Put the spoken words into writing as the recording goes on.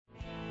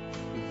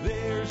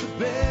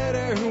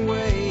better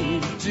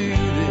way to do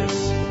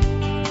this.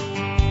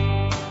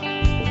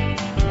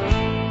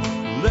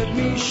 Let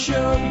me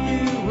show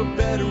you a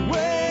better way.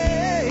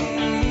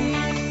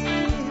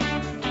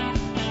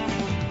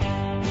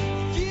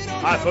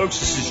 Hi, folks.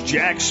 This is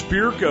Jack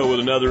Spirko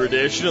with another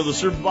edition of the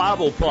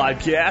Survival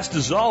Podcast.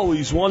 As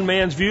always, one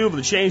man's view of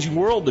the changing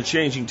world, the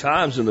changing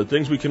times, and the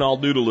things we can all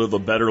do to live a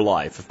better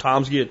life, if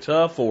times get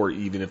tough or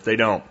even if they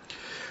don't.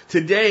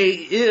 Today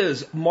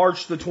is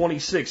March the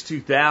 26th,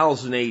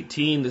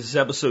 2018. This is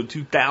episode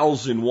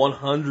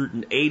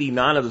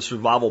 2189 of the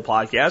Survival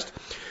Podcast.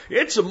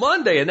 It's a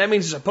Monday, and that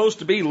means it's supposed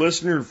to be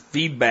listener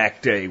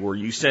feedback day, where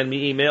you send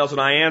me emails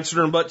and I answer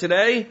them. But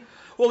today,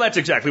 well, that's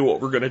exactly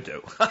what we're going to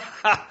do.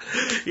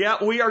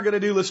 Yeah, we are going to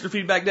do listener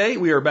feedback day.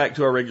 We are back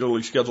to our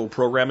regularly scheduled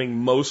programming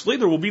mostly.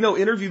 There will be no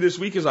interview this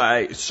week as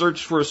I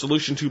search for a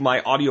solution to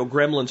my audio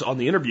gremlins on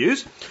the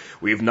interviews.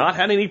 We have not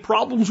had any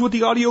problems with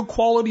the audio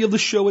quality of the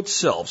show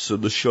itself, so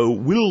the show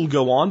will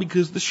go on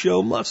because the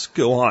show must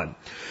go on.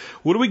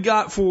 What do we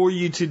got for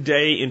you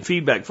today in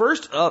feedback?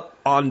 First up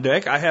on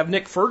deck, I have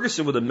Nick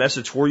Ferguson with a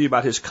message for you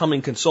about his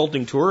coming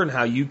consulting tour and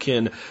how you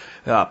can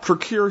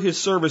procure his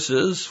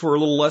services for a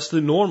little less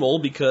than normal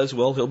because,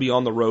 well, he'll be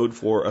on the road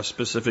for a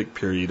specific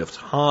period of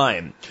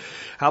time.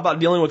 How about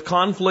dealing with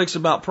conflicts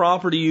about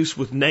property use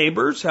with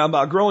neighbors? How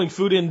about growing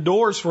food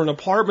indoors for an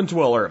apartment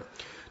dweller?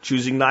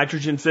 Choosing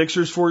nitrogen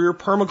fixers for your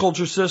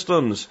permaculture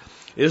systems?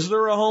 Is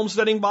there a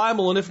homesteading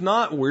Bible? And if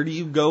not, where do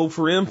you go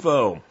for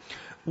info?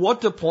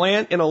 What to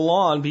plant in a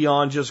lawn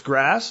beyond just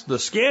grass? The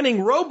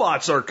scanning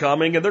robots are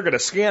coming, and they're going to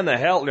scan the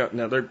hell.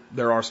 No,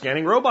 there are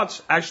scanning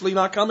robots actually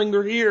not coming.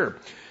 They're here.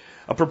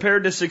 A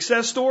preparedness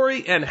success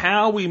story, and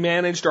how we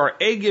managed our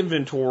egg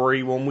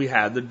inventory when we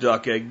had the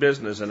duck egg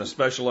business, and a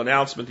special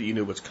announcement that you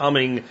knew was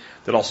coming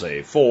that I'll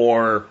save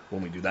for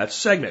when we do that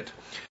segment.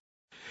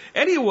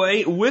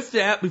 Anyway, with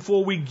that,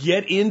 before we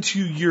get into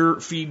your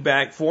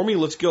feedback for me,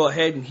 let's go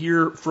ahead and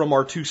hear from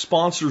our two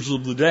sponsors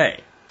of the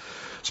day.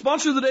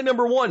 Sponsor of the day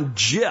number one,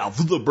 Jeff,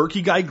 the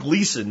Berkey Guy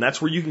Gleason.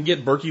 That's where you can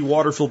get Berkey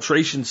water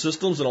filtration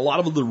systems and a lot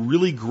of the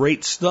really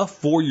great stuff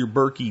for your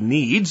Berkey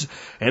needs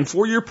and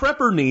for your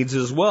prepper needs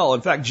as well.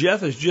 In fact, Jeff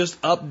has just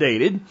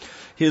updated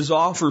his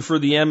offer for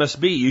the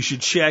MSB. You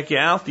should check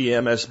out the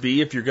MSB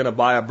if you're going to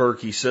buy a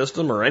Berkey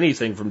system or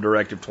anything from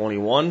Directive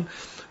 21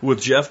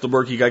 with Jeff, the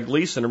Berkey Guy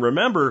Gleason. And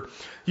remember,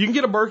 you can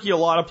get a Berkey a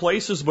lot of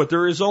places, but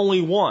there is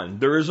only one.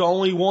 There is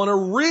only one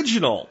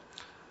original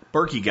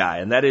Berkey Guy,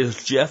 and that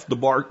is Jeff the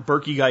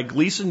Berkey Guy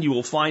Gleason. You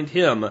will find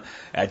him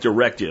at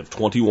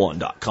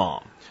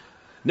Directive21.com.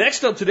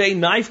 Next up today,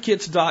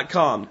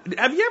 KnifeKits.com.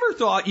 Have you ever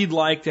thought you'd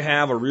like to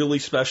have a really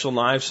special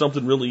knife,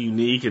 something really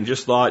unique, and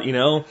just thought,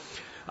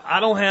 I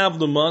don't have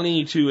the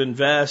money to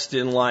invest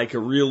in like a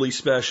really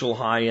special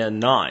high-end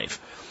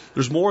knife?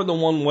 There's more than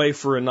one way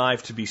for a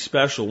knife to be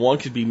special. One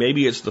could be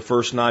maybe it's the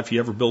first knife you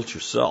ever built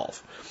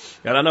yourself.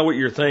 And I know what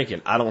you're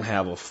thinking. I don't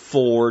have a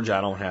forge. I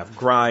don't have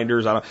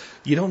grinders.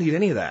 You don't need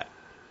any of that.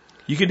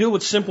 You can do it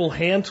with simple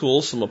hand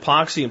tools, some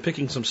epoxy, and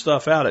picking some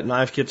stuff out at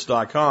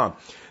KnifeKits.com.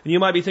 And you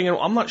might be thinking,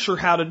 well, I'm not sure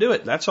how to do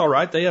it. That's all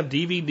right. They have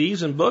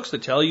DVDs and books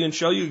that tell you and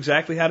show you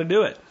exactly how to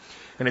do it.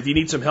 And if you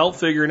need some help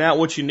figuring out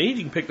what you need,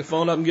 you can pick the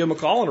phone up and give them a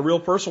call, and a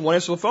real person will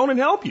answer the phone and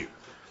help you. You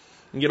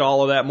can get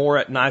all of that more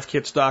at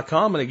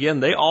KnifeKits.com. And again,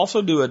 they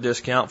also do a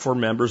discount for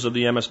members of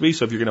the MSB.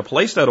 So if you're going to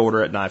place that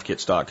order at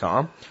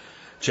KnifeKits.com,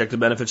 check the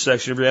benefits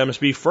section of your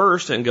MSB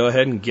first and go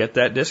ahead and get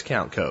that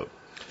discount code.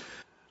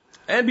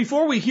 And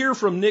before we hear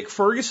from Nick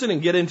Ferguson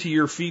and get into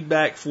your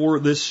feedback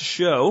for this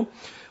show,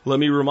 let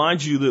me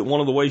remind you that one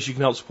of the ways you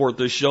can help support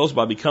this show is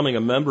by becoming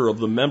a member of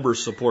the Member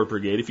Support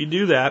Brigade. If you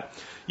do that,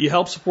 you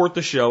help support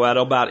the show at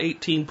about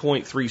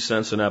 18.3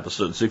 cents an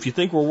episode. So if you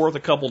think we're worth a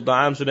couple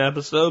dimes an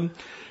episode,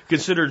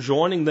 consider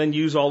joining, then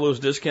use all those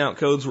discount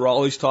codes we're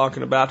always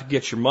talking about to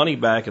get your money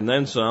back and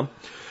then some.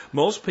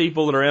 Most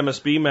people that are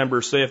MSB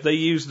members say if they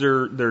use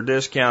their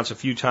discounts a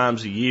few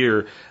times a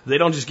year, they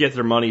don't just get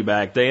their money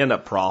back, they end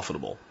up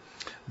profitable.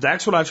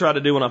 That's what I try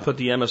to do when I put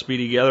the MSB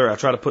together. I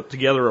try to put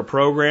together a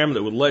program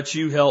that would let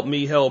you help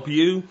me help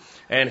you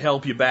and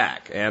help you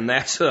back. And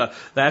that's what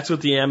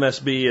the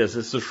MSB is.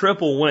 It's a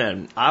triple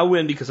win. I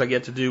win because I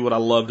get to do what I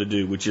love to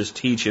do, which is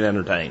teach and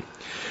entertain.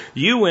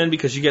 You win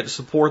because you get to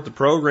support the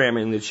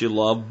programming that you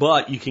love,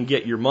 but you can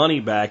get your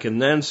money back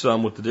and then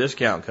some with the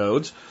discount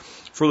codes.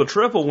 For the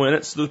triple win,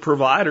 it's the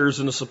providers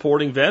and the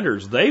supporting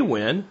vendors. They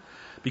win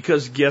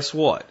because guess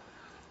what?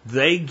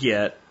 They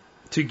get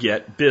to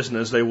get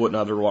business they wouldn't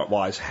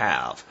otherwise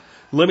have.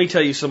 Let me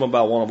tell you something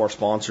about one of our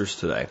sponsors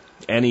today,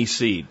 NE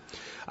Seed.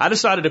 I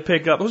decided to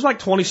pick up, it was like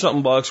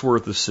 20-something bucks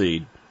worth of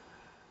seed.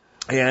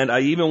 And I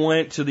even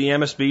went to the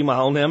MSB, my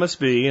own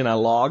MSB, and I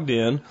logged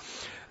in.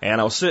 And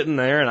I was sitting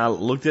there and I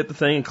looked at the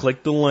thing and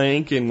clicked the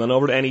link and went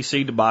over to NE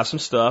Seed to buy some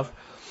stuff.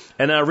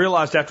 And then I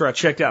realized after I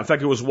checked out, in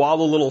fact, it was while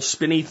the little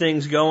spinny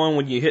thing's going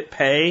when you hit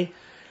pay,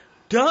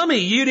 dummy,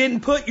 you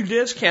didn't put your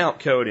discount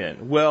code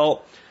in.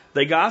 Well,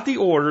 they got the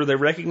order, they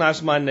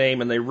recognized my name,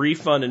 and they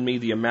refunded me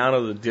the amount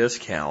of the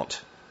discount,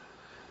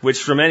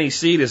 which from NE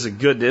Seed is a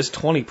good, it's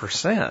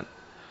 20%.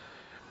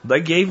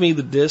 they gave me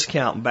the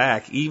discount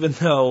back even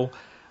though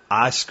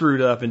I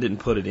screwed up and didn't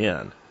put it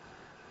in.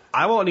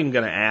 I wasn't even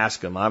going to ask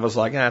them. I was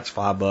like, it's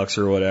 $5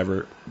 or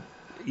whatever.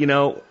 You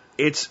know,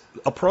 it's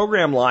a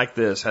program like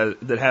this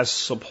that has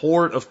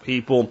support of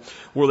people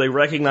where they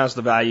recognize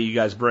the value you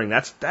guys bring.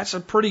 That's a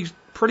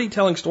pretty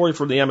telling story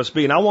for the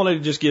MSB. And I wanted to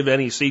just give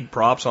any seed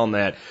props on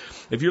that.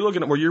 If you're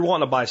looking at where you're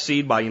wanting to buy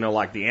seed by,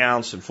 like the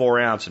ounce and 4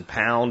 ounce and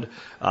pound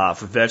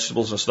for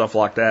vegetables and stuff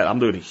like that, I'm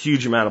doing a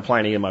huge amount of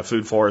planting in my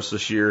food forest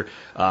this year.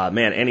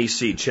 Man, any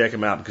seed, check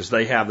them out because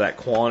they have that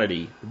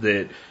quantity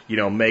that,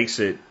 makes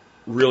it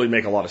really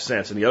make a lot of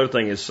sense. And the other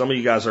thing is some of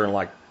you guys are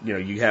in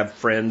you have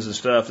friends and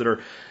stuff that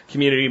are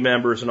community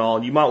members and all,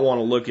 and you might want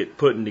to look at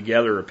putting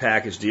together a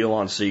package deal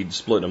on seed and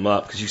splitting them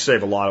up because you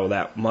save a lot of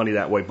that money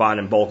that way buying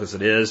in bulk as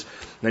it is.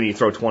 Then you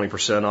throw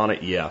 20% on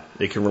it. Yeah,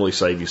 it can really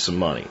save you some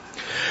money.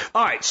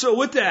 All right, so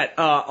with that,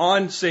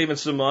 on saving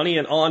some money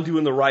and on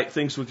doing the right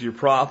things with your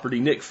property,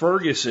 Nick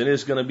Ferguson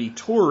is going to be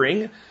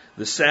touring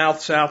the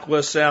South,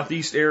 Southwest,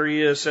 Southeast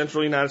area,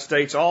 Central United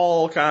States,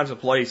 all kinds of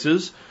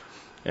places.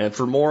 And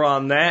for more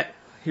on that,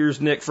 here's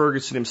Nick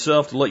Ferguson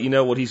himself to let you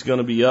know what he's going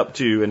to be up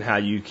to and how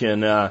you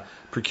can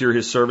procure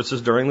his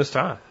services during this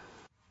time.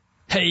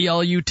 Hey,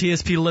 all you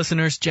TSP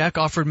listeners, Jack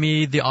offered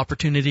me the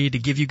opportunity to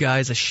give you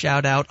guys a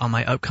shout out on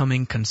my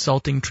upcoming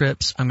consulting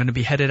trips. I'm going to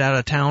be headed out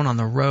of town on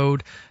the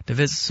road to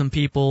visit some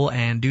people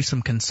and do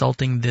some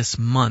consulting this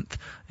month.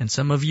 And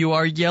some of you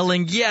are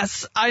yelling,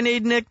 yes, I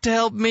need Nick to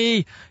help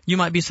me. You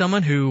might be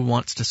someone who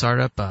wants to start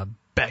up a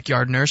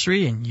backyard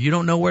nursery and you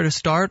don't know where to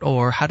start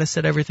or how to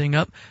set everything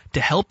up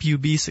to help you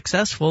be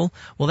successful.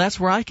 Well, that's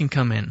where I can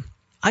come in.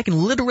 I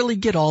can literally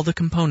get all the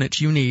components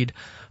you need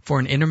for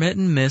an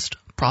intermittent mist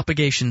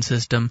propagation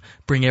system,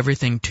 bring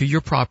everything to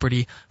your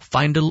property,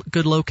 find a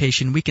good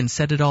location. We can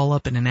set it all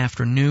up in an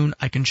afternoon.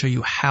 I can show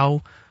you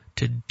how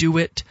to do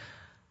it.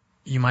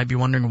 You might be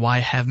wondering why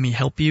have me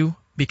help you?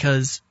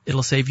 Because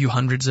it'll save you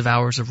hundreds of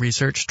hours of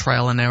research,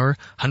 trial and error,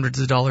 hundreds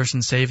of dollars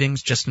in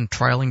savings just in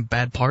trialing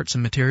bad parts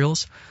and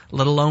materials,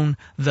 let alone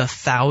the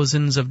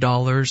thousands of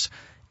dollars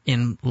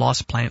in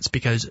lost plants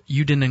because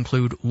you didn't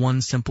include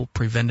one simple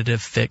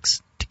preventative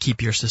fix to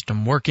keep your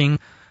system working.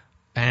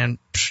 And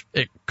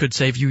it could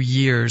save you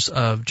years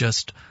of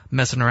just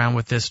messing around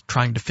with this,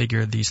 trying to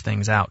figure these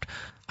things out.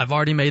 I've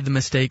already made the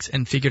mistakes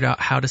and figured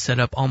out how to set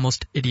up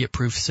almost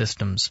idiot-proof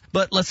systems.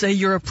 But let's say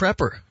you're a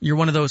prepper. You're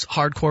one of those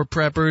hardcore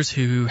preppers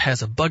who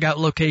has a bug-out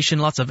location,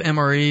 lots of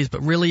MREs,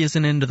 but really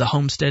isn't into the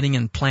homesteading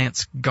and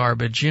plants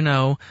garbage,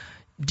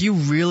 Do you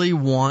really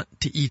want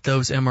to eat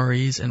those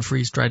MREs and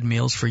freeze-dried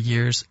meals for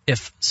years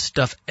if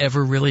stuff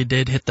ever really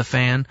did hit the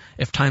fan,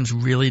 if times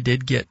really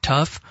did get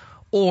tough?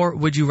 Or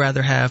would you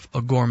rather have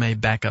a gourmet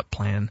backup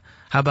plan?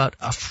 How about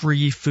a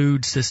free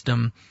food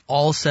system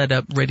all set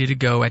up, ready to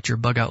go at your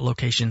bug-out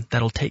location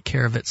that'll take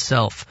care of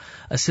itself?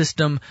 A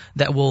system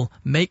that will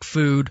make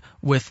food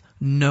with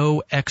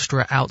no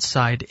extra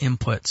outside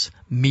inputs,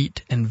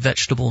 meat and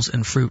vegetables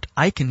and fruit.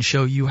 I can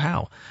show you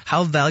how.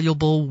 How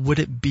valuable would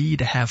it be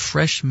to have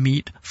fresh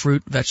meat,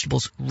 fruit,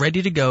 vegetables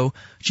ready to go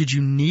should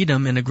you need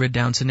them in a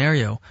grid-down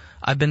scenario?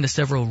 I've been to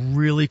several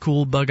really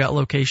cool bug-out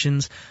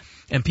locations,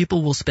 and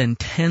people will spend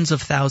tens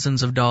of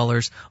thousands of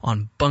dollars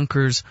on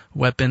bunkers,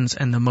 weapons,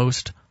 and the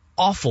most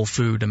awful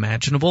food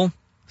imaginable.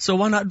 So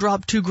why not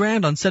drop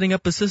 $2,000 on setting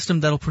up a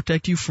system that'll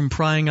protect you from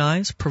prying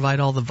eyes, provide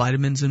all the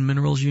vitamins and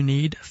minerals you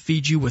need,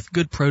 feed you with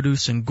good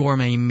produce and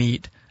gourmet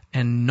meat,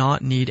 and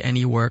not need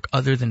any work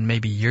other than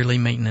maybe yearly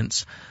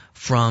maintenance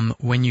from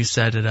when you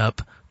set it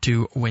up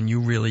to when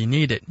you really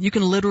need it. You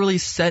can literally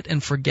set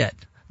and forget.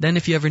 Then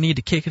if you ever need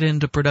to kick it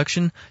into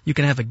production, you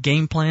can have a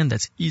game plan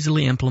that's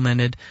easily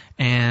implemented,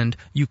 and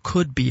you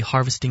could be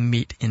harvesting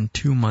meat in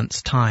 2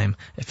 months' time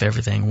if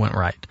everything went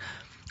right.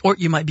 Or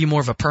you might be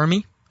more of a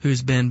permie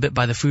who's been bit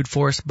by the food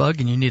forest bug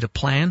and you need a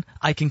plan.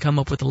 I can come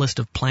up with a list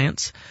of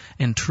plants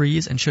and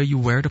trees and show you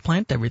where to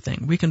plant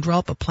everything. We can draw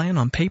up a plan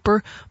on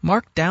paper,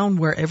 mark down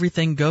where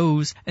everything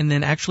goes, and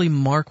then actually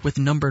mark with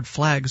numbered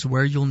flags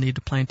where you'll need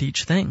to plant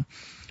each thing.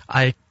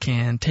 I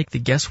can take the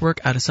guesswork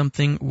out of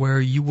something where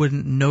you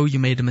wouldn't know you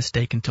made a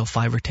mistake until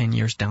 5 or 10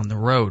 years down the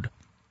road.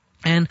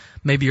 And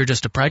maybe you're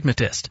just a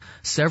pragmatist.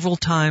 Several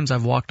times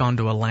I've walked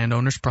onto a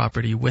landowner's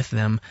property with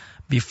them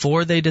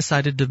before they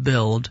decided to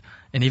build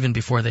and even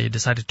before they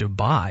decided to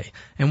buy.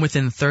 And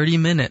within 30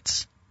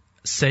 minutes,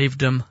 saved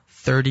them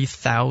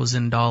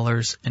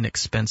 $30,000 in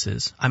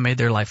expenses. I made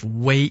their life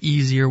way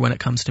easier when it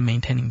comes to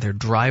maintaining their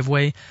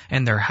driveway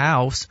and their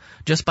house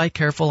just by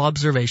careful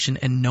observation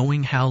and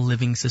knowing how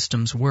living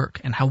systems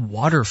work and how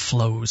water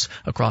flows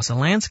across a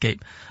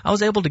landscape. I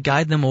was able to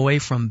guide them away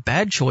from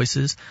bad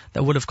choices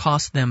that would have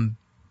cost them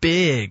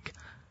big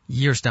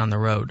years down the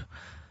road.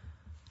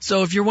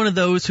 So if you're one of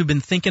those who've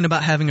been thinking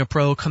about having a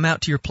pro come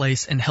out to your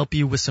place and help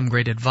you with some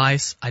great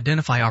advice,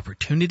 identify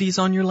opportunities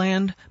on your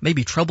land,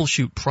 maybe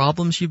troubleshoot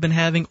problems you've been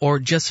having, or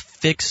just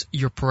fix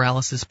your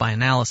paralysis by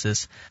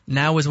analysis,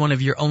 now is one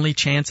of your only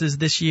chances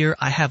this year.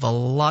 I have a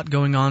lot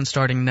going on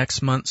starting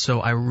next month,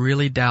 so I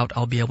really doubt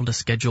I'll be able to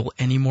schedule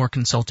any more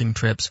consulting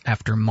trips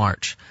after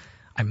March.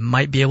 I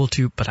might be able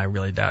to, but I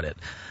really doubt it.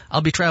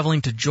 I'll be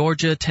traveling to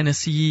Georgia,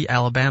 Tennessee,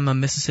 Alabama,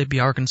 Mississippi,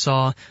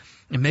 Arkansas,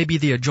 and maybe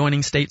the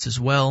adjoining states as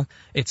well.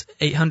 It's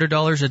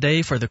 $800 a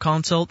day for the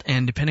consult,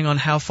 and depending on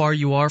how far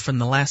you are from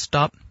the last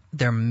stop,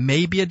 there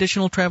may be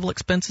additional travel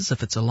expenses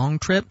if it's a long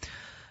trip.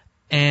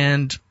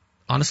 And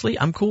honestly,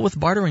 I'm cool with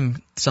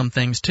bartering some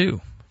things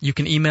too. You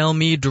can email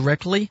me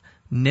directly,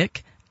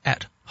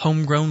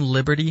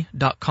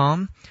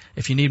 nick@homegrownliberty.com.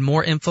 If you need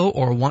more info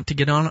or want to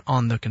get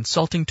on the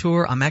consulting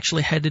tour, I'm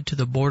actually headed to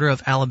the border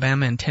of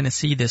Alabama and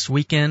Tennessee this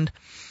weekend.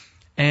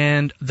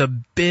 And the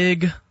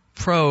big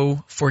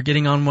pro for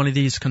getting on one of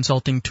these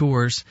consulting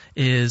tours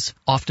is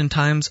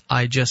oftentimes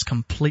I just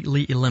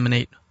completely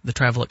eliminate the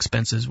travel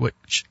expenses,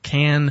 which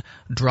can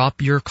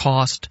drop your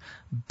cost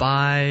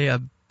by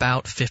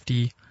about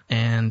 50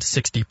 and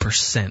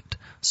 60%.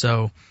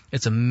 So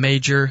it's a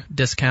major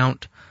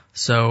discount.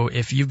 So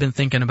if you've been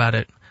thinking about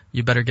it,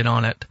 you better get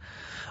on it.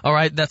 All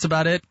right, that's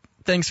about it.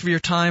 Thanks for your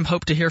time.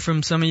 Hope to hear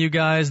from some of you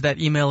guys. That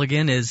email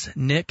again is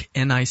nick,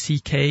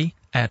 N-I-C-K,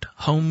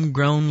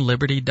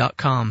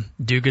 @homegrownliberty.com.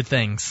 Do good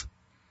things.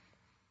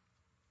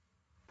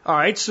 All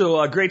right,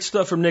 so great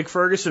stuff from Nick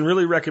Ferguson.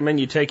 Really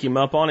recommend you take him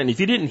up on it. And if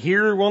you didn't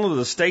hear one of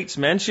the states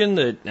mentioned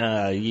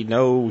that,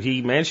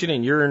 he mentioned,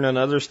 and you're in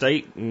another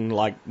state, and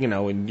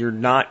and you're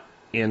not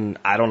in,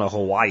 I don't know,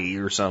 Hawaii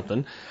or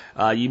something,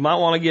 you might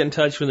want to get in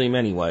touch with him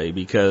anyway,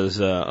 because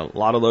a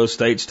lot of those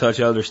states touch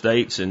other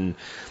states, and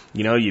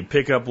you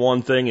pick up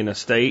one thing in a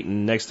state,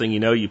 and next thing you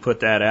know, you put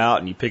that out,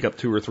 and you pick up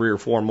 2 or 3 or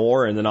 4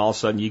 more, and then all of a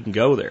sudden you can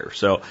go there.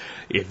 So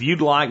if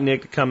you'd like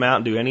Nick to come out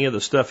and do any of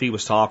the stuff he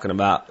was talking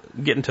about,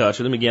 get in touch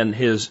with him. Again,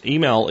 his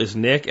email is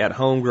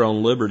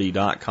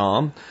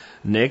nick@homegrownliberty.com.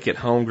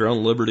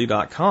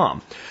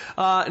 nick@homegrownliberty.com.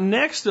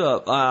 Next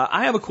up,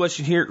 I have a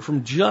question here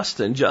from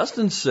Justin.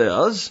 Justin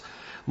says,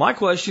 my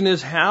question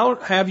is, how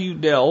have you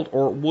dealt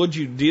or would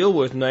you deal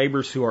with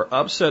neighbors who are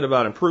upset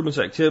about improvements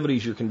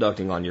activities you're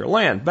conducting on your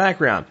land?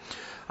 Background.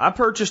 I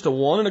purchased a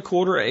 1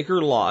 1/4 acre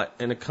lot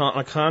in a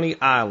Coney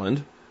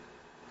Island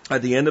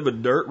at the end of a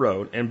dirt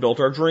road and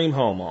built our dream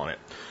home on it.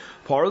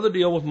 Part of the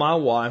deal with my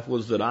wife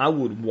was that I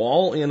would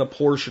wall in a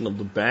portion of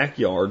the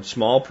backyard,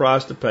 small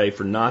price to pay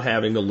for not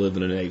having to live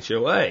in an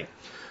HOA,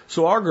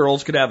 so our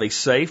girls could have a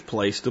safe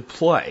place to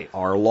play.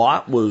 Our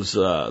lot was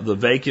the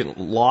vacant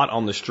lot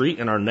on the street,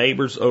 and our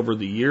neighbors over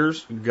the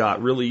years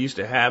got really used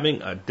to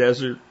having a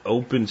desert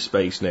open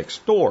space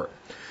next door.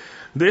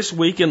 This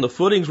weekend, the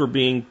footings were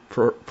being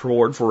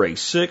poured for a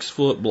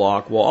 6-foot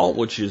block wall,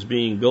 which is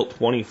being built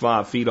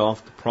 25 feet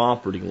off the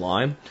property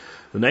line.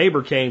 The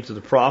neighbor came to the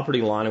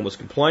property line and was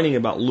complaining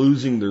about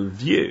losing their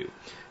view.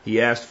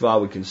 He asked if I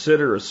would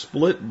consider a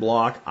split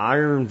block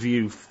iron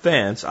view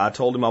fence. I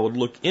told him I would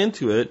look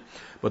into it,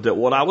 but that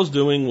what I was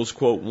doing was,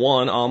 quote,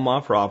 1, on my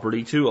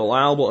property, 2,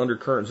 allowable under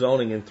current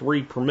zoning, and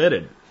 3,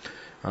 permitted.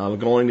 It's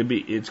going to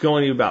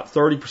be about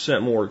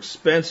 30% more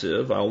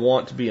expensive. I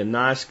want to be a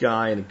nice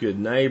guy and a good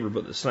neighbor,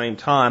 but at the same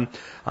time,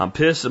 I'm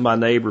pissed that my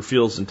neighbor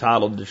feels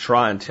entitled to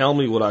try and tell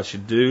me what I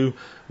should do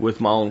with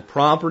my own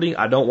property.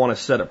 I don't want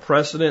to set a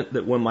precedent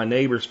that when my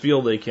neighbors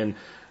feel they can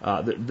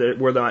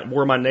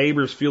where my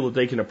neighbors feel that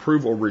they can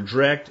approve or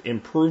reject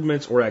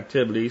improvements or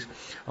activities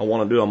I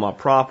want to do on my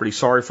property.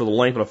 Sorry for the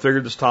length, but I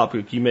figured this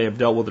topic you may have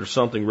dealt with or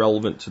something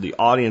relevant to the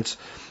audience.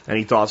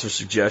 Any thoughts or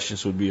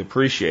suggestions would be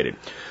appreciated.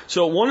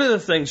 So one of the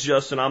things,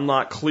 Justin, I'm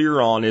not clear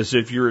on is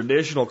if your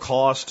additional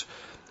cost,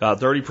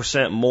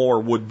 30% more,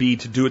 would be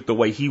to do it the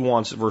way he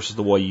wants it versus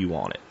the way you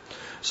want it.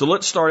 So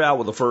let's start out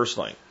with the first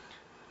thing.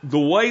 The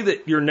way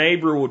that your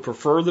neighbor would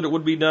prefer that it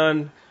would be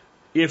done,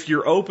 if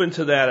you're open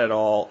to that at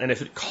all, and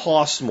if it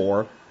costs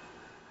more,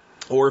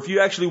 or if you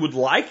actually would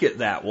like it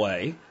that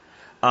way,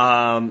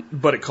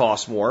 but it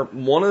costs more,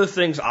 one of the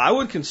things I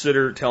would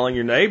consider telling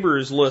your neighbor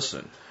is,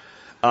 listen,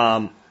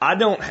 I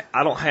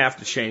don't have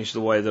to change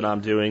the way that I'm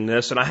doing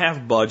this, and I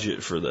have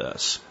budget for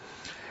this.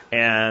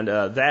 And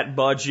that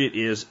budget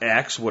is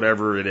X,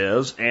 whatever it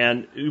is,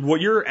 and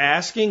what you're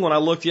asking, when I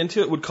looked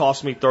into it, would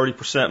cost me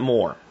 30%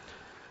 more.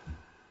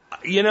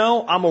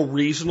 I'm a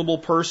reasonable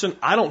person.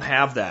 I don't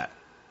have that.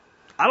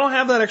 I don't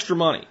have that extra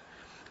money.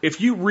 If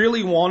you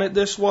really want it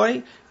this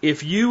way,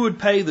 if you would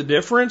pay the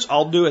difference,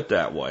 I'll do it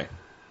that way.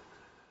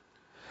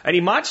 And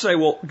he might say,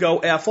 well, go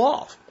F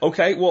off.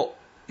 Okay, well,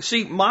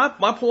 see, my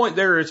point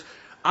there is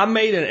I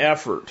made an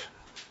effort.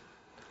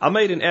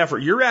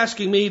 You're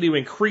asking me to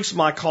increase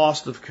my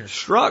cost of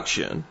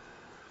construction,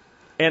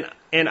 and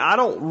I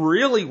don't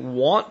really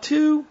want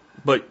to,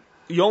 but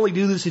you only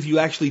do this if you're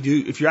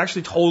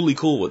actually totally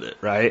cool with it,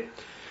 right?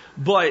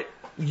 But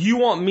you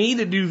want me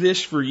to do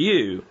this for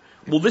you.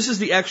 Well, this is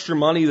the extra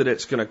money that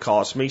it's going to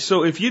cost me.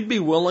 So if you'd be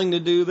willing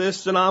to do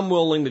this, then I'm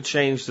willing to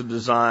change the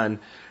design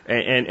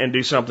and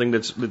do something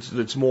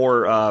that's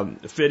more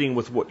fitting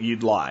with what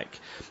you'd like.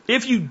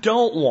 If you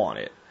don't want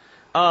it,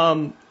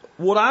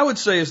 what I would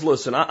say is,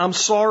 listen, I'm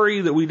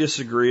sorry that we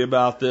disagree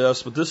about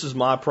this, but this is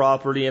my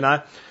property,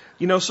 and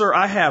sir,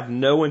 I have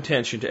no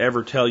intention to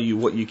ever tell you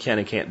what you can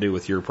and can't do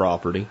with your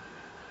property.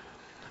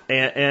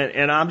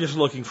 And I'm just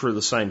looking for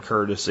the same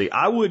courtesy.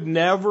 I would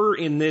never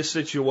in this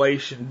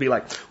situation be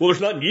like, well,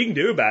 there's nothing you can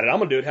do about it. I'm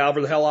going to do it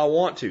however the hell I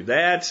want to.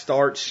 That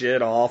starts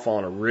shit off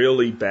on a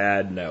really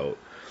bad note.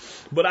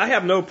 But I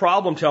have no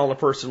problem telling a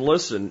person,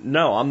 listen,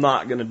 no, I'm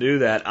not going to do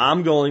that.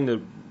 I'm going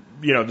to,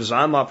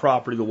 design my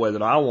property the way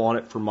that I want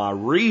it for my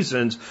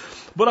reasons,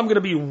 but I'm going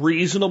to be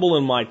reasonable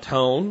in my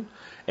tone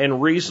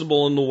and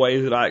reasonable in the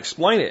way that I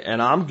explain it.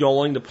 And I'm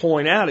going to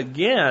point out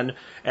again,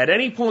 at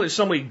any point that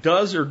somebody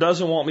does or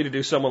doesn't want me to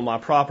do something with my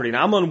property, and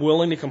I'm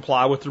unwilling to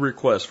comply with the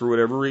request for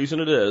whatever reason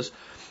it is,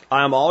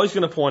 I'm always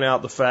going to point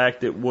out the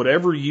fact that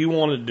whatever you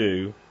want to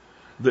do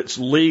that's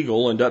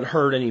legal and doesn't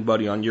hurt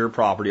anybody on your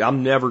property,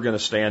 I'm never going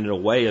to stand in the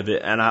way of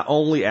it, and I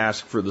only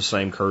ask for the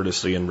same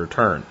courtesy in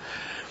return.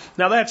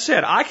 Now, that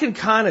said, I can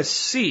kind of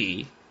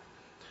see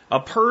a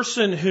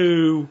person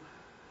who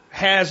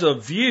has a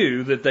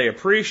view that they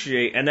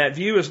appreciate, and that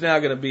view is now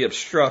going to be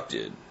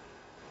obstructed,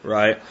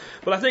 right?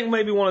 But I think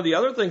maybe one of the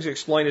other things to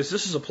explain is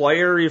this is a play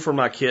area for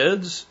my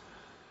kids.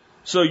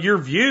 So your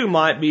view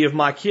might be of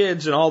my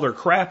kids and all their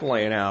crap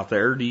laying out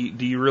there. Do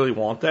you really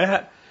want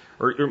that?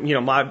 Or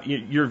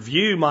your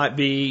view might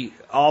be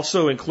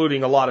also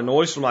including a lot of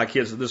noise from my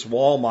kids that this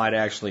wall might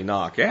actually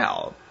knock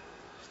out.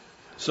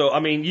 So,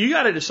 you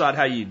got to decide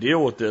how you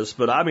deal with this.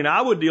 But,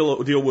 I would deal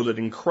with it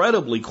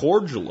incredibly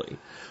cordially.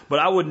 But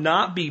I would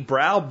not be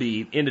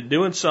browbeat into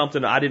doing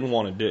something I didn't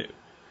want to do.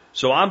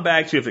 So I'm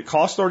back to if it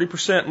costs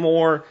 30%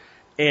 more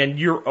and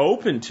you're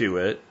open to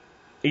it,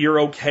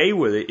 you're okay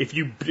with it. If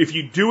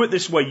you do it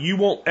this way, you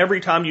won't, every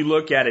time you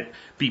look at it,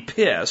 be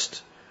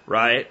pissed,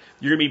 right?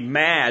 You're going to be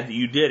mad that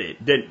you did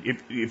it. Then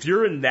if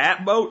you're in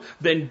that boat,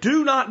 then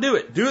do not do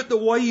it. Do it the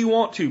way you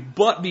want to,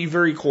 but be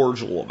very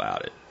cordial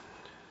about it.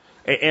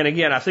 And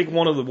again, I think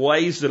one of the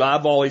ways that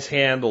I've always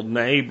handled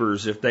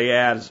neighbors, if they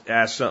ask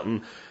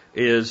something,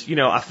 is,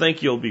 I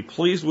think you'll be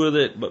pleased with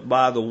it, but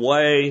by the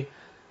way,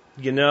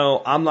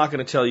 I'm not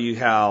going to tell you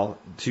how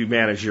to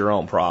manage your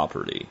own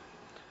property.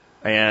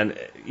 And,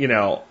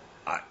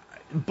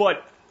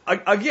 but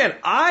again,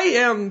 I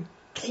am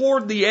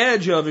toward the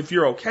edge of, if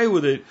you're okay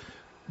with it,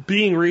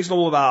 being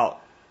reasonable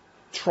about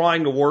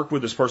trying to work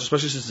with this person,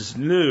 especially since it's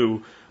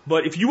new.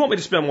 But if you want me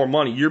to spend more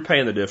money, you're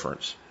paying the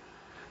difference.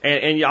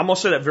 And I'm going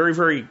to say that very,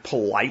 very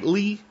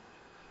politely.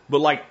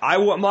 But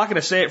I'm not going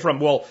to say it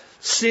from, well,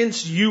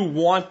 since you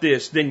want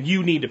this, then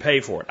you need to pay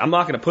for it. I'm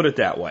not going to put it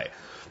that way.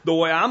 The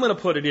way I'm going to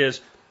put it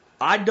is,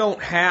 I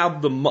don't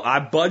have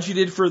I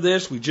budgeted for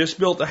this. We just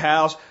built the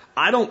house.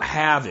 I don't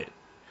have it.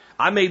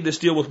 I made this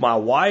deal with my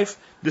wife.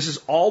 This is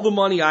all the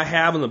money I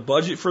have in the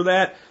budget for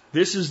that.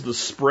 This is the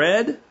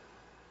spread.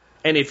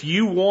 And if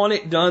you want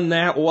it done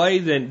that way,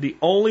 then the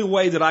only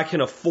way that I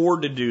can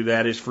afford to do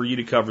that is for you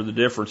to cover the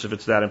difference if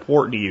it's that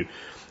important to you.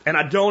 And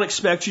I don't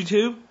expect you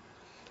to.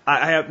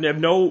 I have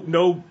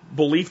no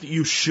belief that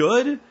you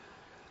should.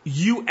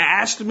 You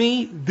asked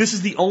me. This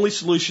is the only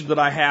solution that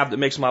I have that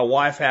makes my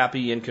wife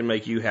happy and can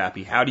make you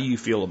happy. How do you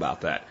feel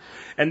about that?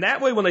 And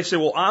that way when they say,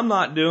 well, I'm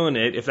not doing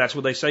it, if that's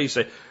what they say, you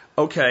say,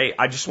 okay,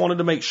 I just wanted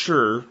to make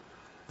sure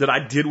that I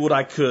did what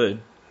I could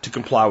to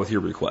comply with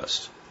your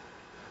request.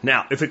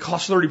 Now, if it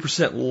costs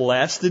 30%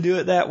 less to do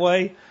it that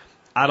way,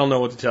 I don't know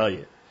what to tell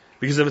you.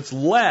 Because if it's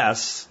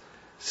less,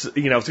 it's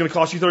going to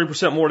cost you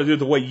 30% more to do it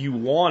the way you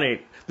want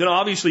it, then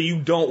obviously you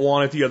don't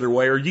want it the other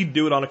way, or you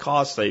do it on a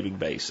cost-saving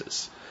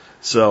basis.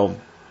 So,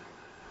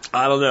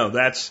 I don't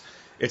know.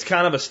 It's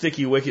kind of a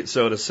sticky wicket,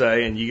 so to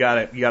say, and you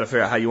gotta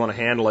figure out how you want to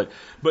handle it.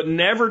 But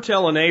never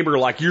tell a neighbor,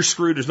 you're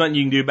screwed, there's nothing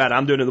you can do about it,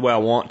 I'm doing it the way I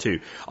want to.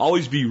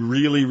 Always be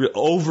really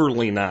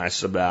overly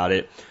nice about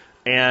it.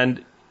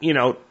 And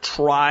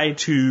try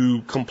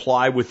to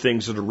comply with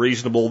things that are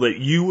reasonable that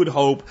you would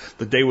hope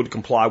that they would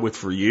comply with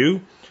for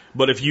you.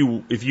 But if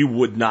you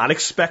would not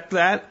expect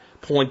that,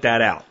 point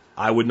that out.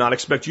 I would not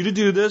expect you to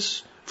do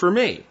this for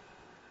me.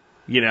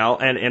 And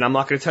I'm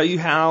not going to tell you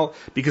how,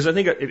 because I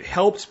think it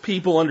helps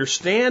people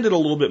understand it a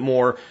little bit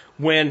more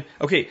when,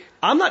 okay,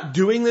 I'm not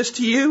doing this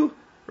to you,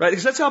 right?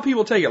 Because that's how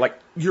people take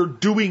it. You're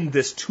doing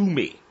this to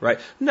me, right?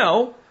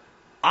 No,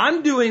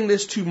 I'm doing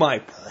this to my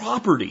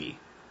property.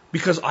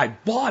 Because I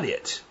bought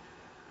it,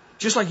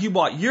 just like you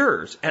bought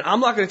yours. And I'm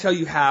not going to tell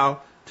you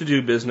how to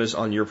do business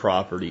on your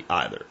property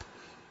either.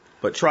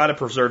 But try to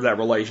preserve that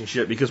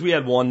relationship, because we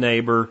had one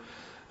neighbor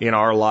in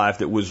our life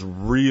that was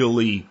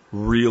really,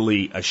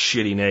 really a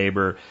shitty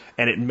neighbor,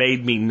 and it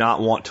made me not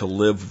want to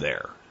live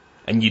there.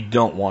 And you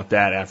don't want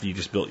that after you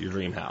just built your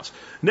dream house.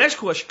 Next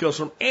question comes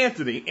from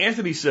Anthony.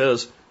 Anthony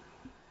says,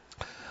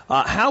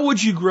 how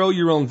would you grow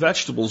your own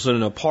vegetables in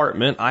an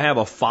apartment? I have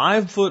a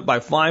 5-foot by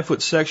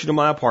 5-foot section of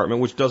my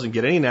apartment, which doesn't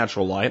get any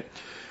natural light.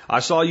 I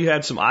saw you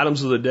had some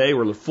items of the day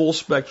were the full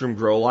spectrum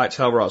grow lights.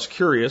 However, I was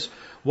curious,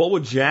 what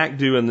would Jack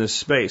do in this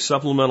space?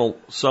 Supplemental.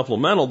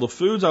 The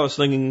foods I was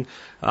thinking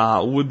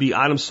would be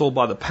items sold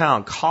by the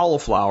pound.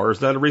 Cauliflower, is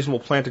that a reasonable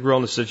plant to grow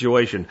in this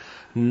situation?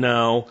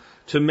 No.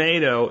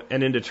 Tomato,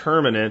 an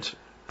indeterminate,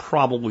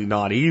 probably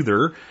not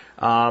either.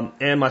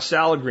 And my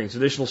salad greens,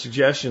 additional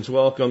suggestions,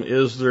 welcome.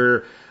 Is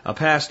there a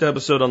past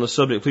episode on the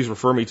subject? Please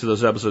refer me to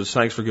those episodes.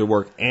 Thanks for good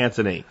work,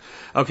 Anthony.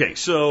 Okay,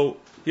 so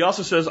he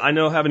also says, I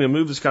know having to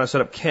move this kind of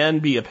setup can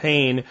be a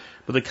pain,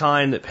 but the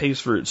kind that pays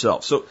for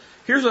itself. So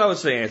here's what I would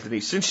say,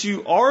 Anthony. Since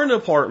you are in an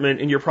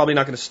apartment and you're probably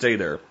not going to stay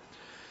there,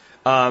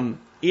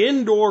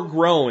 indoor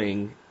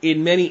growing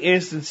in many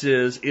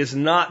instances is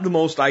not the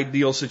most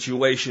ideal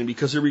situation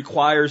because it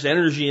requires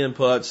energy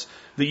inputs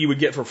that you would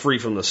get for free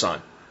from the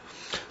sun.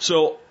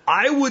 So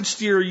I would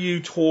steer you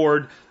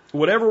toward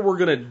whatever we're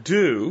going to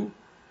do.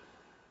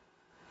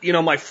 You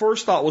know, my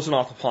first thought was an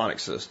aquaponics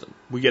system.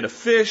 We get a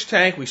fish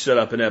tank, we set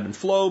up an ebb and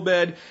flow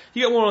bed.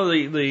 You get one of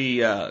the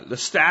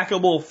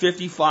stackable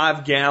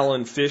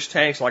 55-gallon fish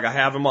tanks like I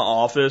have in my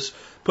office.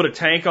 Put a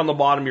tank on the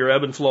bottom, your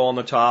ebb and flow on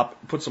the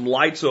top, put some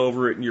lights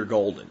over it, and you're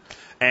golden.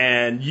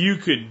 And you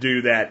could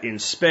do that in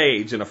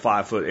spades in a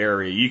 5-foot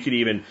area. You could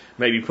even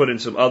maybe put in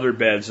some other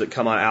beds that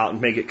come out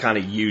and make it kind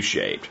of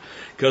U-shaped.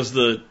 Because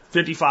the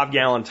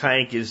 55-gallon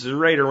tank is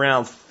right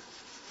around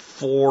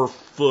 4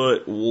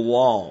 foot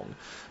long.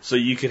 So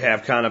you could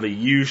have kind of a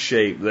U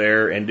shape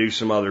there and do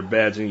some other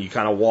beds, and you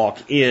kind of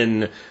walk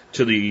in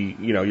to the,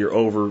 you know, your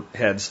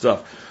overhead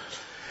stuff.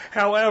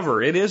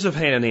 However, it is a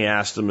pain in the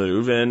ass to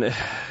move, and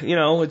you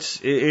know,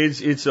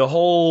 it's a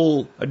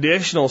whole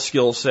additional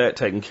skill set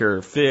taking care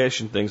of fish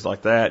and things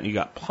like that. And you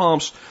got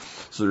pumps,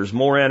 so there's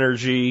more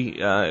energy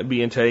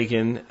being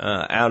taken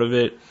out of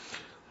it.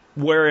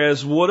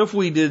 Whereas, what if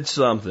we did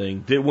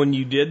something that when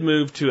you did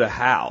move to a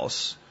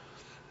house,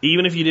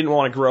 even if you didn't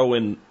want to grow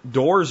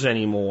indoors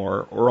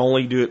anymore or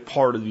only do it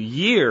part of the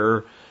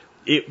year,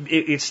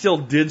 it still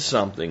did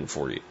something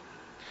for you.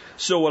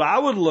 So what I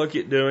would look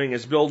at doing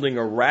is building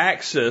a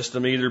rack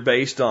system either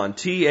based on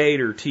T8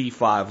 or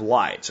T5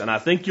 lights. And I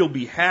think you'll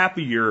be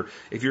happier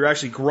if you're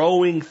actually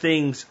growing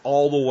things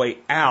all the way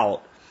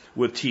out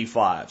with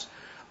T5s.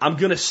 I'm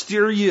going to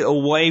steer you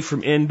away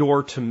from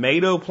indoor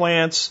tomato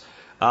plants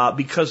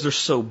because they're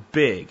so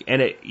big.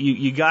 And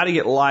you got to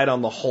get light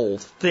on the whole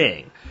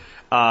thing.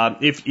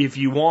 If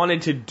you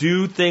wanted to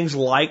do things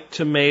like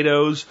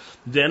tomatoes,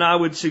 then I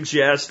would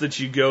suggest that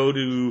you go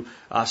to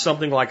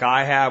something like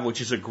I have,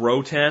 which is a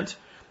grow tent.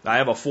 I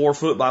have a 4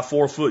 foot by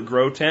 4 foot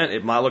grow tent.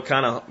 It might look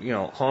kind of, you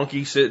know,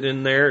 honky sitting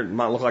in there. It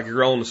might look like you're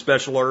growing the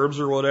special herbs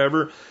or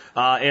whatever,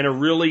 and a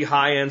really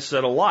high end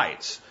set of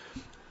lights.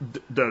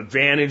 The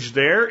advantage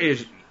there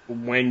is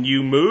when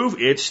you move,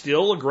 it's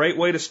still a great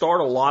way to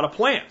start a lot of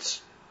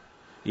plants.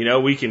 You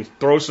know, we can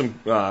throw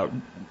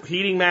some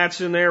heating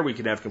mats in there. We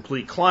can have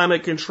complete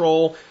climate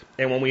control.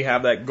 And when we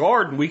have that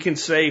garden, we can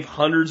save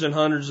hundreds and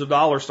hundreds of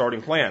dollars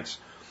starting plants.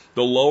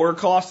 The lower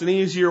cost and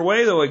easier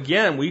way, though,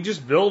 again, we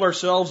just build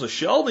ourselves a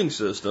shelving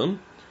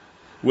system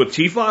with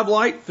T5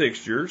 light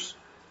fixtures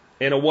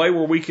in a way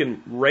where we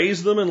can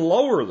raise them and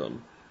lower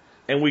them.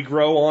 And we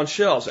grow on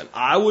shelves. And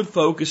I would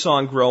focus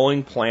on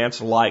growing plants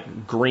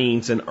like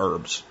greens and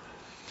herbs.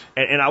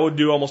 And I would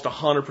do almost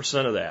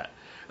 100% of that.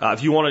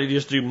 If you wanted to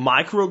just do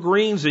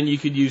microgreens, then you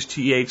could use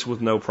T8s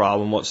with no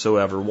problem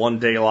whatsoever. One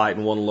daylight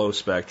and one low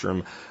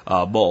spectrum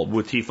bulb.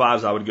 With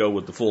T5s, I would go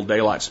with the full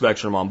daylight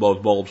spectrum on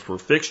both bulbs per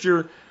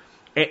fixture.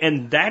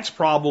 And that's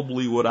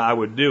probably what I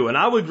would do. And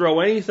I would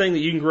grow anything that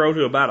you can grow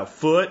to about a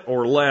foot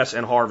or less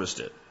and harvest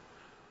it.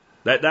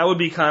 That would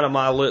be kind of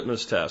my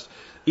litmus test.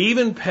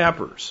 Even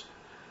peppers.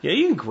 Yeah,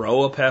 you can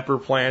grow a pepper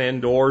plant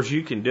indoors.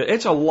 You can do.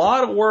 It's a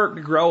lot of work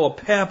to grow a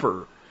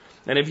pepper.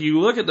 And if you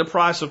look at the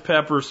price of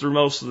peppers through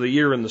most of the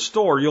year in the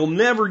store, you'll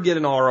never get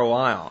an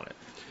ROI on it.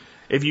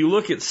 If you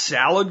look at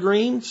salad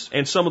greens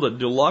and some of the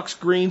deluxe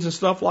greens and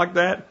stuff like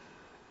that,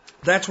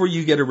 that's where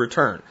you get a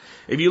return.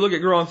 If you look at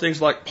growing things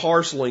like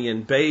parsley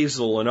and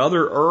basil and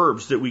other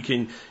herbs that we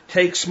can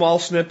take small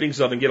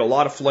snippings of and get a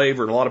lot of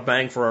flavor and a lot of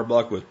bang for our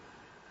buck with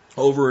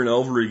over and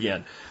over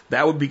again,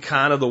 that would be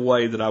kind of the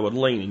way that I would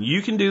lean. And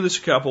you can do this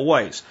a couple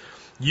ways.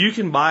 You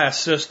can buy a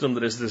system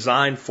that is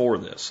designed for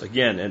this.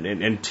 Again,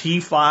 and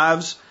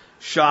T5's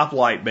shop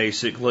light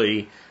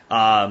basically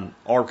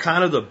are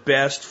kind of the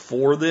best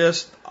for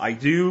this. I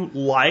do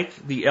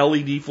like the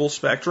LED full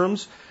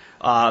spectrums.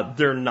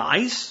 They're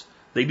nice.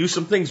 They do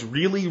some things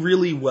really,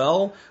 really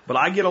well, but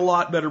I get a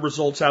lot better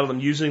results out of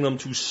them using them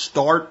to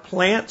start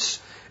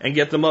plants and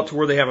get them up to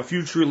where they have a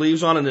few true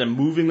leaves on and then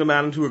moving them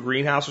out into a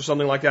greenhouse or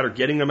something like that, or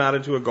getting them out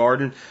into a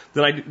garden,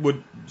 than I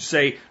would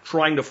say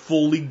trying to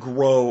fully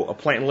grow a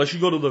plant. Unless you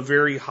go to the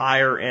very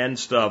higher end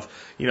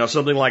stuff, you know,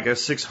 something like a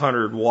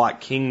 600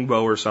 watt King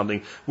Bow or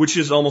something, which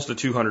is almost a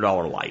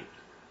 $200 light.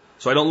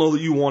 So I don't know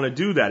that you want to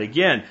do that.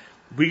 Again,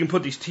 we can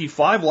put these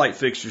T5 light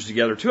fixtures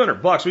together,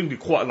 $200, we can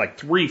do like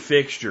 3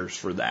 fixtures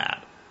for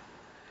that.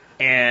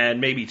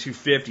 And maybe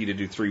 $250 to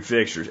do 3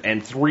 fixtures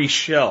and 3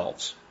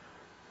 shelves.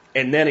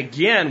 And then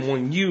again,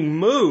 when you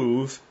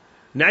move,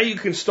 now you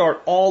can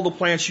start all the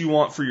plants you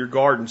want for your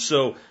garden.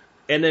 So,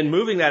 and then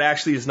moving that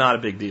actually is not a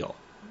big deal.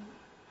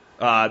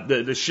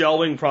 The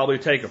shelving probably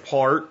take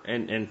apart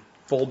and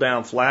fold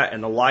down flat,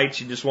 and the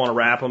lights, you just want to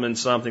wrap them in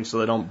something so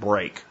they don't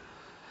break.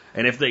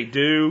 And if they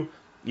do,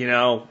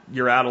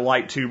 you're out of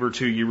light tube or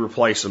two, you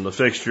replace them. The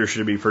fixture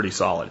should be pretty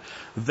solid.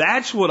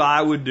 That's what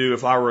I would do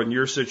if I were in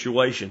your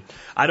situation.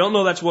 I don't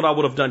know that's what I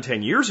would have done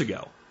 10 years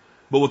ago,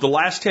 but with the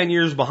last 10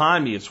 years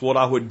behind me, it's what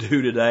I would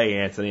do today,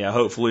 Anthony.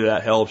 Hopefully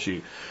that helps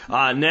you.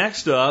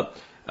 Next up,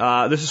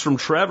 this is from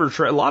Trevor.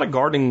 A lot of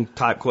gardening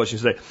type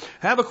questions today.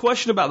 I have a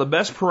question about the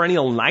best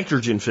perennial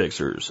nitrogen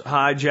fixers.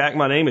 Hi, Jack.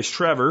 My name is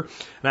Trevor,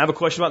 and I have a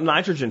question about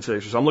nitrogen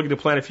fixers. I'm looking to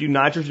plant a few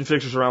nitrogen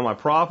fixers around my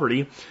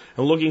property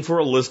and looking for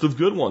a list of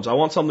good ones. I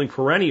want something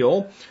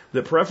perennial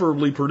that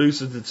preferably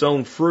produces its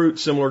own fruit,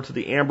 similar to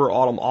the amber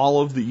autumn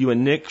olive that you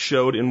and Nick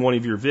showed in one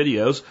of your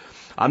videos.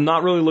 I'm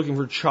not really looking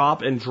for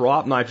chop and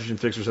drop nitrogen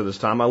fixers at this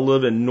time. I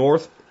live in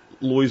North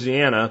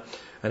Louisiana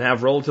and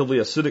have relatively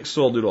acidic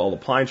soil due to all the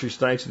pine trees.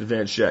 Thanks in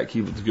advance, Jack.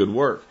 Keep up the good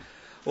work.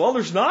 Well,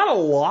 there's not a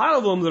lot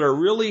of them that are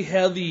really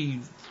heavy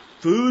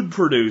food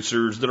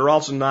producers that are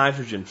also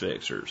nitrogen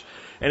fixers.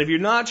 And if you're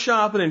not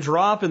chopping and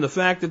dropping, the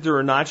fact that they're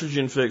a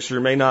nitrogen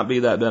fixer may not be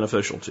that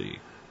beneficial to you.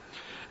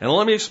 And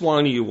let me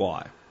explain to you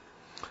why.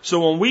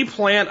 So when we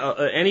plant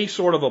any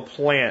sort of a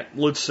plant,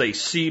 let's say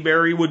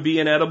seaberry would be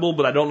an edible,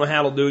 but I don't know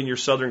how to do in your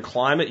southern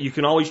climate. You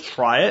can always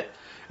try it.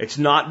 It's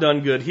not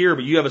done good here,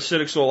 but you have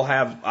acidic soil,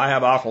 I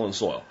have alkaline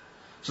soil.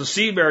 So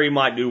seaberry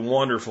might do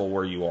wonderful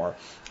where you are.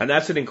 And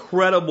that's an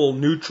incredible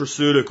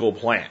nutraceutical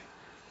plant.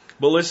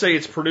 But let's say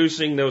it's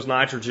producing those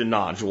nitrogen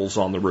nodules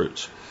on the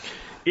roots.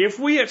 If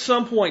we at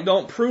some point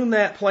don't prune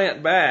that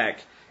plant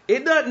back,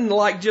 it doesn't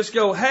like just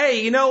go,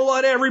 hey, you know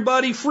what,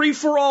 everybody, free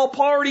for all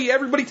party,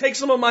 everybody take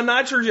some of my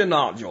nitrogen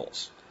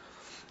nodules.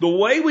 The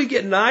way we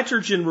get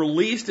nitrogen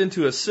released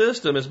into a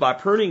system is by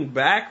pruning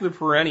back the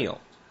perennial.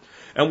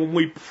 And when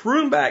we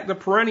prune back the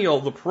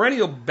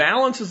perennial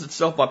balances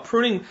itself by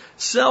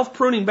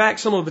self-pruning back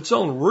some of its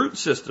own root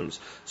systems,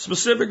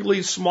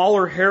 specifically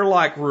smaller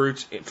hair-like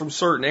roots from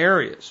certain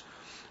areas,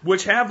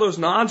 which have those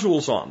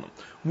nodules on them.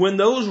 When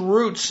those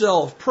roots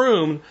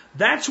self-prune,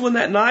 that's when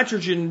that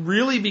nitrogen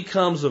really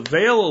becomes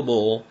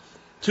available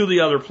to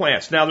the other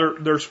plants. Now,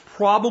 there's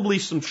probably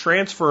some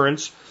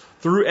transference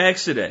through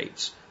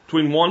exudates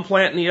between one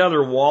plant and the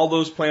other while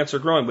those plants are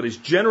growing, but it's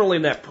generally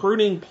in that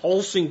pruning,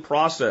 pulsing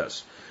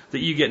process that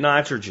you get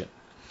nitrogen.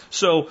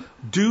 So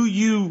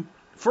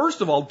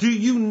first of all, do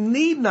you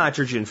need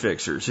nitrogen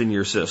fixers in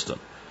your system?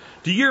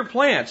 Do your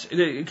plants,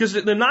 because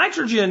the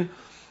nitrogen,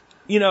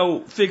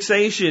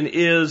 fixation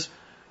is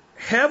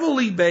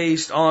heavily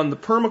based on the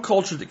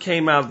permaculture that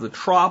came out of the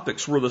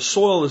tropics where the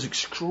soil is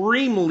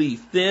extremely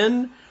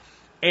thin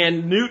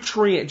and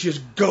nutrient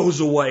just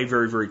goes away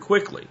very, very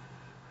quickly.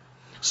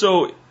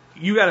 So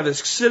you got an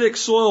acidic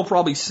soil,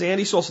 probably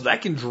sandy soil, so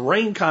that can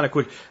drain kind of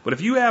quick. But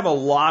if you have a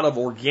lot of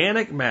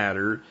organic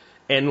matter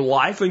and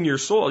life in your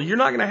soil, you're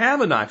not going to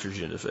have a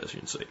nitrogen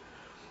deficiency.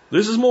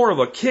 This is more of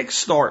a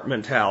kickstart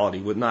mentality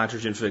with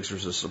nitrogen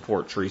fixers to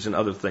support trees and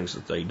other things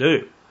that they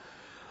do.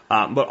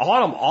 But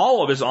autumn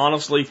olive is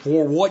honestly,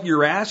 for what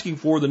you're asking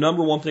for, the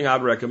number one thing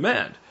I'd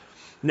recommend.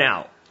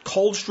 Now,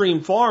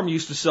 Coldstream Farm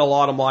used to sell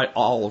autumn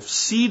olive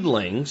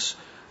seedlings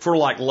for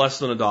like less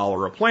than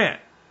 $1 a plant.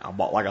 I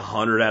bought like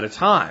 100 at a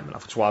time, and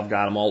that's why I've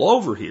got them all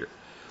over here.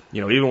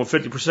 Even with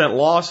 50%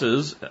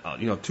 losses,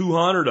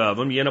 200 of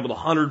them, you end up with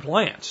 100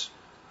 plants.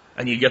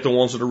 And you get the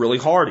ones that are really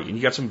hardy, and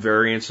you got some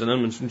variants in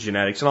them and some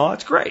genetics and all,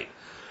 that's great.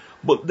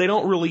 But they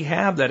don't really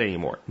have that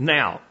anymore.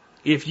 Now,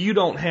 if you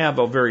don't have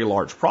a very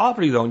large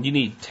property, though, and you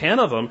need 10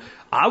 of them,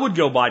 I would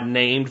go by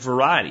named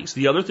varieties.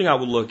 The other thing I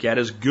would look at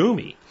is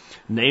gumi.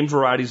 Named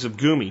varieties of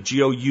gumi,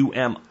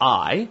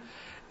 G-O-U-M-I,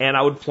 and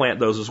I would plant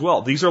those as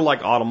well. These are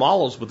like autumn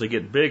olives, but they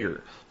get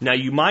bigger. Now,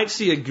 you might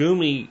see a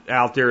gumi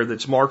out there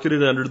that's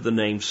marketed under the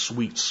name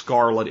Sweet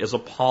Scarlet as a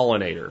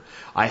pollinator.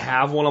 I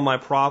have one on my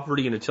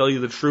property, and to tell you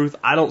the truth,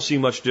 I don't see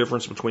much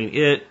difference between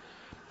it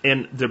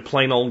and the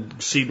plain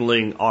old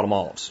seedling autumn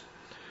olives.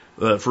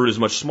 The fruit is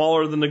much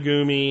smaller than the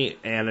gumi,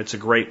 and it's a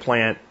great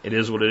plant. It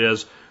is what it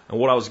is. And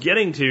what I was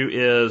getting to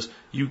is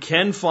you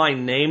can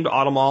find named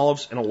autumn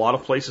olives in a lot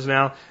of places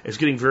now. It's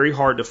getting very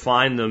hard to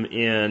find them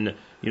in,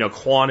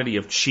 quantity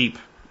of cheap,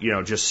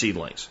 just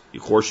seedlings.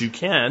 Of course, you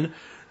can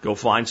go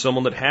find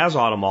someone that has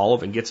autumn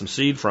olive and get some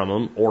seed from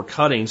them or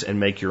cuttings and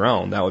make your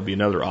own. That would be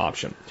another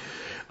option.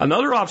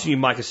 Another option you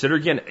might consider,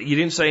 again, you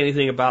didn't say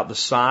anything about the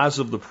size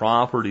of the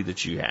property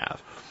that you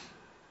have,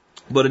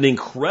 but an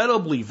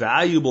incredibly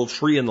valuable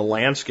tree in the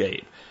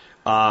landscape.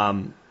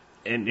 And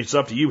it's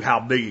up to you how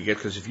big it gets,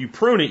 because if you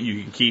prune it,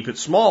 you can keep it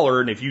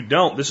smaller, and if you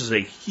don't, this is a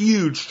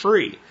huge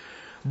tree.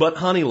 But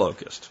honey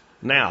locust.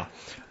 Now,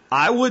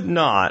 I would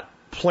not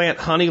plant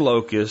honey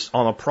locust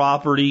on a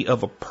property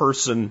of a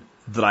person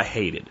that I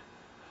hated.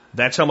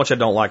 That's how much I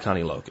don't like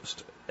honey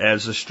locust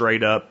as a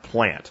straight up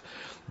plant.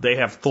 They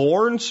have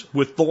thorns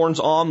with thorns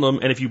on them,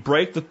 and if you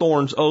break the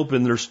thorns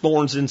open, there's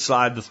thorns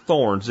inside the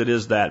thorns. It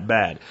is that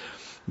bad.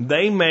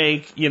 They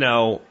make, they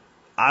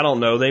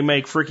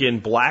make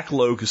freaking black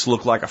locust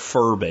look like a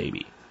fur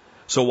baby.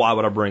 So why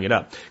would I bring it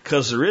up?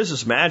 Because there is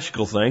this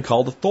magical thing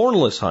called the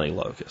thornless honey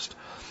locust.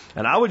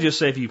 And I would just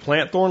say if you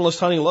plant thornless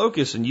honey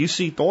locust and you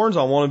see thorns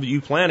on one of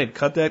you planted,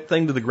 cut that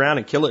thing to the ground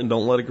and kill it and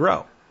don't let it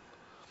grow.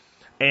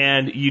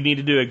 And you need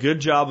to do a good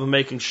job of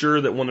making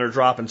sure that when they're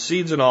dropping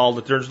seeds and all,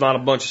 that there's not a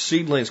bunch of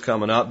seedlings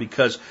coming up,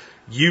 because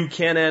you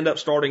can end up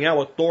starting out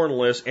with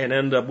thornless and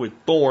end up with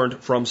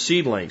thorned from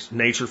seedlings.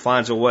 Nature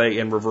finds a way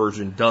and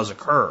reversion does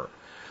occur.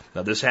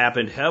 Now, this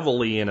happened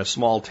heavily in a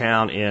small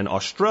town in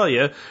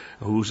Australia,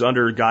 who's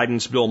under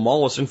guidance Bill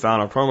Mollison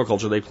found on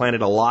permaculture. They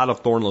planted a lot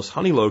of thornless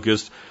honey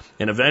locusts,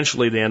 and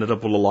eventually they ended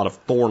up with a lot of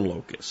thorn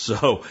locusts.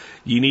 So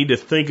you need to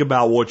think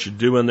about what you're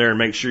doing there and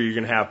make sure you're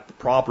going to have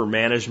proper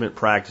management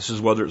practices,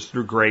 whether it's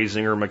through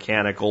grazing or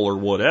mechanical or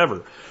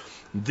whatever.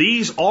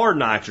 These are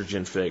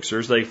nitrogen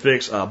fixers. They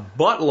fix a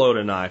buttload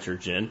of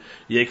nitrogen.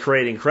 They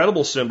create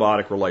incredible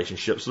symbiotic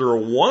relationships. They're a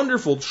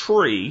wonderful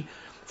tree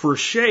for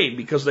shade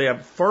because they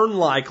have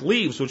fern-like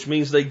leaves, which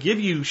means they give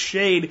you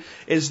shade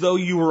as though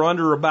you were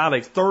under about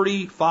a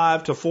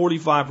 35 to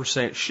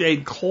 45%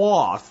 shade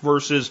cloth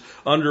versus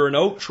under an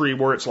oak tree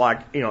where it's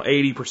like,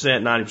 80%,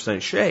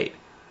 90% shade.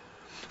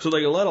 So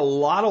they let a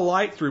lot of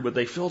light through, but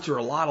they filter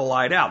a lot of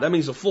light out. That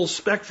means the full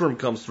spectrum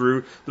comes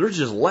through. There's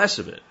just less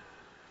of it.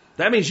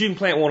 That means you can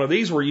plant one of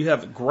these where you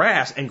have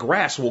grass, and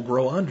grass will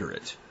grow under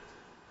it.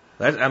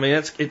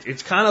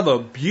 It's kind of a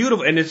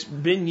beautiful, and it's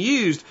been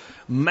used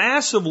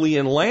massively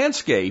in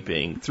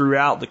landscaping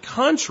throughout the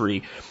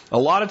country. A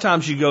lot of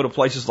times you go to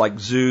places like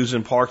zoos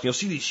and parks, you'll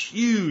see these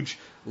huge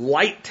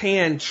light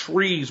tan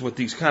trees with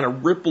these kind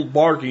of rippled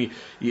bark.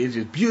 It's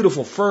a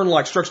beautiful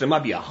fern-like structure. It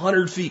might be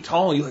 100 feet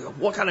tall. You're like,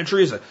 what kind of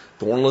tree is it?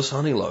 Thornless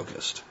honey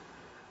locust.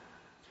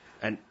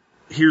 And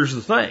here's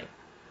the thing.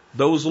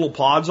 Those little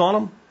pods on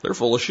them, they're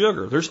full of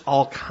sugar. There's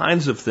all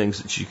kinds of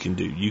things that you can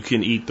do. You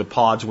can eat the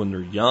pods when they're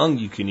young.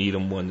 You can eat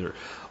them when they're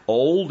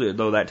old,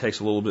 though that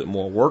takes a little bit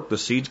more work. The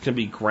seeds can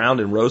be ground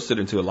and roasted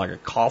into like a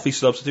coffee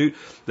substitute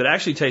that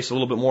actually tastes a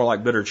little bit more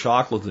like bitter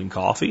chocolate than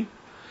coffee.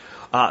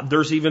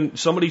 There's even,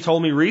 somebody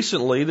told me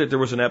recently that there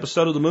was an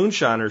episode of the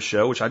Moonshiners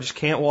show, which I just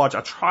can't watch.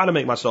 I try to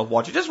make myself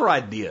watch it just for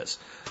ideas.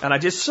 And I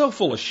just so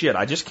full of shit,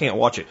 I just can't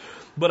watch it.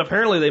 But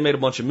apparently they made a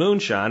bunch of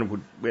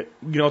moonshine. You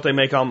know what they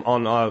make on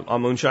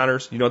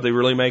Moonshiners? You know what they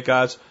really make,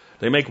 guys?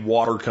 They make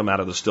water come out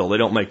of the still. They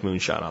don't make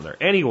moonshine on there.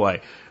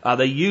 Anyway,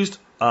 they used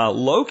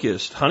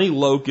honey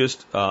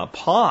locust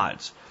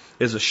pods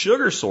as a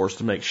sugar source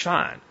to make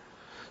shine.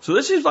 So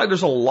this seems like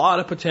there's a lot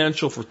of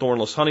potential for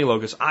thornless honey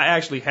locusts. I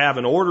actually have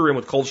an order in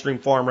with Coldstream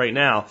Farm right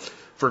now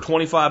for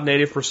 25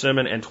 native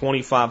persimmon and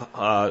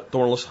 25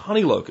 thornless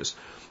honey locusts.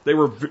 They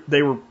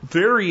were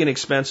very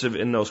inexpensive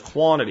in those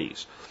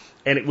quantities.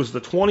 And it was the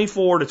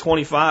 24 to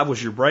 25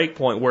 was your break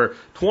point, where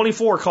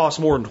 24 costs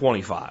more than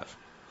 25.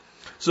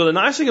 So the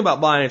nice thing about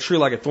buying a tree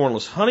like a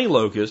thornless honey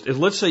locust is,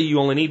 let's say you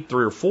only need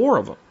 3 or 4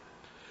 of them.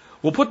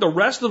 We'll put the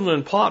rest of them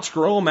in pots,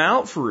 grow them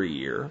out for a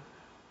year,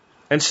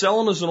 and sell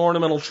them as an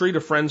ornamental tree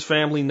to friends,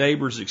 family,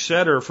 neighbors,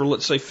 etc. for,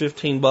 let's say,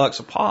 $15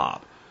 a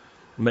pop.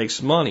 Make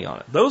some money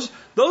on it. Those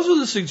are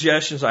the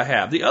suggestions I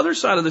have. The other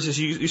side of this is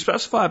you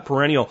specify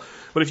perennial,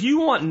 but if you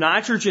want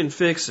nitrogen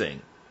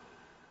fixing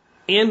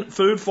in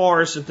food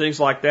forests and things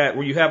like that,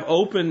 where you have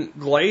open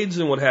glades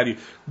and what have you,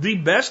 the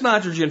best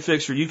nitrogen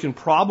fixer you can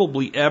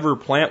probably ever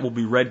plant will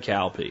be red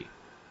cowpea.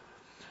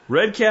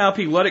 Red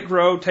cowpea, let it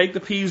grow, take the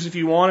peas if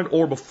you want it,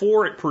 or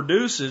before it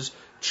produces,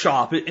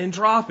 chop it and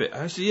drop it.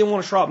 I see you don't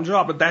want to chop and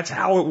drop, but that's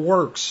how it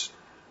works.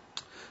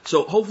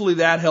 So hopefully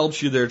that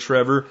helps you there,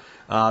 Trevor.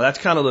 That's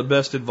kind of the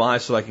best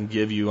advice that I can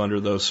give you under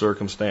those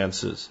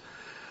circumstances.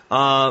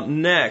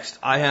 Next,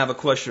 I have a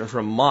question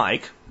from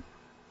Mike.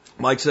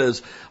 Mike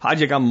says, "Hi,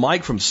 Jack. I'm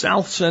Mike from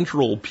South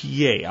Central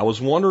PA. I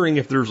was wondering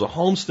if there's a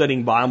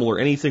homesteading Bible or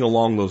anything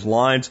along those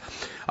lines.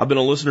 I've been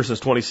a listener since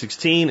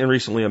 2016 and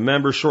recently a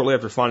member. Shortly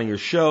after finding your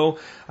show,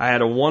 I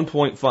had a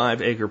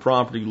 1.5 acre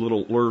property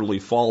literally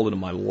fall into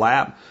my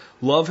lap.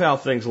 Love how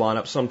things line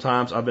up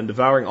sometimes. I've been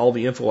devouring all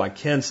the info I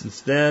can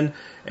since then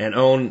and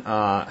own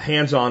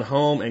Hands-On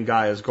Home and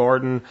Gaia's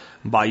Garden.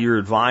 By your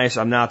advice,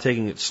 I'm now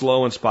taking it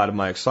slow in spite of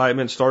my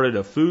excitement. Started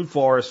a food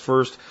forest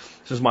first,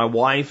 since my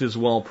wife is a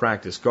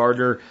well-practiced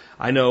gardener.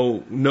 I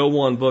know no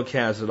one book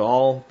has it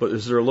all, but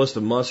is there a list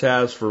of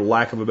must-haves, for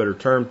lack of a better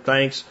term?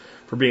 Thanks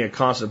for being a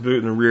constant boot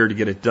in the rear to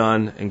get it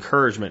done.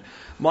 Encouragement."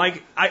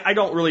 Mike, I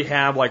don't really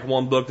have like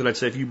one book that I'd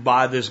say if you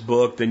buy this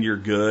book, then you're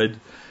good.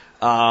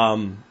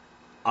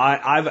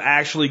 I've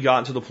actually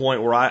gotten to the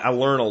point where I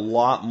learn a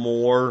lot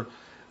more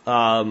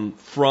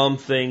from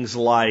things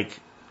like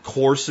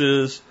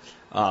courses,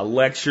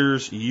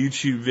 lectures,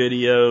 YouTube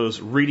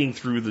videos, reading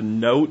through the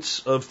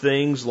notes of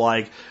things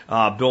like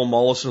Bill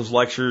Mollison's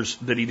lectures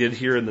that he did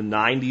here in the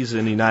 90s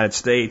in the United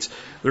States.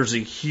 There's a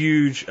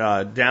huge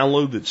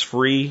download that's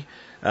free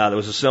that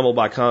was assembled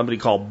by a company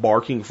called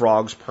Barking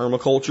Frogs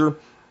Permaculture.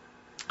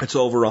 It's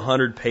over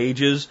 100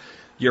 pages.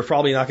 You're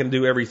probably not going to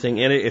do everything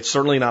in it. It's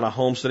certainly not a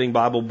homesteading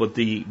Bible, but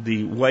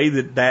the way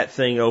that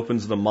thing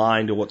opens the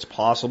mind to what's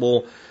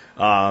possible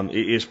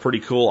is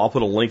pretty cool. I'll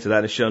put a link to that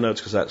in the show notes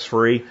because that's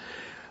free.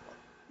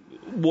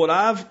 What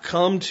I've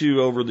come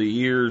to over the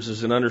years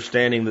is an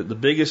understanding that the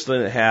biggest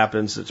thing that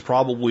happens, that's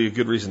probably a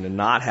good reason to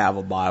not have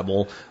a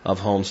Bible of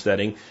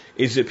homesteading,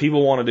 is that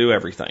people want to do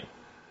everything.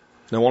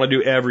 They want to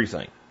do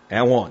everything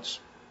at once.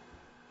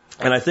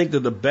 And I think that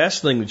the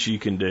best thing that you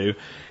can do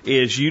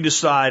is you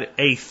decide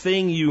a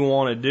thing you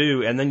want to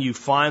do, and then you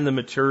find the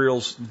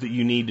materials that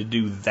you need to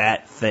do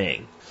that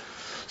thing.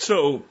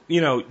 So,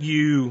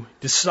 you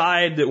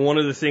decide that one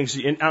of the things,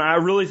 and I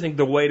really think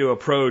the way to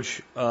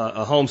approach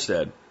a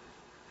homestead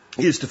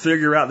is to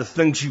figure out the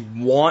things you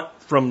want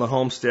from the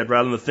homestead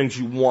rather than the things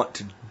you want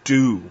to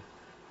do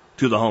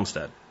to the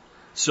homestead.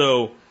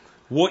 So,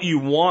 what you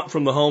want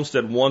from the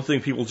homestead, one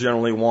thing people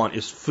generally want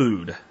is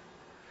food.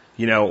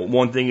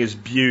 One thing is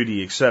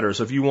beauty, etc.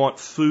 So if you want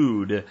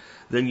food,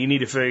 then you need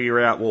to figure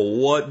out, well,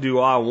 what do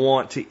I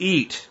want to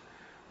eat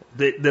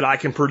that I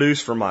can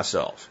produce for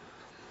myself?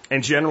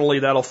 And generally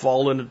that'll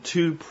fall into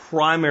two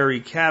primary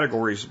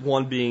categories,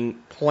 one being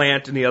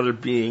plant and the other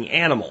being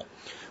animal.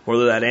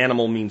 Whether that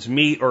animal means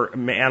meat or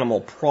animal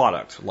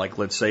product, like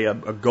let's say a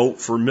goat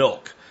for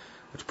milk.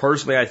 Which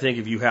personally, I think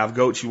if you have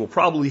goats, you will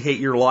probably hate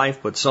your life,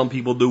 but some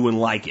people do and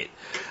like it.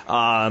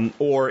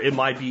 Or it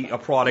might be a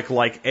product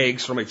like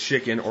eggs from a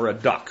chicken or a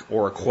duck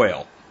or a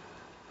quail.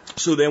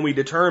 So then we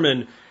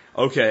determine,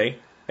 okay,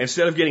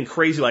 instead of getting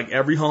crazy like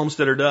every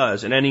homesteader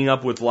does and ending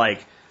up with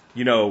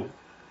 24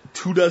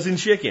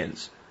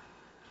 chickens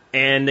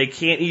and they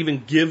can't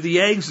even give the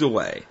eggs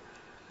away.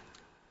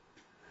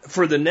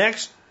 For the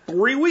next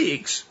 3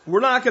 weeks,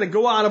 we're not going to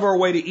go out of our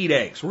way to eat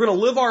eggs. We're going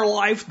to live our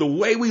life the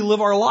way we live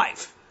our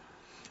life.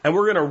 And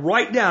we're going to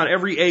write down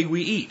every egg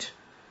we eat.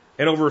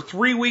 And over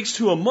 3 weeks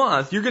to a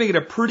month, you're going to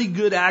get a pretty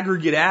good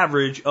aggregate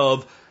average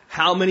of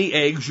how many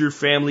eggs your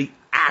family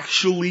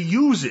actually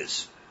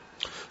uses.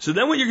 So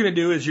then what you're going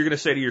to do is you're going to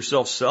say to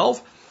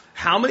yourself,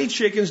 how many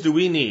chickens do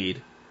we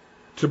need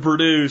to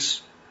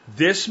produce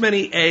this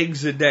many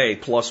eggs a day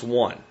plus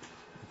one?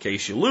 In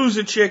case you lose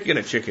a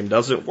chicken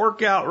doesn't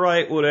work out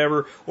right,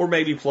 whatever, or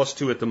maybe plus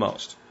two at the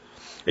most.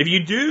 If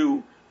you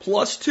do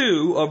plus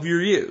two of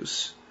your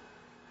use,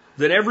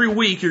 then every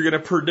week you're going to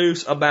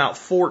produce about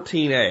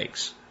 14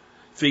 eggs.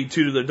 Feed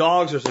 2 to the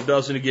dogs, there's a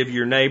dozen to give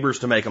your neighbors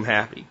to make them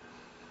happy.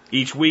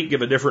 Each week,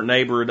 give a different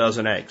neighbor a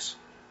dozen eggs.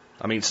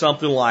 I mean,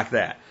 something like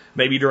that.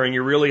 Maybe during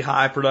your really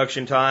high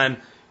production time,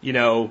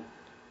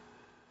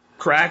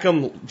 crack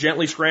them,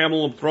 gently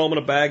scramble them, throw them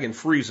in a bag and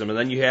freeze them, and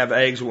then you have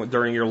eggs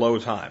during your low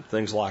time,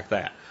 things like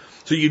that.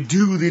 So you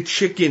do the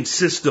chicken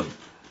system.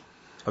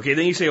 Okay,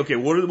 then you say, okay,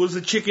 what does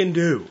the chicken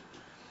do?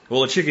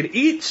 Well, the chicken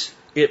eats,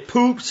 it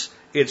poops,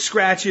 it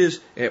scratches,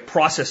 and it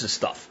processes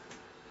stuff.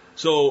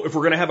 So if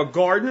we're going to have a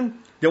garden,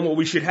 then what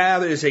we should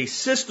have is a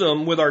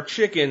system with our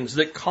chickens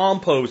that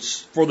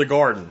composts for the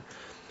garden.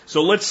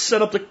 So let's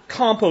set up the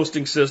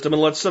composting system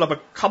and let's set up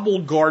a couple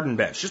garden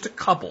beds, just a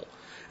couple.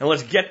 And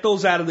let's get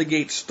those out of the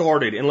gate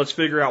started and let's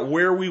figure out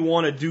where we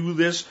want to do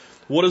this,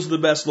 what is the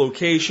best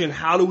location,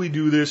 how do we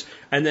do this,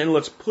 and then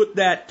let's put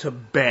that to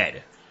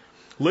bed.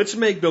 Let's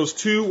make those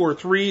 2 or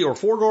 3 or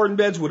 4 garden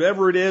beds,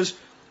 whatever it is,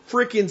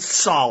 freaking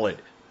solid.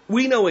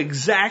 We know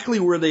exactly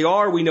where they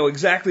are. We know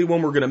exactly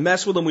when we're going to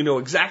mess with them. We know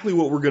exactly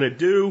what we're going to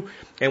do.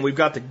 And we've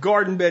got the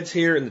garden beds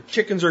here and the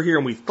chickens are here.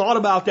 And we've thought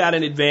about that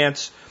in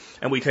advance.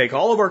 And we take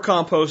all of our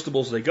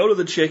compostables. They go to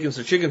the chickens.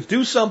 The chickens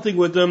do something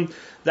with them.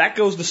 That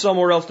goes to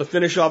somewhere else to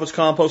finish off its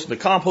compost. And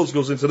the compost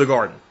goes into the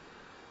garden.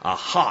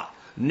 Aha.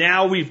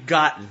 Now we've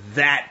got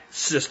that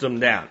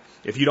system down.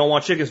 If you don't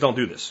want chickens, don't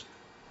do this.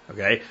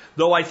 Okay?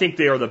 Though I think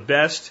they are the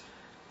best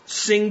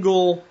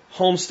single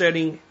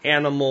homesteading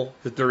animal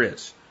that there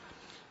is.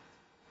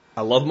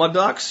 I love my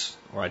ducks,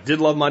 or I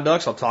did love my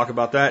ducks. I'll talk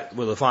about that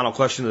with the final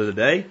question of the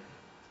day.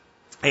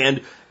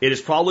 And it is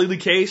probably the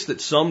case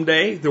that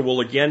someday there will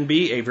again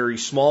be a very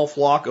small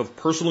flock of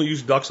personal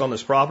use ducks on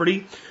this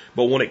property.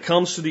 But when it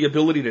comes to the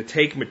ability to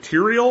take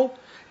material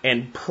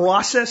and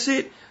process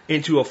it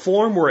into a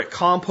form where it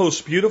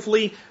composts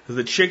beautifully,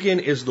 the chicken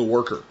is the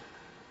worker.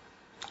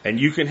 And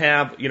you can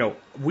have,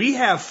 we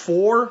have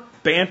 4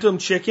 bantam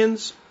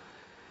chickens,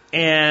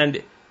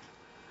 and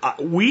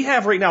we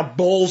have right now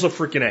bowls of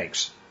freaking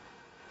eggs.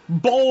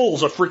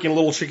 Bowls of freaking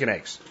little chicken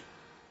eggs.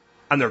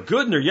 And they're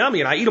good and they're yummy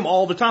and I eat them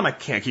all the time. I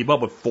can't keep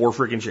up with 4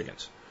 freaking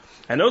chickens.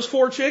 And those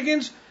 4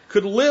 chickens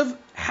could live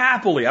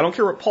happily, I don't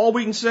care what Paul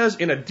Wheaton says,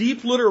 in a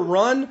deep litter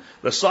run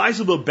the size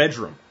of a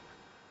bedroom.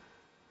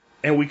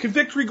 And we could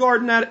victory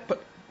garden at it,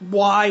 but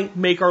why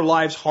make our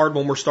lives hard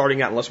when we're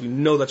starting out unless we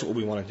know that's what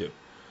we want to do?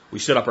 We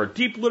set up our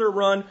deep litter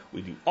run,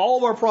 we do all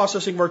of our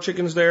processing of our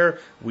chickens there,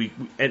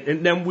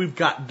 and then we've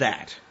got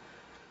that.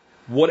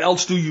 What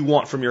else do you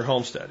want from your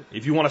homestead?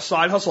 If you want a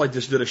side hustle, I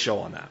just did a show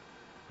on that,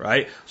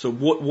 right? So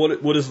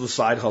what does the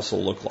side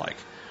hustle look like?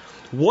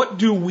 What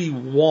do we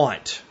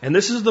want? And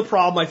this is the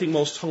problem I think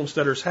most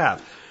homesteaders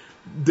have.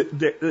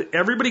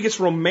 Everybody gets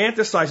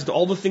romanticized to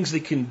all the things they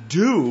can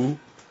do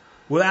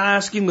without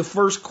asking the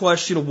first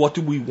question of what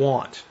do we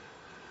want?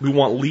 We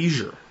want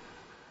leisure.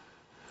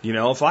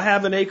 If I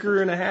have 1.5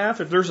 acres,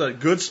 if there's a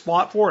good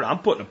spot for it, I'm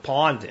putting a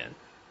pond in.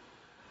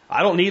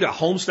 I don't need a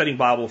homesteading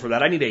Bible for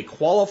that. I need a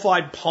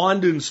qualified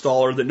pond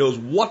installer that knows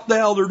what the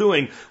hell they're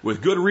doing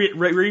with good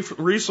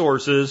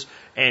resources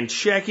and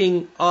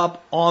checking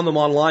up on them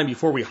online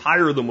before we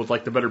hire them with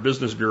like the Better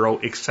Business Bureau,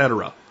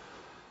 etc.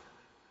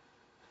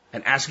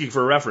 and asking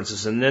for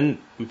references. And then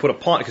we put a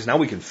pond, because now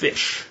we can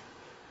fish,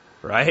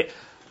 right?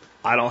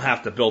 I don't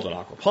have to build an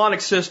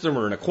aquaponic system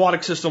or an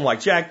aquatic system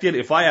like Jack did.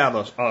 If I have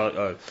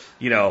a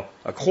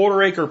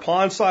 1/4 acre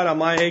pond site on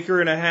my 1.5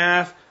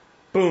 acres,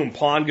 boom,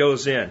 pond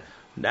goes in.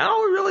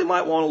 Now we really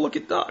might want to look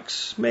at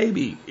ducks,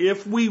 maybe.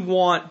 If we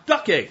want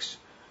duck eggs.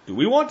 Do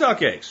we want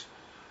duck eggs?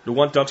 Do we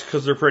want ducks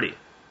because they're pretty?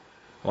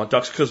 Want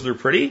ducks because they're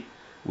pretty?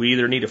 We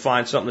either need to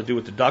find something to do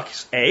with the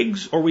duck's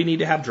eggs, or we need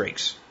to have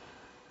drakes.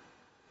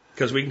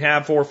 Because we can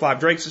have 4 or 5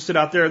 drakes that sit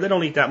out there. They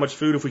don't eat that much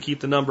food if we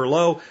keep the number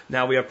low.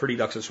 Now we have pretty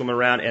ducks that swim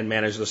around and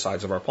manage the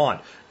sides of our pond.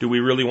 Do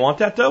we really want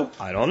that, though?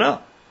 I don't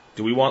know.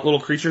 Do we want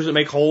little creatures that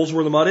make holes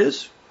where the mud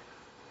is?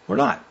 We're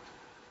not.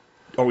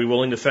 Are we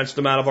willing to fence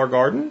them out of our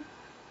garden?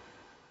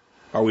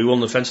 Are we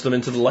willing to fence them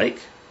into the lake?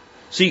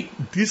 See,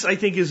 this, I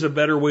think, is a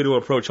better way to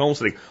approach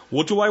homesteading.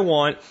 What do I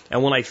want?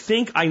 And when I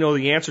think I know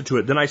the answer to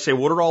it, then I say,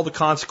 what are all the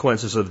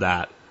consequences of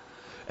that?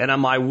 And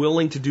am I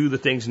willing to do the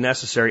things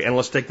necessary? And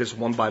let's take this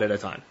one bite at a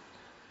time.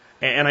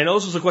 And I know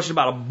this is a question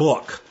about a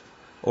book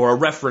or a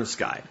reference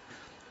guide.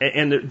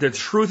 And the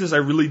truth is, I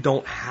really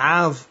don't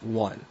have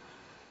one.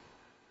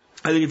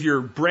 I think if you're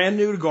brand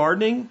new to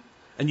gardening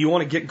and you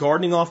want to get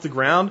gardening off the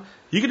ground,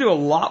 you can do a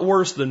lot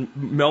worse than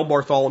Mel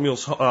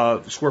Bartholomew's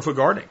square foot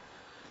gardening.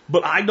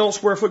 But I don't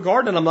square foot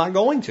garden, and I'm not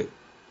going to.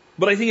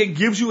 But I think it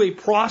gives you a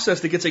process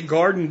that gets a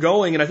garden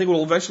going, and I think what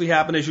will eventually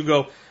happen is you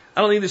go,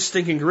 I don't need this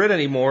stinking grit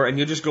anymore, and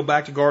you'll just go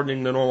back to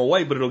gardening the normal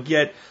way, but it'll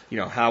get,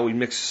 how we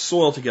mix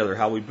soil together,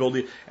 how we build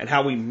it, and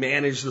how we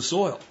manage the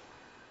soil.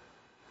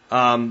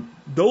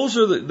 Those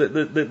are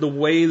the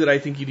way that I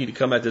think you need to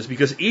come at this,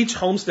 because each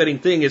homesteading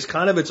thing is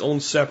kind of its own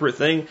separate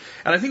thing,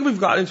 and I think we've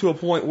gotten to a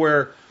point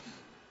where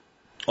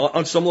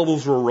on some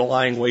levels we're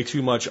relying way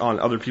too much on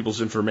other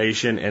people's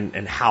information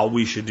and how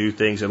we should do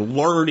things and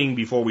learning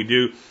before we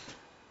do.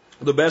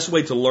 The best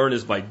way to learn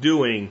is by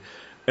doing,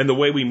 and the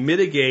way we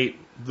mitigate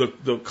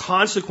the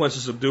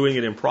consequences of doing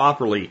it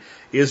improperly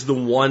is the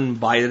one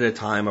bite at a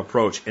time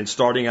approach and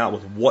starting out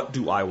with, what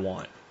do I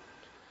want?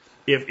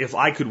 If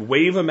I could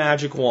wave a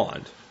magic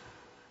wand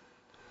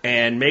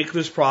and make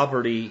this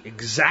property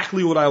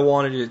exactly what I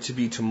wanted it to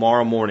be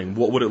tomorrow morning,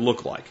 what would it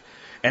look like?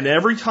 And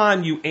every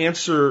time you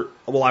answer,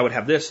 well, I would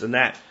have this and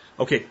that.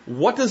 Okay,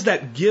 what does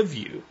that give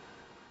you?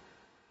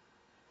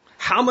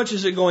 How much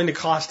is it going to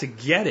cost to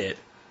get it?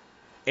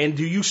 And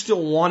do you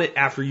still want it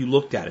after you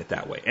looked at it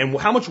that way? And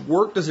how much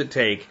work does it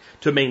take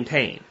to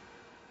maintain?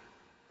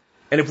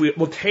 And if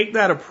we'll take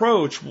that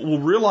approach, we'll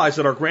realize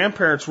that our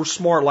grandparents were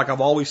smart, like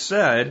I've always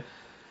said,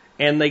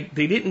 and they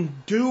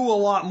didn't do a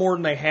lot more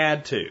than they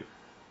had to.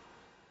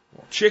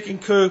 Chicken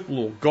coop,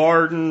 little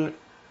garden,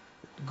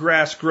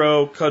 grass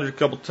grow, cut it a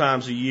couple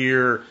times a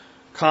year,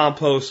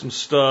 compost some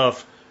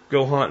stuff,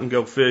 go hunt and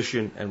go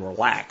fishing, and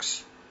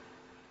relax.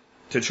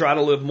 To try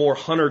to live more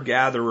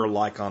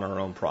hunter-gatherer-like on our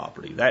own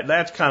property.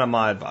 That's kind of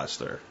my advice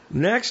there.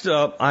 Next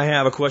up, I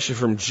have a question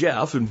from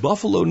Jeff in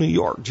Buffalo, New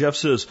York. Jeff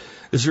says,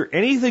 is there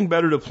anything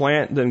better to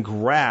plant than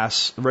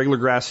grass, regular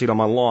grass seed on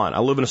my lawn? I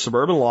live in a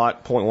suburban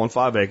lot,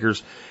 0.15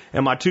 acres,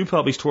 and my 2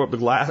 puppies tore up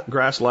the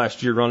grass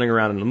last year running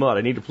around in the mud.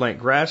 I need to plant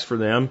grass for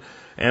them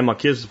and my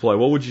kids to play.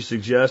 What would you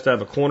suggest? I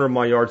have a corner of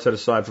my yard set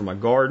aside for my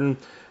garden,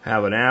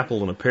 have an apple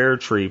and a pear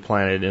tree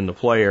planted in the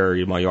play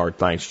area of my yard.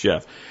 Thanks,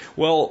 Jeff.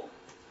 Well,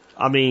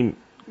 I mean,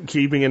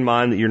 keeping in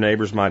mind that your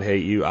neighbors might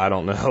hate you, I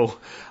don't know.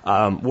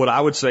 What I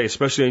would say,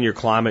 especially in your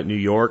climate, New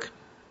York,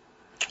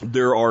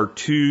 there are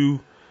 2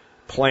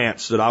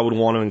 plants that I would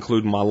want to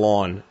include in my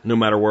lawn, no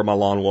matter where my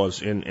lawn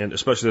was, and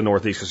especially the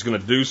Northeast, because it's going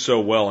to do so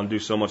well and do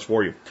so much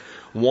for you.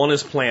 One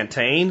is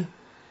plantain,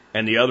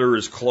 and the other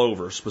is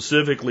clover,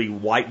 specifically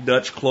white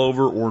Dutch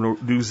clover or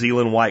New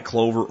Zealand white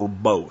clover, or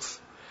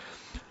both.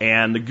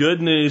 And the good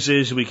news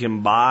is we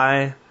can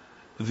buy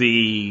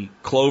the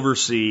clover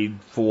seed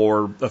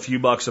for a few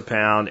bucks a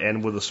pound,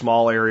 and with a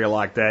small area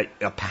like that,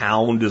 a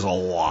pound is a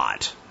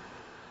lot.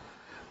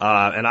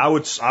 And I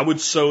would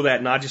sow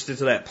that not just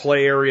into that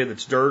play area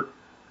that's dirt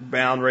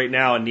bound right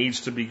now and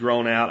needs to be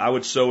grown out. I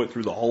would sow it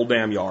through the whole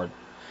damn yard.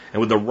 And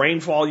with the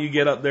rainfall you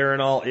get up there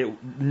and all,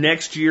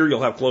 next year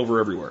you'll have clover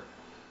everywhere.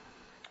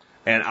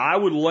 And I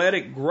would let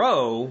it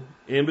grow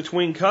in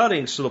between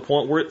cuttings to the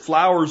point where it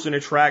flowers and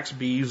attracts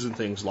bees and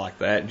things like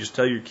that. And just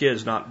tell your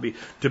kids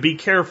to be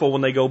careful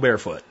when they go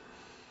barefoot.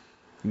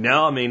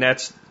 No, I mean,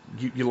 that's,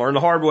 you learn the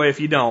hard way if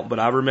you don't, but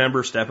I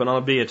remember stepping on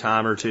a bee a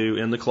time or two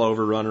in the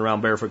clover running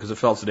around barefoot because it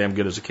felt so damn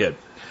good as a kid.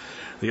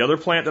 The other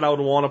plant that I would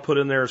want to put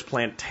in there is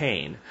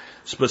plantain,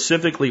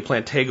 specifically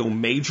Plantago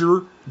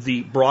major,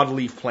 the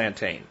broadleaf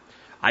plantain.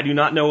 I do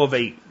not know of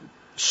a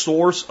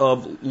source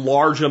of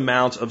large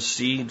amounts of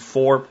seed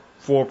for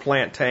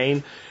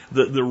plantain.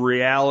 The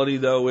reality,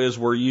 though, is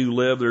where you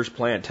live, there's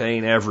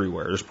plantain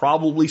everywhere. There's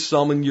probably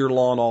some in your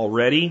lawn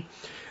already,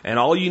 and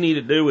all you need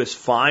to do is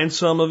find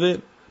some of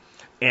it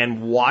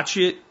and watch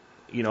it.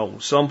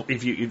 Some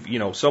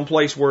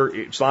place where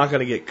it's not going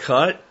to get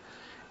cut,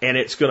 and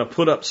it's going to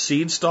put up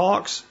seed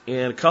stalks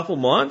in a couple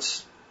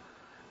months.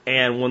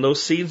 And when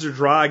those seeds are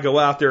dry, go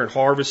out there and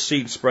harvest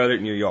seed, spread it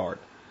in your yard.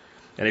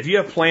 And if you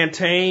have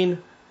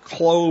plantain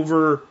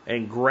clover,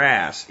 and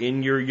grass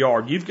in your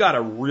yard, you've got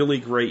a really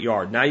great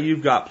yard. Now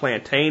you've got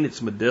plantain,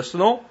 it's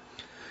medicinal.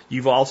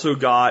 You've also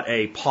got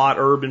a pot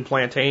herb in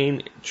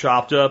plantain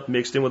chopped up,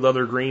 mixed in with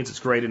other greens. It's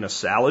great in a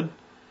salad.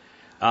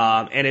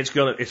 And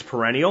it's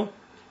perennial.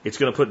 It's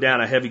going to put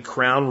down a heavy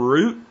crown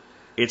root.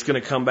 It's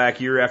going to come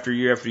back year after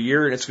year after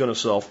year, and it's going to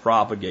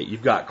self-propagate.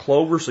 You've got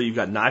clover, so you've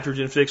got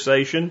nitrogen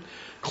fixation.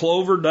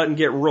 Clover doesn't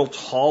get real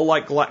tall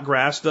like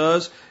grass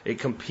does. It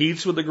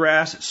competes with the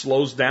grass. It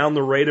slows down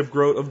the rate of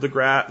growth of the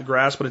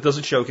grass, but it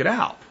doesn't choke it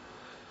out.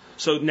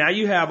 So now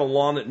you have a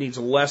lawn that needs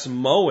less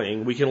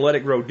mowing. We can let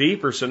it grow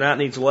deeper, so now it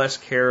needs less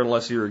care and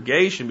less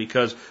irrigation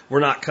because we're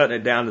not cutting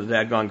it down to the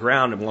daggone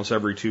ground once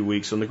every 2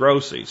 weeks in the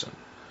growth season.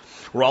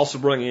 We're also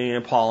bringing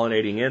in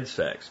pollinating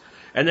insects.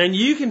 And then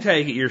you can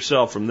take it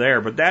yourself from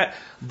there. But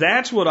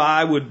that's what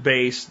I would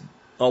base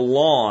a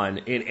lawn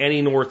in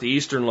any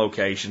northeastern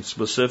location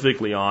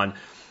specifically on.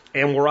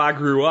 And where I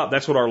grew up,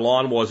 that's what our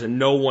lawn was, and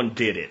no one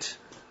did it.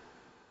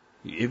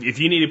 If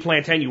you needed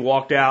plantain, you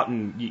walked out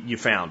and you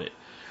found it.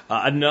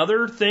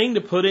 Another thing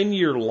to put in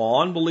your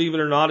lawn, believe it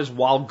or not, is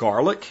wild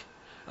garlic.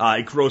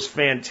 It grows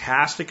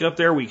fantastic up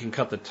there. We can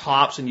cut the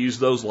tops and use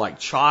those like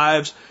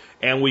chives,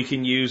 and we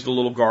can use the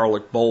little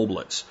garlic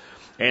bulblets.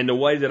 And the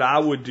way that I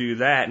would do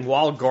that, and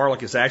wild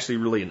garlic is actually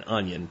really an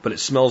onion, but it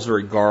smells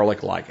very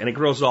garlic-like, and it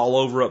grows all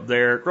over up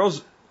there. It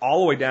grows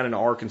all the way down into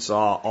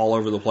Arkansas, all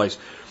over the place.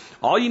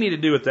 All you need to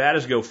do with that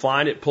is go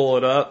find it, pull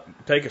it up,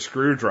 take a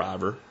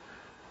screwdriver,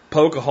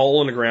 poke a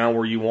hole in the ground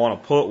where you want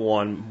to put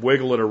one,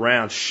 wiggle it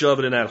around, shove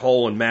it in that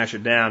hole and mash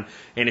it down.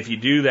 And if you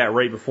do that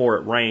right before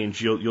it rains,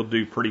 you'll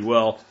do pretty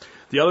well.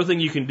 The other thing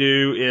you can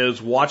do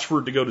is watch for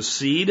it to go to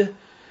seed.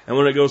 And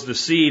when it goes to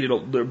seed,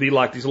 there'll be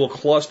like these little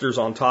clusters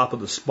on top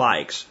of the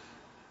spikes.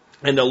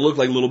 And they'll look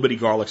like little bitty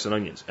garlics and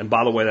onions. And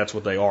by the way, that's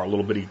what they are,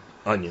 little bitty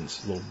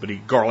onions, little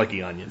bitty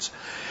garlicky onions.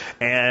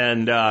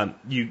 And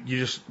you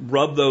just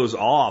rub those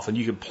off, and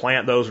you can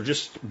plant those or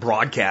just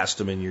broadcast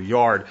them in your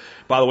yard.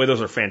 By the way,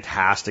 those are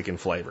fantastic in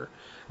flavor.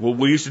 What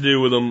we used to do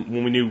with them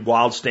when we knew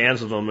wild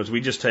stands of them is we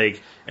just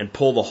take and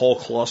pull the whole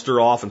cluster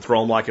off and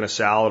throw them like in a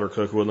salad or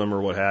cook with them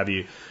or what have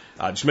you.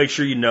 Just make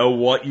sure you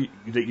know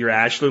that you're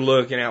actually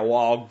looking at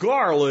wild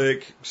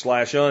garlic /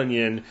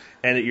 onion,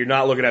 and that you're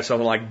not looking at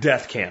something like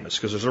death camas,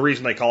 because there's a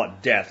reason they call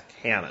it death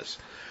camas.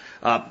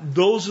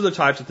 Those are the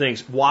types of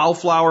things.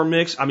 Wildflower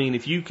mix. I mean,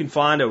 if you can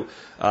find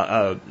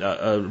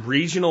a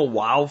regional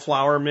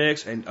wildflower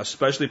mix, and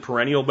especially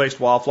perennial-based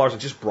wildflowers,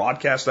 and just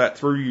broadcast that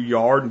through your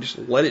yard and just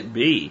let it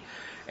be.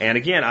 And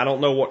again, I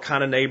don't know what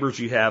kind of neighbors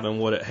you have and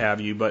what have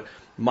you, but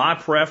my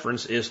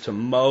preference is to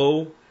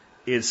mow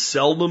as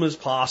seldom as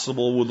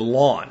possible with the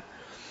lawn.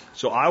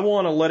 So I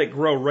want to let it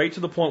grow right to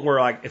the point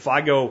where if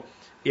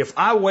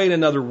I wait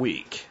another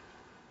week,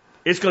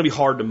 it's going to be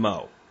hard to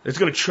mow. It's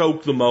going to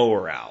choke the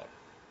mower out.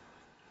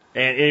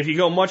 And if you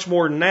go much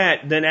more than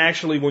that, then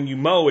actually when you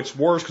mow, it's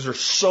worse because there's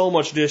so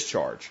much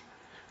discharge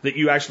that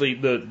you actually,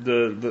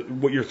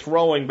 what you're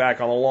throwing back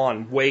on the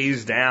lawn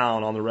weighs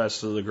down on the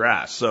rest of the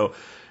grass. So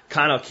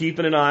kind of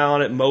keeping an eye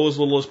on it, mow as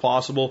little as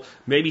possible.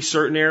 Maybe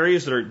certain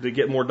areas that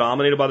get more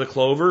dominated by the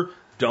clover,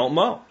 don't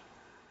mow.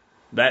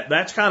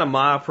 That's kind of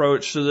my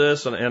approach to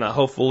this, and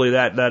hopefully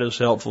that is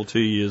helpful to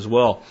you as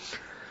well.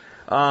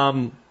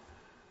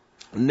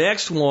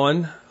 Next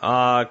one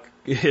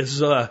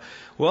is I'm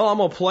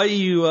gonna play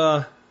you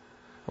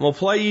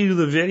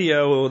the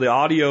video, the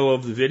audio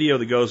of the video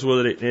that goes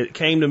with it. It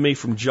came to me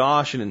from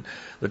Josh, and in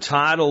the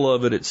title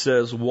of it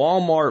says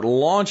Walmart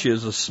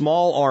launches a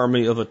small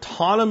army of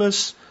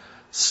autonomous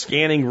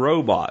scanning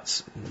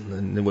robots.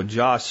 And what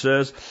Josh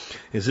says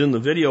is, in the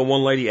video,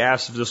 one lady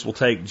asks if this will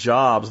take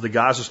jobs. The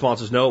guy's response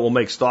is, no, it will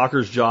make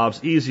stalkers'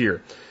 jobs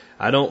easier.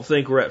 I don't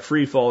think we're at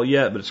free fall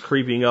yet, but it's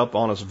creeping up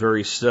on us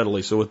very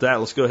steadily. So with that,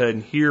 let's go ahead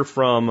and hear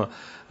from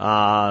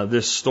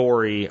this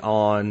story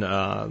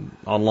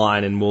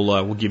online, and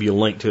we'll give you a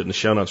link to it in the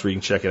show notes where you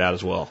can check it out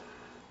as well.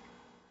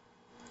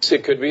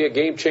 It could be a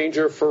game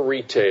changer for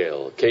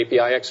retail.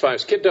 KPI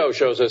X5's Kid Doe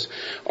shows us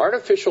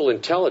artificial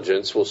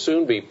intelligence will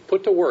soon be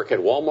put to work at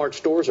Walmart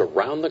stores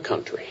around the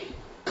country.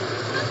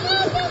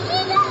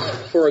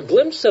 For a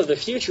glimpse of the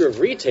future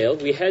of retail,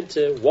 we head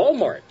to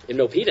Walmart in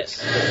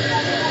Milpitas.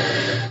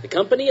 The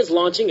company is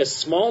launching a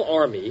small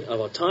army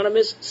of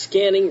autonomous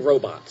scanning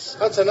robots.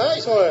 That's a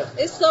nice one.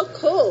 It's so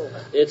cool.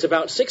 It's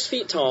about 6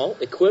 feet tall,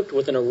 equipped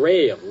with an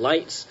array of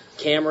lights,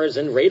 cameras,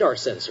 and radar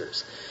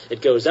sensors.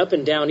 It goes up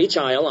and down each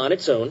aisle on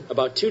its own,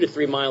 about 2 to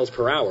 3 miles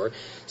per hour,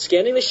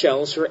 scanning the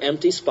shelves for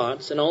empty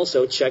spots and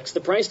also checks the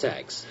price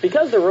tags.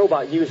 Because the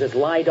robot uses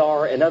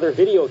LiDAR and other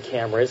video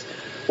cameras,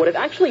 what it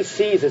actually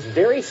sees is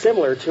very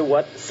similar to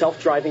what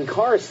self-driving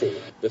cars see.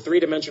 The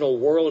three-dimensional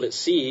world it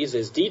sees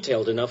is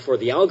detailed enough for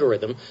the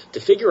algorithm to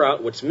figure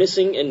out what's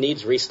missing and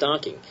needs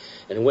restocking.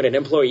 And when an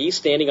employee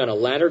standing on a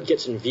ladder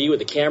gets in view of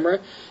the camera,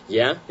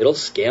 yeah, it'll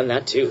scan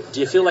that too. Do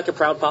you feel like a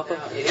proud papa?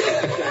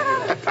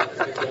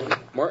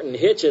 Martin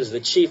Hitch is the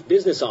chief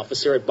business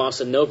officer at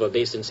Bossa Nova,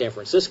 based in San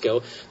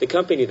Francisco, the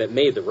company that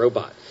made the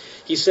robot.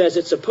 He says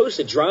it's supposed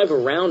to drive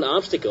around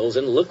obstacles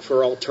and look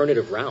for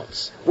alternative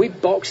routes. We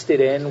boxed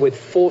it in with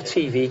 4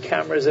 TV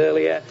cameras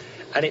earlier,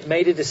 and it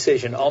made a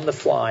decision on the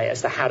fly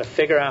as to how to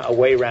figure out a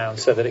way around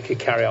so that it could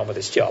carry on with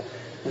its job.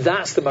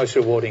 That's the most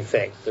rewarding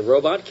thing. The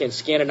robot can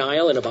scan an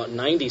aisle in about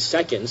 90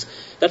 seconds.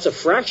 That's a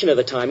fraction of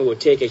the time it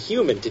would take a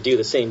human to do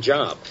the same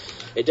job.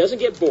 It doesn't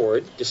get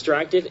bored,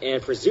 distracted,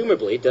 and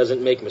presumably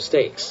doesn't make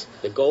mistakes.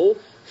 The goal?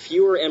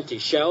 Fewer empty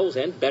shelves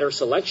and better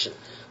selection.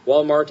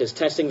 Walmart is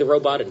testing the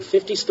robot in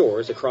 50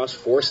 stores across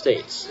 4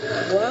 states.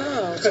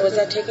 Wow. So is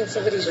that taking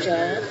somebody's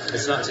job?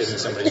 It's not taking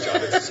somebody's job.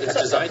 It's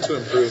designed to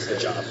improve the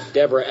job.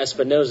 Deborah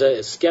Espinoza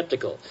is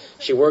skeptical.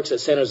 She works at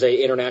San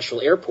Jose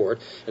International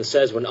Airport and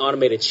says when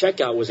automated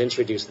checkout was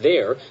introduced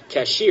there,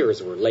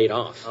 cashiers were laid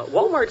off.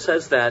 Walmart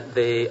says that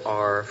they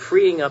are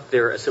freeing up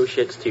their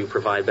associates to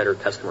provide better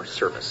customer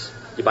service.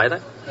 You buy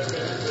that? No.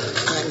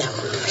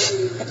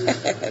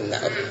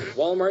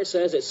 Walmart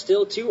says it's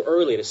still too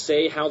early to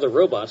say how the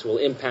robots will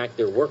impact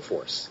their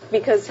workforce.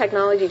 Because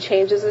technology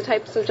changes the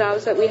types of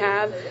jobs that we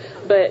have,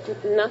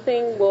 but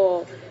nothing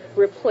will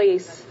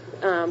replace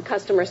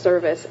customer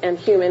service and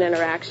human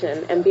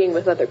interaction and being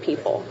with other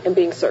people and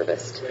being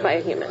serviced by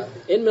a human.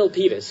 In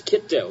Milpitas,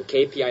 Kit Doe,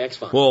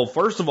 KPIX5. Well,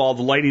 first of all,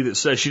 the lady that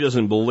says she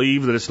doesn't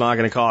believe that it's not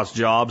going to cost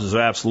jobs is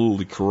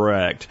absolutely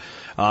correct.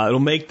 It'll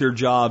make their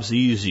jobs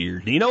easier.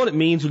 Do you know what it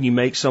means when you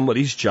make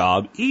somebody's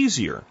job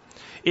easier?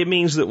 It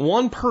means that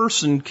one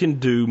person can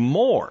do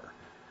more.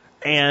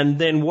 And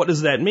then what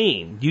does that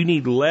mean? You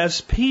need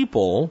less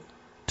people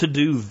to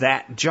do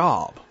that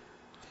job.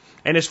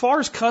 And as far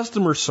as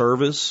customer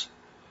service,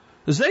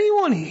 does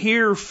anyone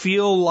here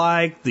feel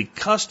like the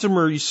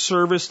customer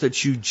service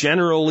that you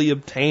generally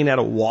obtain at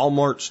a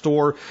Walmart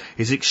store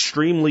is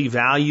extremely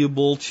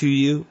valuable to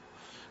you?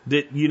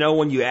 That, you know,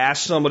 when you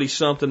ask somebody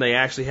something, they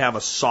actually have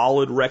a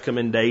solid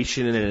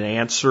recommendation and an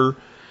answer,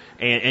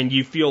 and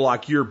you feel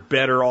like you're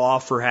better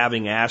off for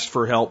having asked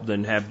for help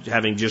than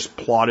having just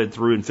plodded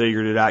through and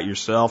figured it out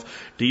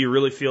yourself? Do you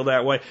really feel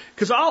that way?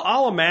 Because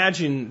I'll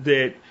imagine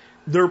that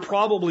there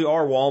probably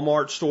are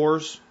Walmart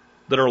stores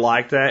that are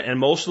like that, and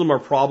most of them are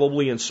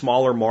probably in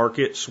smaller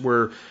markets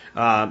where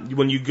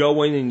when you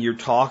go in and you're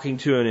talking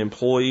to an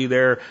employee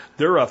there,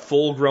 they're a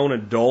full-grown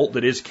adult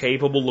that is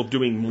capable of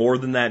doing more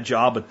than that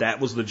job, but that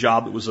was the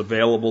job that was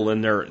available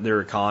in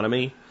their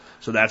economy.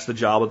 So that's the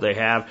job that they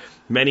have.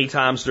 Many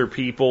times they're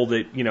people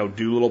that, you know,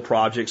 do little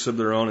projects of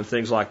their own and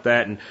things like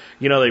that. And,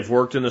 you know, they've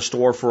worked in the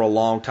store for a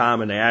long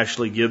time and they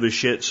actually give a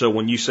shit. So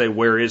when you say,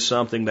 where is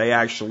something, they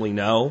actually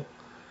know.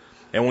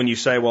 And when you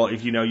say, well,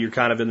 if you know you're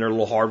kind of in their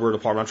little hardware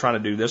department, I'm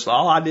trying to do this.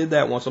 Oh, I did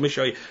that once. Let me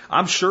show you.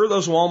 I'm sure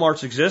those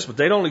Walmarts exist, but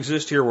they don't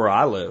exist here where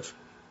I live.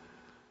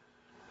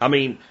 I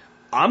mean,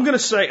 I'm going to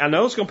say, I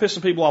know it's going to piss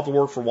some people off to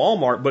work for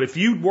Walmart, but if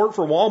you work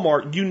for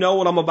Walmart, you know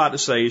what I'm about to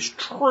say is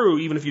true,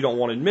 even if you don't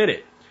want to admit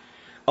it.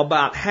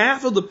 About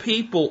half of the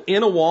people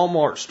in a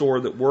Walmart store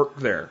that work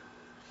there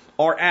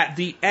are at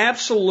the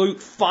absolute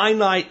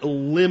finite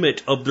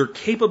limit of their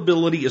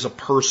capability as a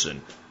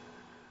person.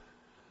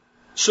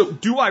 So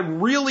do I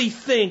really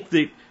think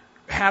that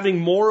having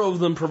more of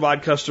them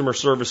provide customer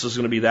service is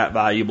going to be that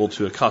valuable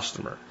to a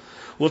customer?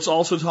 Let's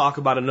also talk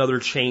about another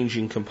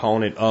changing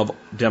component of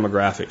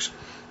demographics.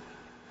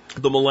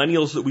 The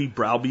millennials that we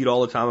browbeat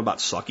all the time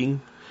about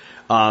sucking,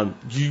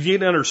 you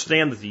need to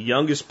understand that the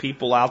youngest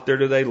people out there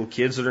today, the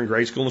kids that are in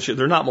grade school and shit,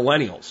 they're not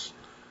millennials.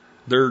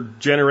 They're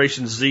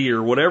Generation Z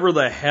or whatever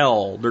the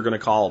hell they're going to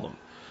call them.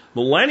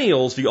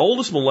 Millennials, the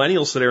oldest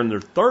millennials that are in their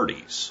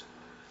 30s,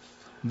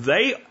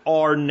 they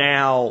are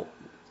now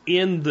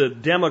in the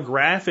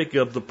demographic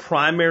of the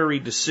primary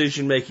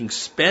decision-making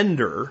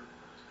spender,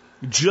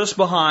 just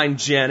behind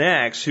Gen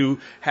X, who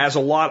has a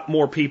lot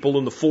more people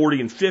in the 40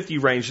 and 50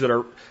 range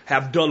that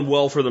have done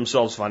well for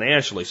themselves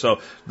financially.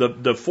 So the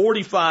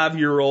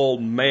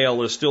 45-year-old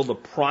male is still the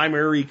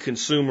primary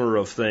consumer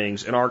of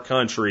things in our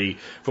country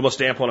from a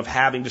standpoint of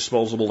having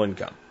disposable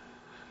income.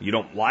 You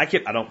don't like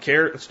it, I don't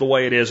care. It's the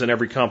way it is, and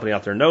every company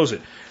out there knows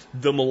it.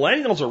 The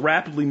millennials are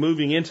rapidly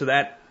moving into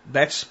that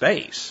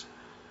space.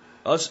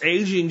 Us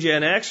aging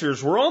Gen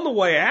Xers, we're on the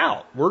way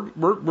out.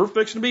 We're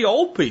fixing to be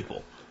old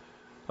people.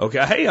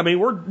 Okay? I mean,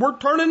 we're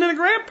turning into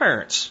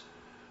grandparents.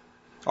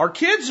 Our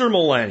kids are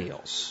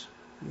millennials.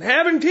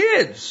 Having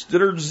kids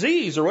that are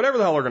Zs or whatever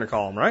the hell they're going to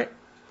call them, right?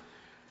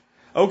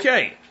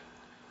 Okay.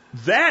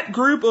 That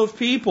group of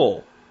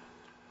people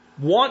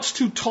wants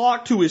to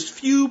talk to as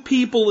few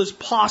people as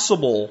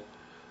possible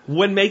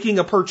when making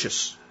a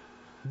purchase.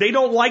 They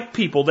don't like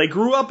people. They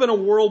grew up in a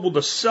world with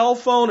a cell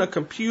phone, a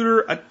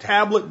computer, a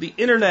tablet, the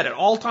internet at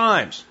all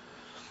times.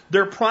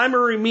 Their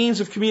primary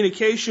means of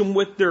communication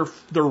with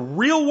their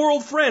real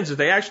world friends that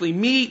they actually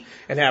meet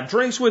and have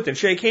drinks with and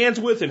shake hands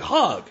with and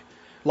hug.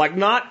 Like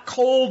not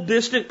cold,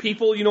 distant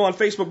people, you know, on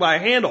Facebook by a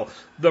handle.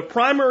 The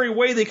primary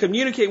way they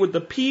communicate with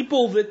the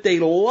people that they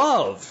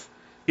love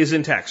is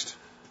in text.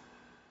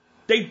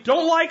 They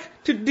don't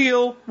like to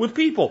deal with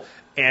people.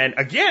 And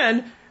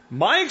again,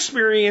 my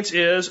experience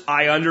is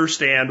I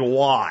understand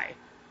why.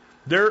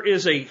 There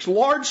is a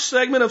large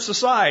segment of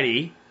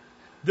society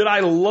that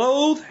I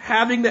loathe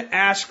having to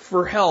ask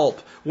for help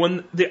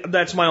when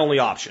that's my only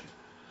option.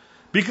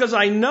 Because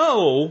I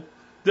know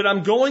that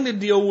I'm going to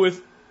deal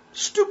with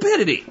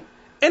stupidity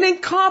and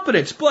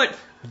incompetence, but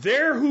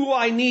they're who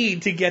I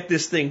need to get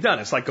this thing done.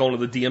 It's like going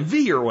to the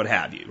DMV or what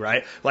have you,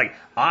 right? Like,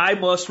 I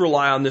must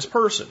rely on this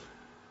person.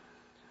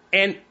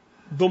 And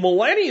the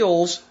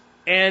millennials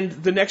and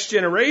the next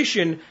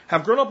generation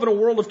have grown up in a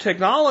world of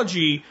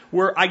technology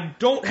where I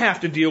don't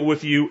have to deal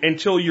with you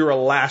until you're a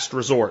last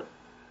resort.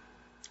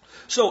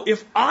 So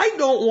if I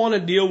don't want to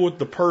deal with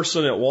the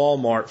person at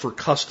Walmart for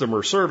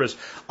customer service,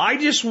 I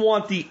just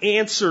want the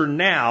answer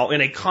now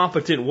in a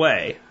competent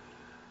way.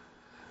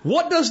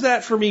 What does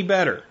that for me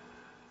better?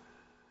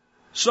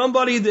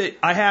 Somebody that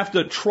I have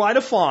to try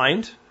to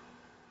find,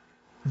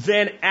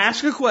 then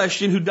ask a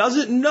question who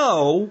doesn't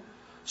know,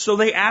 so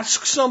they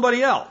ask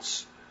somebody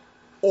else.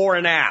 Or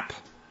an app.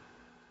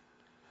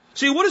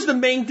 See, what is the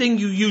main thing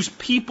you use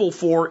people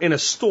for in a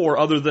store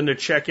other than to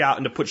check out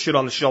and to put shit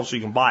on the shelf so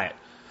you can buy it?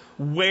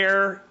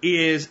 Where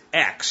is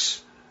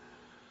X?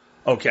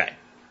 Okay.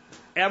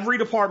 Every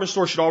department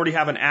store should already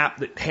have an app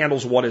that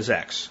handles what is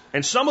X.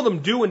 And some of them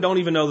do and don't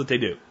even know that they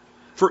do.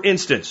 For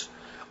instance,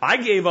 I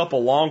gave up a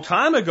long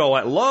time ago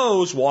at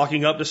Lowe's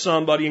walking up to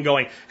somebody and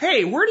going,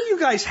 hey, where do you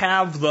guys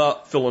have the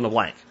fill in the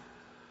blank?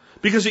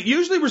 Because it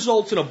usually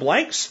results in a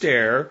blank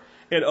stare.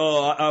 And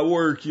I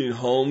work in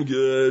home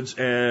goods,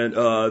 and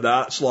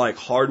that's like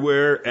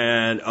hardware,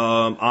 and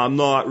I'm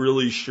not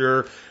really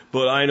sure,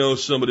 but I know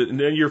somebody. And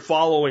then you're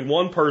following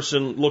one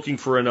person looking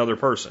for another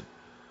person.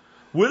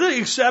 With the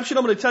exception,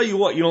 I'm going to tell you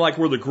what, like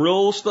where the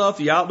grill stuff,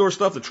 the outdoor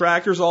stuff, the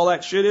tractors, all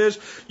that shit is,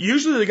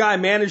 usually the guy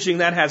managing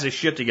that has his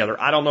shit together.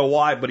 I don't know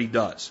why, but he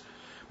does.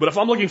 But if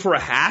I'm looking for a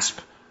hasp,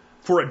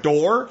 for a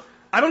door,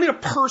 I don't need a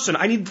person.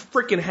 I need the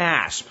freaking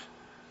hasp.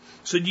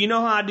 So do you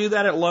know how I do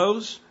that at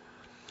Lowe's?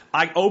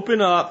 I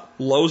open up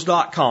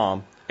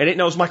Lowe's.com, and it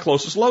knows my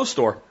closest Lowe's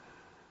store.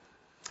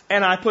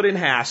 And I put in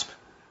hasp.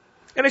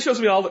 And it shows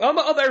me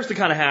there's the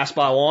kind of hasp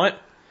I want.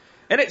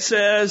 And it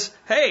says,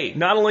 hey,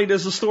 not only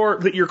does the store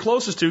that you're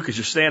closest to, because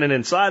you're standing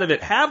inside of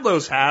it, have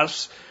those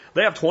hasps,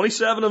 they have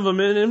 27 of them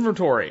in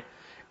inventory.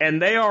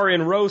 And they are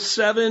in row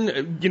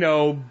 7,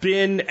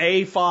 bin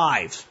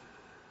A5.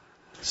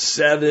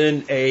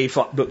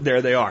 7A5. But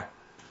there they are.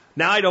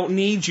 Now I don't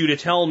need you to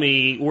tell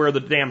me where the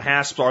damn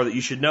hasps are that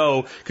you should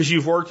know because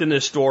you've worked in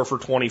this store for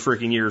 20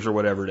 freaking years or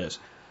whatever it is.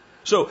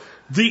 So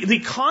the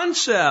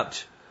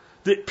concept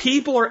that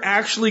people are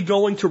actually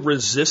going to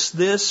resist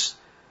this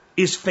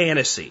is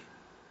fantasy.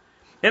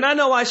 And I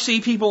know I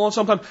see people on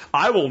sometimes,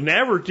 I will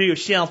never do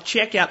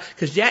self-checkout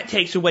because that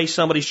takes away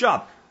somebody's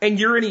job. And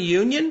you're in a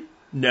union?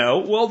 No.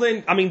 Well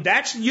then,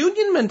 that's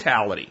union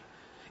mentality.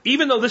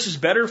 Even though this is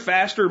better,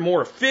 faster,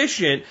 more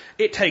efficient,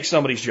 it takes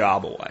somebody's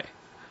job away.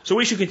 So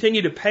we should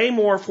continue to pay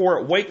more for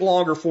it, wait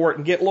longer for it,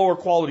 and get lower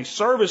quality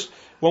service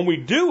when we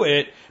do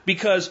it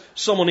because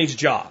someone needs a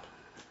job.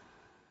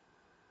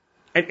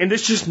 And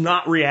it's just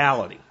not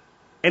reality.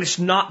 And it's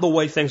not the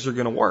way things are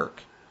going to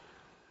work.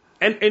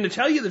 And to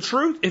tell you the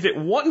truth, if it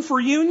wasn't for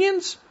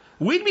unions,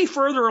 we'd be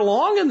further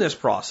along in this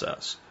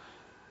process.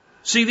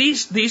 See,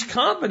 these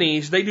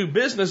companies, they do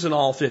business in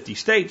all 50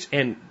 states,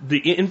 and the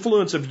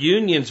influence of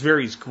unions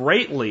varies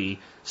greatly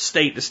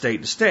state to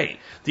state to state.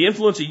 The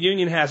influence a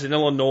union has in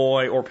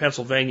Illinois or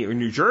Pennsylvania or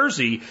New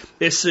Jersey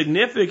is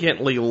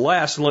significantly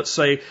less than, let's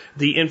say,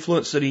 the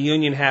influence that a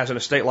union has in a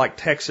state like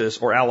Texas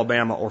or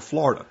Alabama or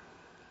Florida.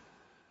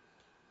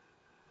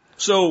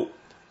 So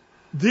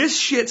this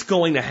shit's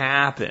going to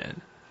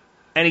happen.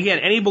 And again,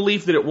 any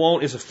belief that it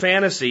won't is a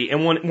fantasy.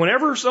 And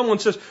whenever someone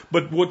says,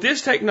 but what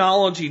this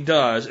technology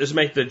does is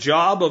make the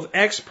job of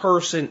X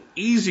person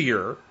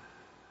easier,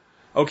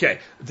 okay,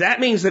 that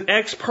means that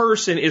X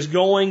person is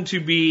going to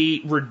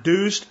be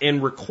reduced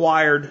in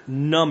required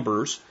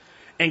numbers,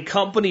 and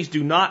companies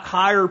do not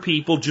hire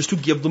people just to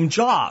give them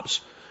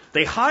jobs.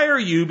 They hire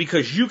you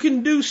because you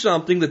can do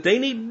something that they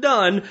need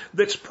done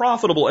that's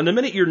profitable. And the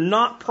minute you're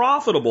not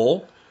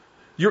profitable,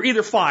 you're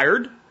either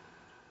fired,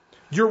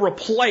 you're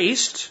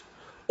replaced,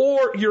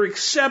 or you're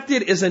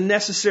accepted as a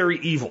necessary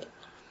evil.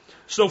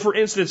 So, for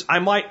instance, I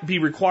might be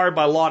required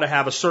by law to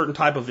have a certain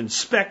type of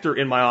inspector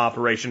in my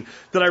operation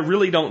that I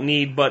really don't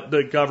need, but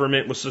the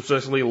government was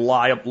successfully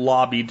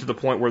lobbied to the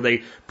point where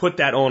they put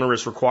that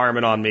onerous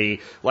requirement on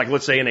me. Like,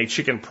 let's say in a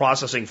chicken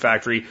processing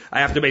factory, I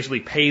have to basically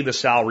pay the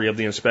salary of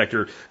the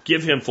inspector,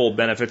 give him full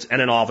benefits,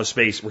 and an office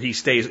space where he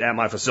stays at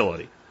my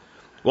facility.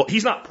 Well,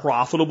 he's not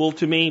profitable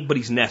to me, but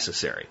he's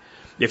necessary.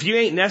 If you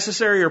ain't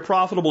necessary or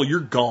profitable, you're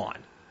gone.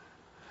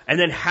 And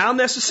then how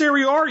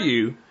necessary are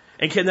you?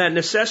 And can that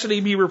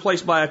necessity be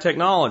replaced by a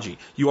technology?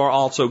 You are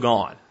also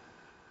gone.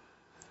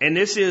 And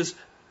this is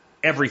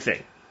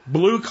everything.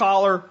 Blue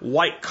collar,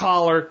 white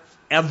collar,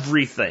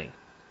 everything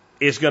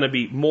is going to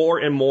be more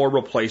and more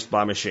replaced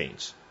by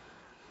machines.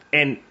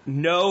 And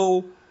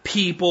no,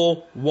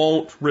 people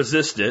won't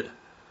resist it.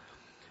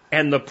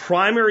 And the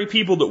primary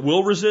people that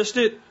will resist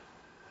it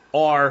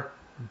are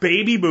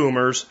baby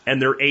boomers,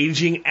 and they're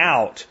aging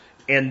out.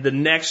 And the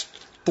next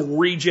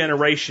 3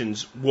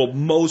 generations will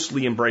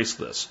mostly embrace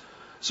this.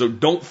 So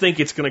don't think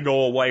it's going to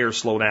go away or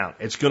slow down.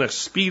 It's going to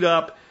speed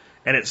up,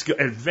 and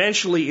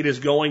eventually it is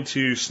going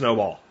to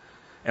snowball.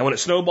 And when it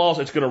snowballs,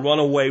 it's going to run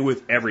away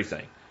with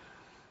everything.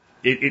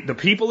 The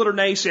people that are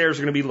naysayers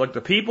are going to be like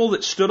the people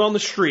that stood on the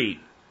street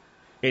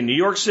in New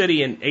York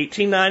City in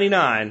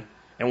 1899,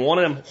 and one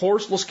of them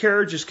horseless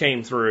carriages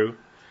came through,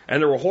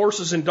 and there were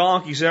horses and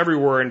donkeys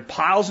everywhere, and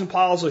piles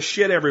of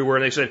shit everywhere.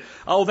 And they said,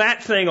 "Oh,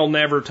 that thing will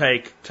never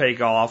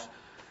take off."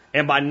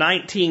 And by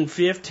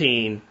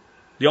 1915,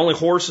 the only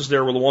horses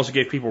there were the ones that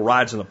gave people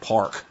rides in the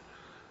park.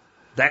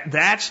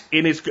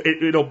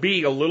 It'll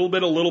be a little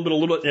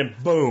bit,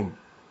 and boom.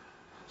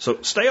 So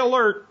stay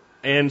alert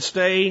and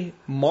stay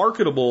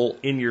marketable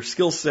in your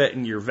skill set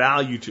and your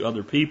value to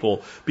other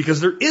people, because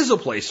there is a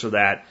place for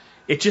that.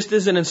 It just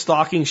isn't in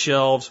stocking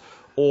shelves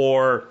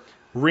or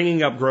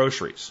ringing up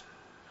groceries.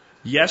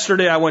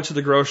 Yesterday I went to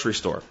the grocery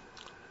store.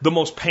 The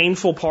most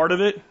painful part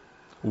of it,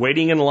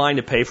 waiting in line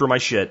to pay for my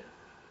shit.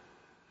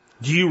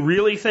 Do you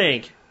really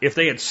think if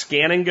they had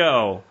scan and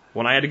go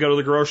when I had to go to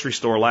the grocery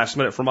store last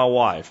minute for my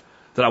wife,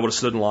 that I would have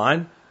stood in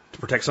line to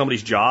protect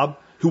somebody's job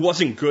who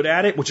wasn't good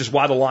at it, which is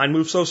why the line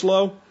moved so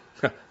slow?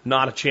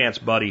 Not a chance,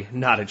 buddy.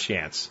 Not a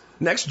chance.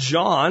 Next,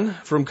 John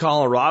from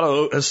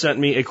Colorado has sent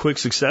me a quick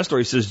success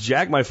story. He says,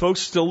 Jack, my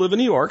folks still live in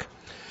New York,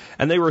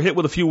 and they were hit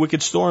with a few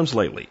wicked storms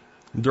lately.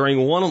 During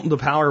one, the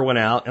power went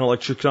out, and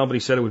electric company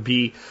said it would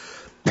be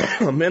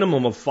a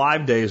minimum of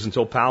 5 days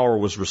until power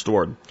was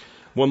restored.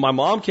 When my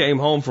mom came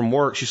home from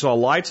work, she saw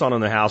lights on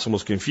in the house and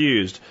was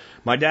confused.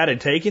 My dad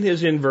had taken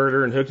his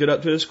inverter and hooked it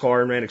up to his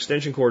car and ran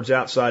extension cords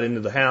outside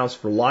into the house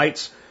for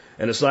lights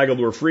and a cycle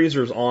door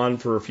freezers on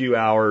for a few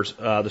hours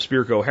the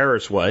Spirko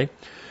Harris way.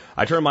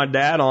 I turned my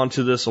dad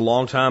onto this a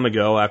long time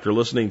ago after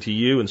listening to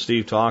you and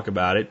Steve talk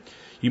about it.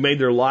 You made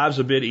their lives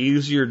a bit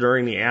easier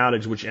during the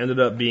outage, which ended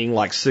up being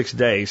like 6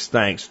 days.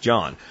 Thanks,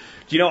 John.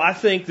 You know, I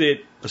think that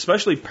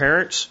especially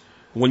parents,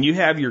 when you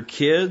have your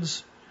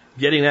kids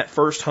getting that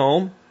first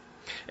home,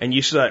 and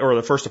you say, or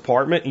the first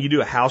apartment, and you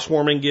do a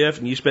housewarming gift,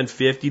 and you spend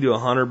 $50 to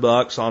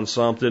 $100 on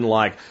something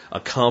like a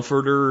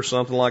comforter or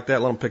something like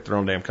that, let them pick their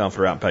own damn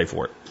comforter out and pay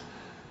for it.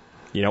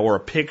 You know, or a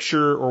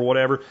picture or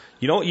whatever.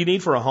 You know what you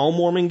need for a home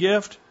warming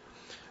gift?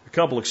 A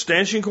couple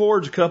extension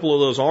cords, a couple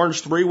of those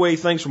orange 3-way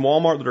things from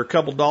Walmart that are a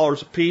couple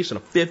dollars a piece, and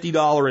a $50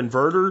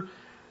 inverter,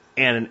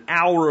 and an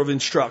hour of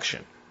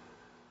instruction.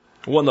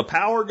 When the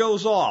power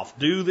goes off,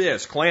 do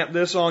this, clamp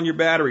this on your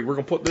battery. We're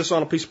going to put this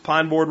on a piece of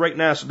pine board right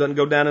now so it doesn't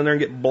go down in there and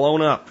get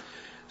blown up.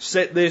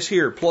 Set this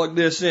here, plug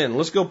this in.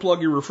 Let's go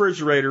plug your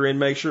refrigerator in,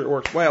 make sure it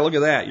works. Wow, look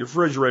at that. Your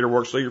refrigerator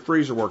works, so your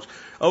freezer works.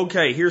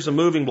 Okay, here's a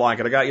moving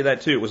blanket. I got you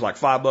that too. It was like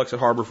 $5 at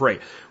Harbor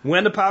Freight.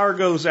 When the power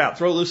goes out,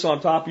 throw this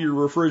on top of your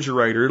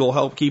refrigerator. It'll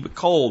help keep it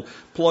cold.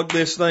 Plug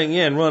this thing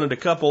in, run it a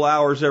couple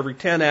hours every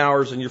 10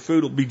 hours, and your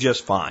food will be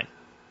just fine.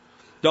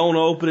 Don't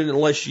open it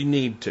unless you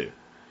need to.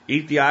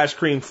 Eat the ice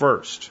cream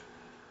first.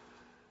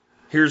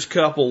 Here's a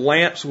couple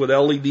lamps with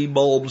LED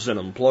bulbs in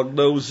them. Plug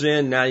those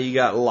in. Now you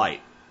got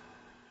light.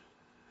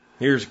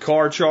 Here's a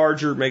car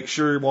charger. Make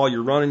sure while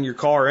you're running your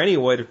car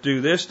anyway to do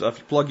this stuff,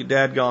 you plug your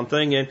dadgone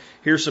thing in.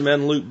 Here's some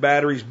end-loop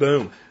batteries.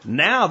 Boom.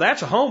 Now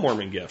that's a home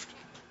warming gift.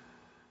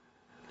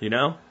 You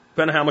know?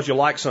 Depending on how much you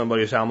like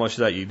somebody is how much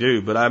that you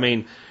do. But I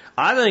mean,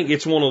 I think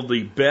it's one of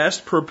the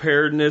best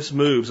preparedness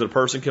moves that a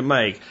person can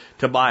make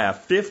to buy a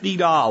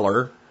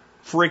 $50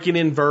 freaking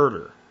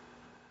inverter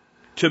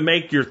to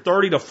make your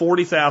 $30,000 to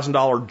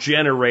 $40,000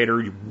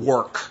 generator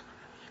work.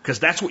 Because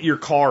that's what your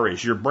car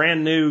is. Your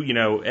brand new,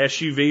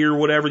 SUV or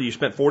whatever that you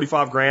spent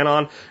 $45,000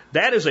 on.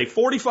 That is a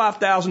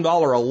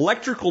 $45,000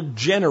 electrical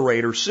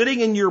generator sitting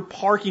in your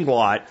parking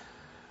lot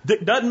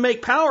that doesn't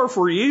make power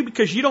for you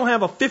because you don't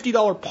have a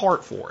 $50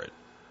 part for it.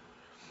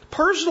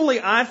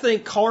 Personally, I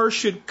think cars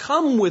should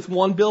come with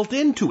one built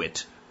into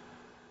it.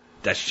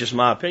 That's just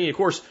my opinion. Of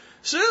course,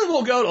 soon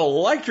we'll go to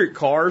electric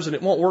cars and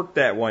it won't work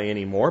that way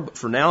anymore, but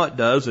for now it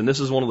does, and this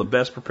is one of the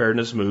best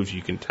preparedness moves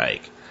you can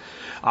take.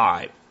 All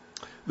right,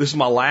 this is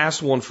my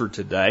last one for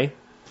today.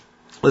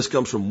 This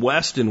comes from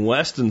Weston.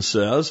 Weston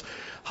says,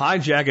 Hi,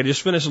 Jack. I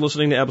just finished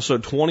listening to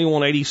episode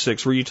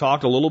 2186 where you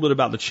talked a little bit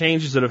about the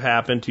changes that have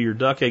happened to your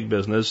duck egg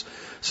business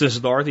since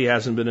Dorothy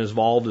hasn't been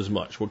involved as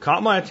much. What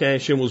caught my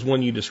attention was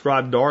when you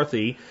described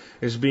Dorothy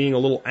as being a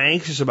little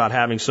anxious about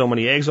having so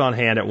many eggs on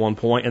hand at one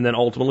point and then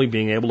ultimately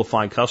being able to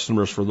find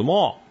customers for them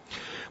all.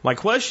 My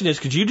question is,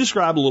 could you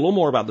describe a little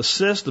more about the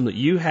system that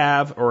you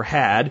have or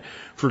had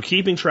for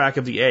keeping track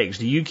of the eggs?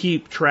 Do you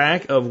keep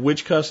track of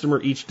which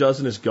customer each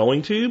dozen is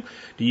going to?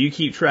 Do you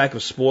keep track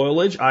of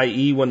spoilage,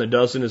 i.e. when the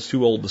dozen is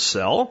too old to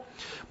sell?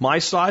 My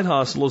side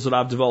hustle is that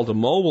I've developed a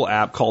mobile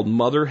app called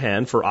Mother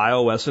Hen for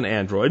iOS and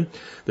Android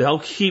that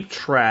helps keep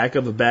track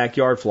of a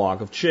backyard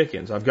flock of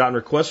chickens. I've gotten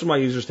requests from my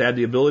users to add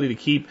the ability to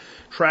keep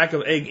track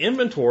of egg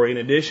inventory in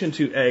addition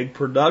to egg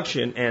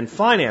production and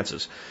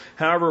finances.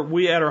 However,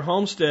 we at our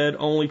homestead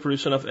only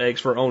produce enough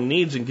eggs for our own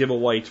needs and give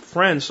away to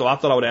friends, so I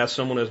thought I would ask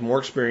someone who has more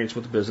experience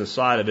with the business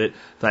side of it.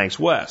 Thanks,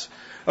 Wes.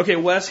 Okay,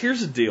 Wes,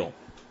 here's the deal.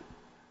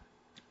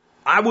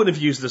 I wouldn't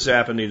have used this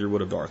app and neither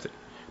would have Dorothy.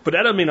 But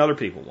that doesn't mean other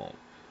people won't.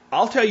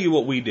 I'll tell you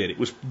what we did. It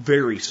was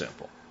very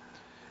simple.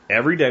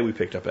 Every day we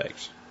picked up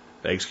eggs.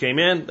 Eggs came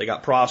in, they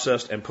got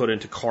processed and put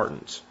into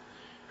cartons.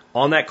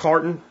 On that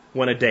carton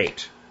went a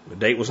date. The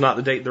date was not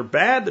the date they're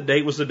bad, the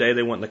date was the day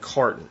they went in the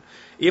carton.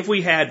 If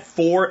we had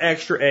 4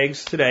 extra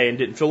eggs today and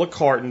didn't fill a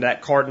carton,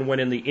 that carton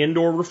went in the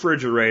indoor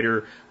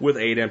refrigerator with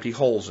 8 empty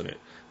holes in it.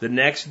 The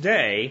next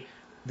day,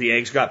 the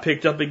eggs got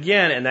picked up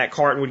again and that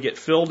carton would get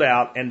filled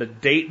out, and the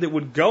date that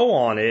would go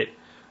on it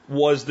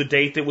was the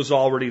date that was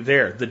already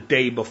there, the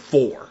day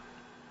before.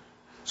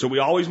 So we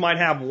always might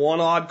have one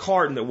odd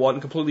carton that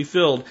wasn't completely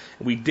filled,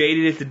 and we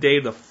dated it the day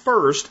the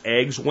first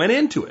eggs went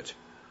into it.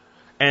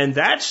 And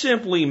that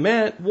simply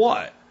meant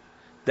what?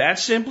 That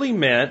simply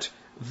meant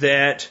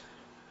that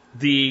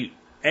the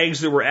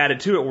eggs that were added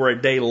to it were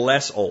a day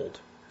less old.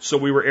 So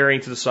we were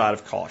erring to the side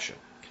of caution.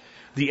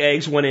 The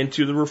eggs went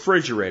into the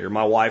refrigerator.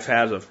 My wife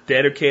has a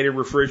dedicated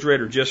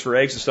refrigerator just for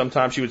eggs, and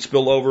sometimes she would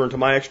spill over into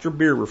my extra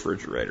beer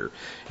refrigerator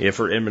if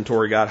her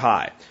inventory got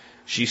high.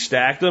 She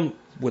stacked them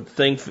with the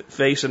thing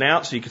facing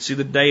out so you could see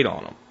the date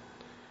on them,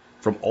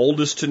 from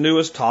oldest to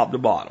newest, top to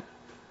bottom.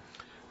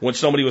 When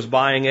somebody was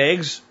buying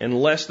eggs,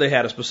 unless they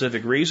had a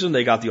specific reason,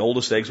 they got the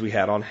oldest eggs we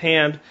had on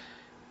hand.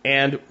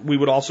 And we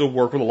would also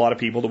work with a lot of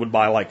people that would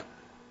buy like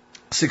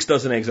 6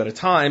 dozen eggs at a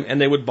time, and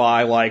they would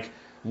buy like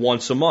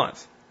once a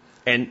month.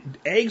 And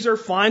eggs are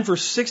fine for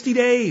 60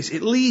 days,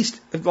 at least,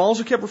 as long as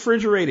they're kept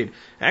refrigerated.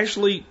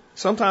 Actually,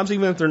 sometimes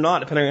even if they're not,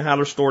 depending on how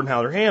they're stored and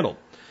how they're handled.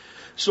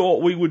 So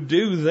what we would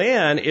do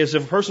then is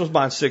if a person was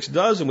buying 6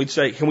 dozen, we'd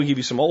say, can we give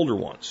you some older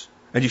ones?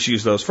 And just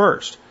use those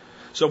first.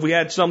 So if we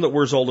had some that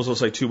were as old as, let's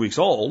say, 2 weeks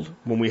old,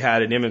 when we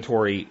had an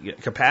inventory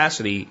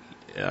capacity,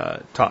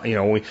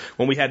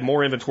 when we had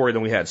more inventory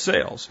than we had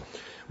sales,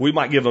 we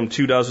might give them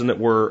 2 dozen that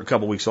were a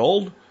couple weeks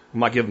old. We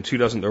might give them 2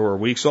 dozen that were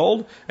weeks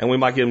old, and we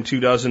might give them 2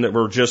 dozen that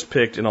were just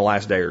picked in the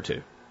last day or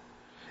two.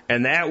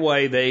 And that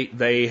way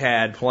they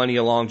had plenty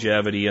of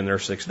longevity in their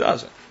 6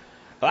 dozen.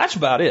 Well, that's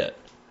about it.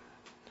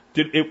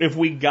 If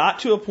we got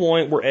to a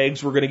point where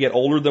eggs were going to get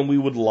older than we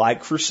would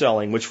like for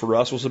selling, which for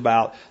us was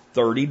about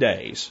 30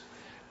 days,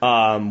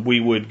 we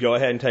would go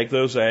ahead and take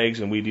those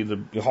eggs and we'd either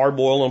hard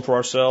boil them for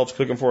ourselves,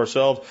 cook them for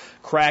ourselves,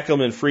 crack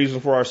them and freeze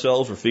them for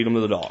ourselves, or feed them to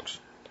the dogs.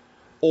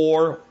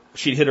 Or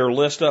she'd hit her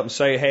list up and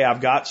say, hey,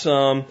 I've got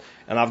some,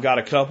 and I've got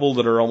a couple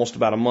that are almost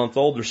about a month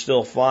old. They're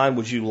still fine.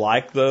 Would you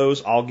like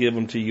those? I'll give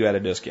them to you at a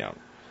discount.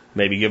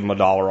 Maybe give them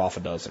 $1 off a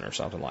dozen or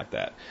something like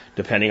that,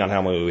 depending on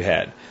how many we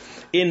had.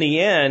 In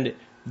the end,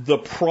 the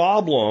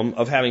problem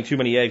of having too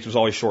many eggs was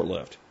always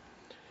short-lived.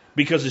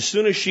 Because as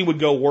soon as she would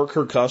go work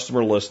her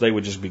customer list, they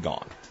would just be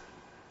gone.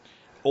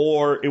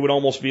 Or it would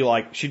almost be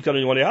like, she'd come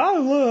in one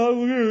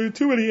day,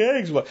 too many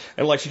eggs.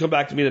 And like she'd come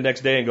back to me the next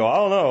day and go, I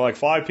don't know, like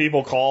 5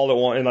 people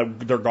called and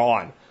they're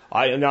gone.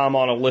 Now I'm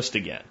on a list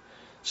again.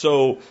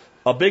 So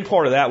a big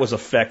part of that was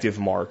effective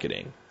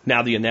marketing.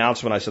 Now the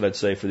announcement I said I'd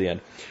say for the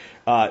end.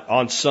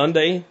 On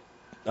Sunday,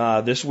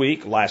 last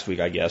week,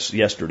 I guess,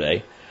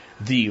 yesterday,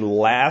 the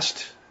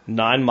last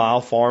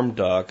 9-mile farm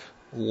duck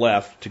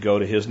left to go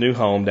to his new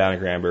home down in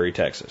Granbury,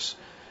 Texas.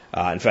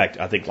 In fact,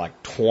 I think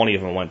like 20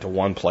 of them went to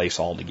one place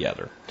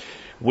altogether.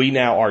 We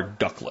now are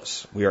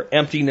duckless. We are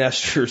empty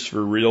nesters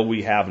for real.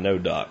 We have no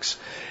ducks.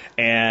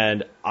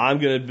 And I'm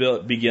going to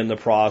begin the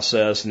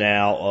process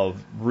now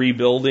of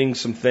rebuilding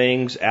some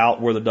things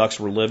out where the ducks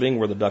were living,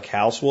 where the duck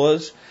house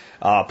was,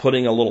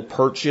 putting a little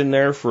perch in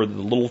there for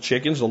the little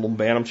chickens, the little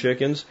bantam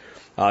chickens,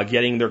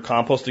 getting their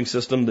composting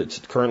system that's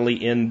currently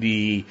in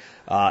the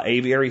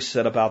aviary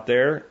set up out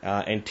there,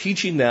 and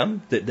teaching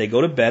them that they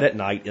go to bed at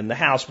night in the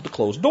house with a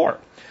closed door.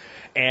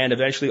 And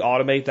eventually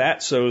automate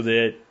that so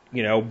that,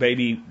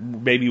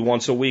 maybe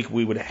once a week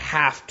we would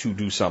have to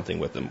do something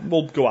with them.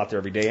 We'll go out there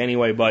every day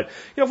anyway, but,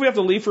 if we have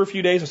to leave for a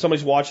few days and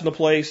somebody's watching the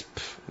place,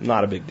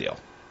 not a big deal.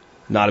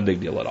 Not a big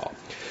deal at all.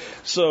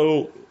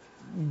 So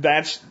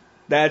that's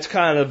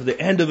kind of the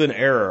end of an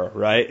era,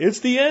 right?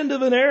 It's the end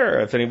of an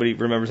era, if anybody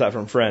remembers that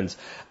from Friends.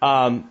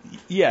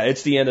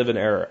 It's the end of an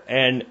era.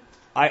 And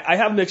I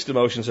have mixed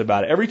emotions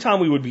about it. Every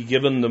time we would be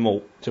giving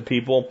them to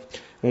people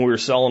when we were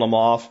selling them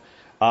off,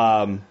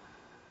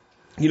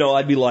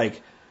 I'd be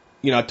like,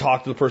 I'd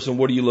talk to the person,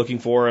 what are you looking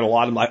for? And a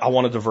lot of them, I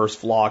want a diverse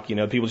flock.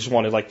 People just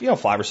wanted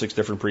 5 or 6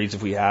 different breeds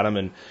if we had them.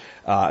 And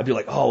I'd be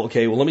like, oh,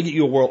 okay, well, let me get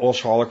you a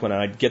Welsh Harlequin.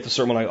 And I'd get the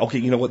certain one. Okay,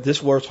 you know what?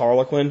 This Welsh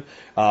Harlequin,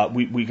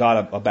 we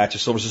got a batch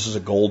of silvers. This is a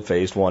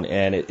gold-faced one,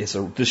 and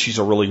she's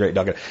a really great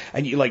duck.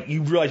 And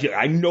you realize,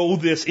 I know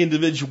this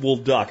individual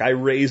duck. I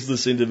raised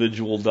this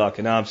individual duck,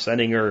 and now I'm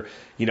sending her,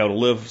 to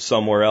live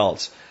somewhere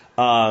else.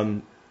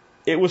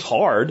 It was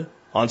hard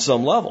on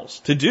some levels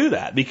to do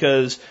that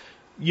because,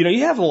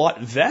 you have a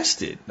lot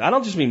vested. I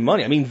don't just mean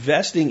money. I mean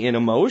vesting in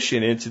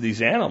emotion into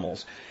these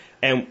animals.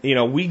 And,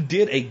 we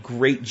did a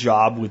great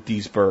job with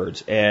these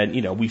birds. And,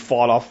 we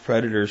fought off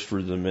predators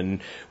for them.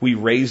 And we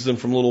raised them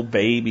from little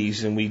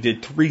babies. And we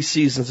did 3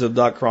 seasons of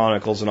Duck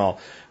Chronicles and all.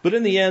 But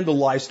in the end, the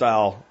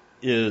lifestyle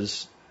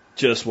is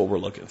just what we're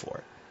looking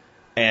for.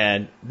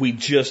 And we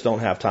just don't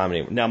have time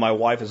anymore. Now, my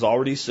wife has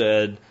already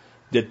said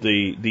that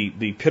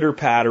the pitter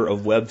patter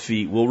of web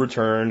feet will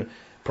return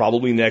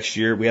probably next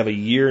year. We have a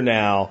year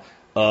now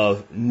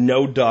of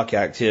no duck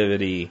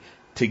activity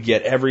to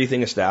get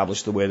everything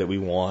established the way that we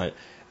want.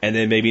 And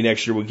then maybe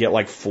next year we'll get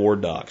like 4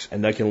 ducks,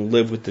 and they can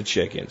live with the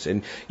chickens.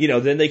 And,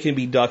 then they can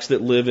be ducks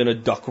that live in a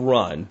duck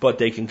run, but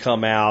they can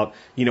come out,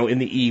 in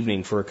the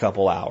evening for a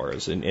couple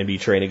hours and be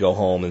trained to go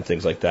home and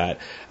things like that.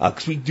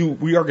 'Cause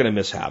we are going to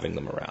miss having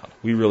them around.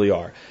 We really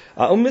are.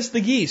 I'll miss the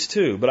geese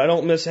too, but I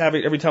don't miss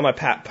having, every time I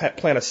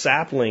plant a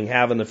sapling,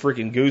 having the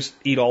freaking goose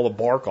eat all the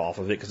bark off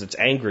of it because it's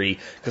angry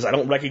because I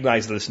don't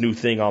recognize this new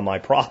thing on my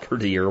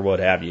property or what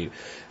have you.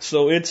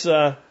 So it's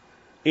a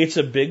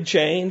big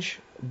change.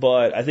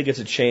 But I think it's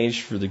a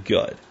change for the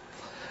good.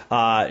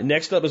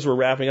 Next up, as we're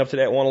wrapping up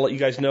today, I want to let you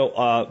guys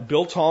know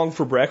Biltong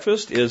for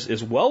Breakfast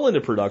is well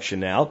into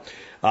production now.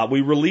 We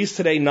released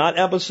today not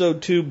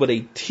episode 2, but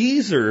a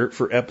teaser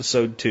for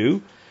episode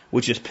 2,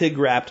 which is Pig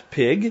Wrapped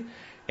Pig.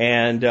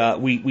 And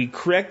we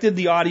corrected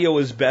the audio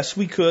as best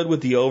we could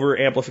with the over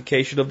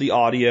amplification of the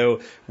audio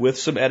with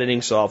some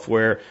editing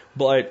software.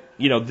 But,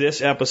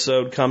 this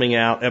episode coming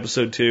out,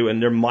 episode 2,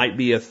 and there might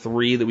be a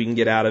 3 that we can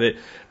get out of it.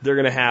 They're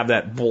going to have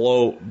that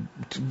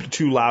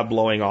too loud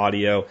blowing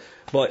audio.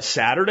 But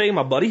Saturday,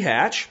 my buddy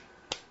Hatch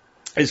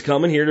is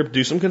coming here to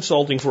do some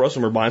consulting for us,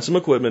 and we're buying some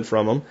equipment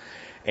from him.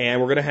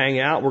 And we're going to hang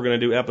out. We're going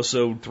to do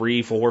episode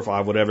 3, 4,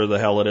 5, whatever the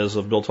hell it is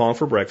of Biltong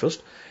for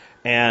Breakfast.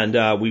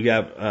 And we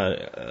have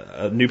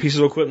a new piece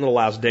of equipment that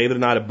allows David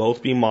and I to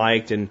both be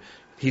mic'd, and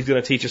he's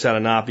going to teach us how to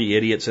not be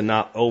idiots and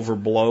not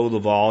overblow the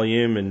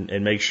volume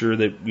and make sure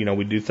that,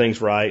 we do things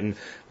right, and a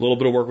little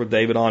bit of work with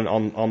David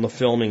on the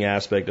filming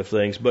aspect of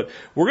things. But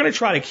we're going to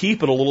try to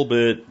keep it a little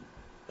bit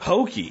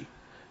hokey,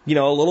 a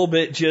little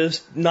bit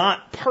just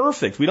not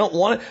perfect. We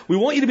want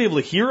you to be able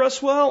to hear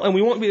us well, and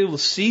we want to be able to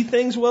see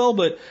things well,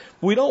 but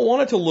we don't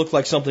want it to look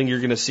like something you're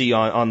going to see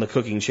on the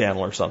cooking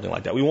channel or something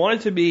like that. We want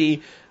it to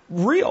be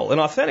real and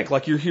authentic,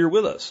 like you're here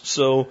with us.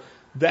 So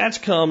that's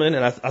coming,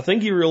 and I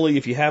think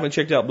if you haven't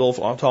checked out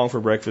Biltong for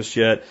Breakfast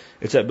yet,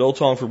 it's at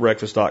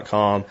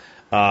biltongforbreakfast.com.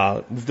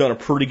 We've done a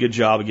pretty good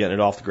job of getting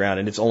it off the ground,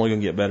 and it's only going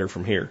to get better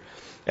from here.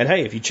 And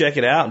hey, if you check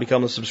it out and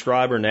become a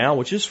subscriber now,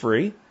 which is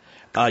free,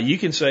 you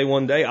can say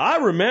one day, I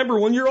remember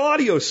when your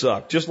audio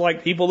sucked, just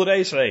like people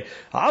today say,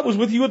 I was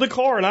with you in the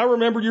car and I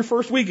remembered your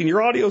first week and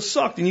your audio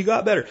sucked and you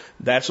got better.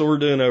 That's what we're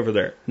doing over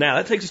there. Now,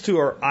 that takes us to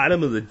our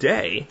item of the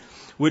day,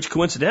 which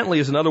coincidentally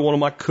is another one of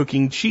my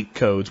cooking cheat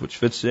codes, which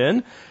fits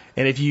in.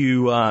 And if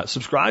you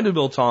subscribe to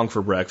Biltong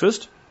for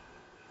Breakfast,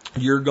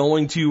 you're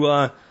going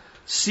to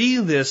see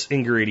this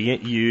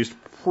ingredient used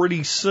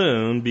pretty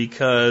soon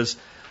because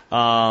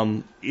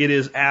it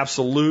is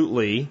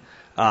absolutely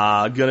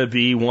going to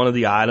be one of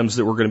the items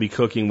that we're going to be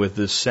cooking with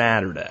this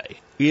Saturday.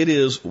 It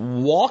is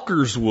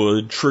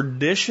Walkerswood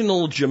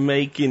Traditional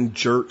Jamaican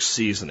Jerk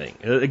Seasoning.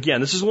 Again,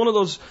 this is one of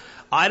those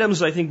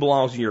items I think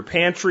belongs in your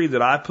pantry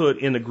that I put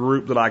in the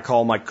group that I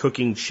call my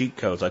cooking cheat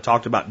codes. I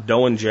talked about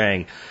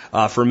doenjang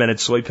fermented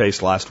soy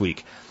paste last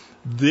week.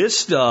 This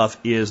stuff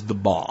is the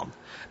bomb.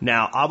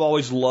 Now, I've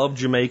always loved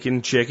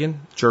Jamaican chicken,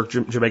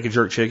 Jamaican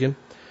jerk chicken,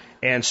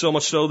 and so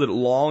much so that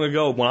long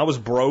ago, when I was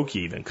broke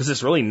even, because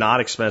it's really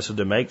not expensive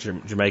to make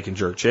Jamaican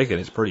jerk chicken,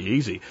 it's pretty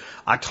easy,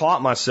 I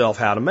taught myself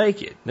how to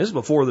make it. This is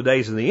before the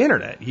days of the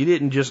internet. You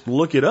didn't just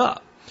look it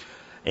up.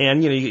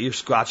 And, you get your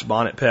Scotch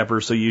bonnet pepper,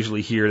 so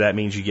usually here that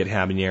means you get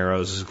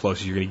habaneros as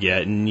close as you're going to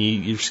get, and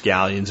your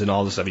scallions and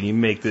all this stuff. And you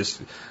make this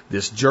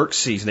jerk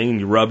seasoning, and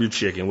you rub your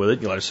chicken with it,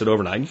 and you let it sit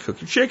overnight, and you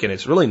cook your chicken.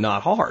 It's really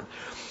not hard.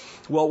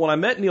 Well, when I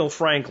met Neil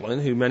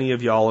Franklin, who many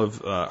of y'all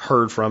have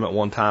heard from at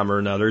one time or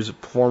another, he's a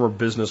former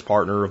business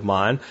partner of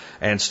mine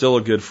and still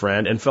a good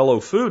friend and fellow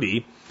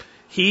foodie,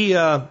 he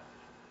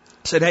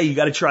said, hey, you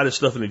got to try this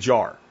stuff in a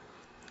jar.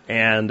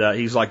 And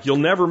he's like, you'll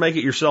never make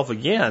it yourself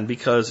again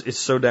because it's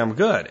so damn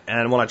good.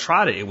 And when I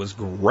tried it, it was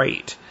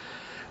great.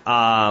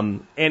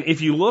 And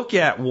if you look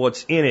at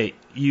what's in it,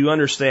 you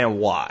understand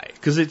why.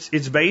 Because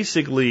it's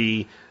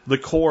basically the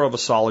core of a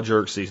solid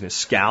jerk seasoning.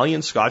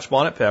 Scallion, Scotch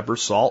bonnet pepper,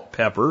 salt,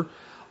 pepper,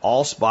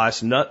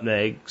 allspice,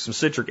 nutmeg, some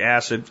citric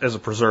acid as a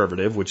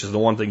preservative, which is the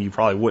one thing you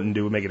probably wouldn't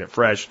do making it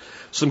fresh,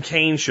 some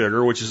cane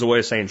sugar, which is a way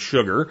of saying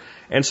sugar,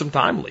 and some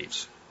thyme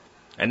leaves.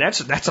 And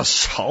that's a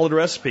solid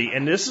recipe.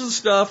 And this is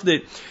stuff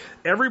that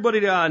everybody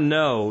that I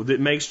know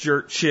that makes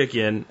jerk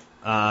chicken,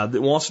 that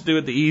wants to do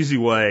it the easy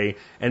way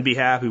and be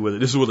happy with it,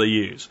 this is what they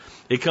use.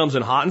 It comes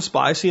in hot and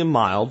spicy and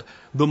mild.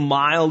 The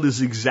mild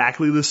is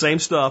exactly the same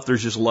stuff.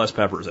 There's just less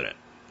peppers in it.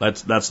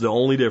 That's the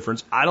only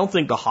difference. I don't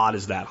think the hot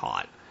is that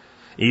hot.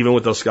 Even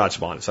with those Scotch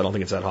bonnets, I don't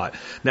think it's that hot.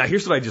 Now,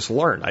 here's what I just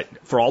learned.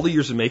 For all the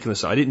years of making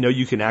this, I didn't know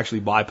you can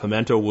actually buy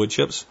pimento wood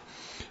chips.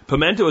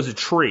 Pimento is a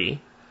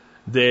tree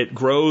that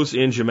grows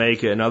in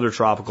Jamaica and other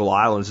tropical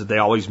islands that they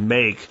always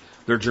make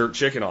their jerk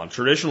chicken on.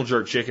 Traditional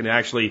jerk chicken,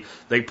 actually,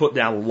 they put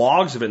down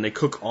logs of it and they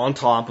cook on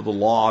top of the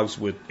logs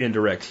with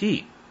indirect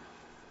heat.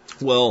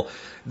 Well,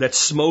 that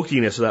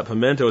smokiness of that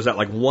pimento is that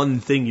like one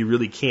thing you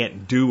really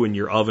can't do in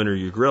your oven or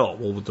your grill.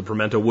 Well, with the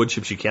pimento wood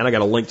chips you can. I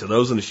got a link to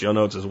those in the show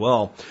notes as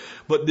well.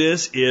 But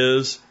this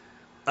is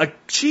a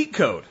cheat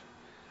code.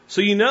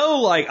 So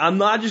like, I'm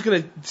not just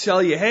going to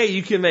tell you, hey,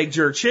 you can make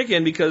jerk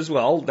chicken because,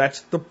 well,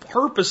 that's the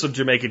purpose of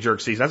Jamaican jerk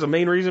season. That's the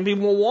main reason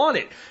people want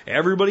it.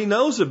 Everybody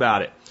knows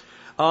about it.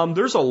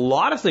 There's a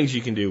lot of things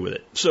you can do with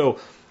it. So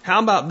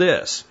how about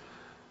this?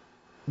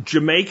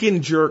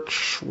 Jamaican jerk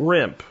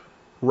shrimp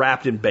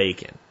wrapped in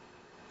bacon.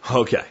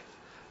 Okay.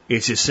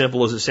 It's as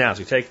simple as it sounds.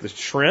 We take the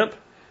shrimp,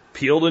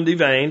 peeled and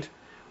deveined.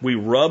 We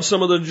rub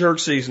some of the jerk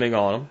seasoning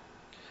on them.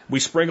 We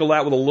sprinkle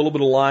that with a little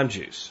bit of lime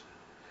juice.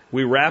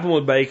 We wrap them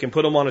with bacon,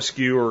 put them on a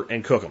skewer,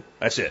 and cook them.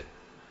 That's it.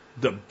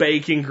 The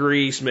bacon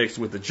grease mixed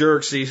with the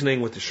jerk seasoning,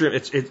 with the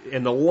shrimp,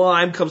 and the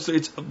lime comes through.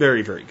 It's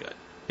very, very good.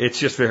 It's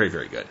just very,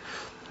 very good.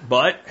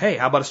 But, hey,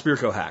 how about a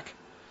Spearco hack?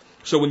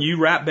 So when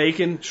you wrap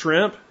bacon,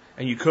 shrimp,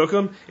 and you cook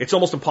them, it's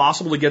almost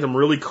impossible to get them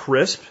really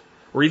crisp,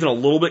 or even a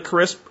little bit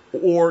crisp,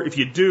 or if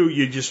you do,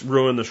 you just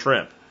ruin the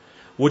shrimp.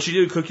 What you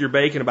do, cook your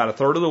bacon about a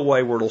third of the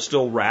way where it'll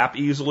still wrap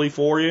easily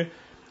for you,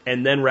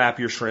 and then wrap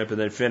your shrimp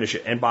and then finish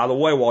it. And by the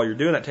way, while you're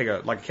doing that, take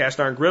a cast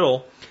iron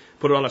griddle,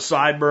 put it on a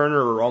side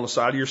burner or on the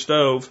side of your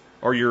stove,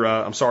 or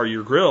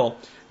your grill,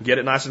 get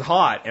it nice and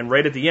hot, and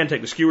right at the end,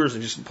 take the skewers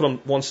and just put them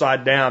one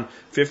side down,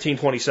 15,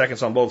 20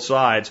 seconds on both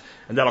sides,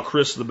 and that'll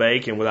crisp the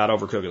bacon without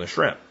overcooking the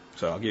shrimp.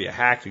 So I'll give you a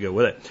hack to go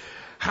with it.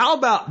 How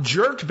about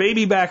jerked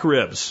baby back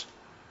ribs?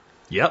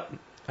 Yep.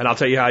 And I'll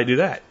tell you how I do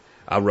that.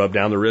 I rub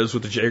down the ribs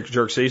with the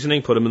jerk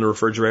seasoning, put them in the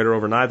refrigerator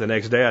overnight. The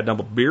next day, I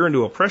dump a beer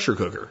into a pressure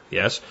cooker.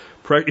 Yes.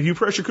 If you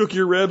pressure cook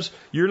your ribs,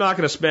 you're not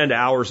going to spend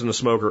hours in the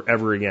smoker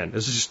ever again.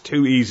 This is just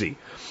too easy.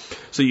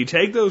 So you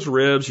take those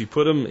ribs, you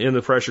put them in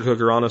the pressure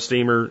cooker on a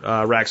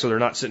steamer rack so they're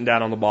not sitting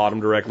down on the bottom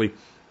directly.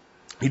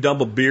 You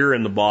dump a beer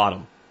in the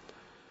bottom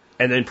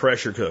and then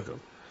pressure cook them.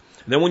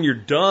 And then when you're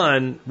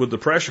done with the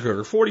pressure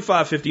cooker,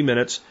 45, 50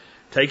 minutes,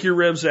 take your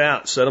ribs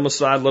out, set them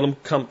aside, let them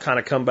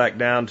come back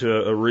down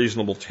to a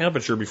reasonable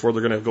temperature before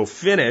they're going to go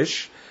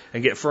finish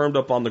and get firmed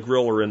up on the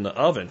grill or in the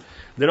oven.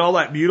 Then all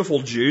that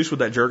beautiful juice with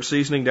that jerk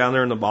seasoning down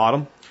there in the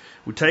bottom,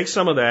 we take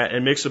some of that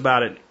and mix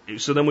about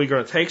it. So then we're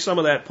going to take some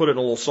of that, put it in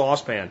a little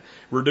saucepan,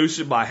 reduce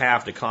it by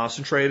half to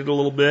concentrate it a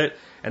little bit.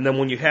 And then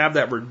when you have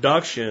that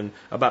reduction,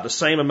 about the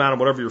same amount of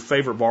whatever your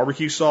favorite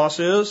barbecue sauce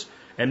is,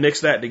 and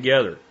mix that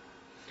together.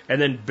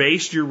 And then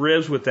baste your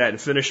ribs with that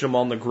and finish them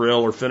on the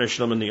grill or finish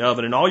them in the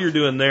oven. And all you're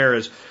doing there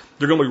is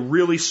they're going to be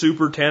really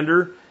super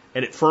tender,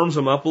 and it firms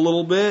them up a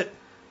little bit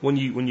when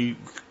you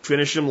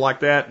finish them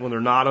like that, when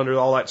they're not under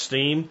all that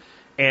steam.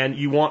 And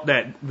you want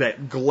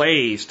that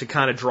glaze to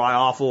kind of dry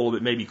off a little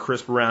bit, maybe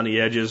crisp around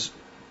the edges.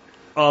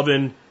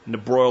 Oven and the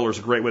broiler is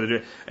a great way to do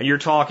it. And you're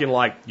talking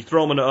like you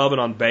throw them in the oven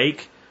on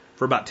bake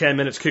for about 10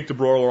 minutes, kick the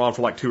broiler on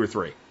for like 2 or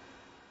 3.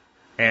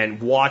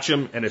 And watch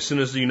them, and as soon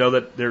as you know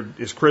that they're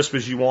as crisp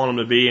as you want them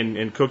to be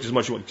and cooked as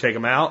much as you want to take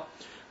them out,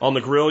 on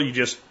the grill, you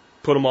just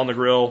put them on the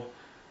grill,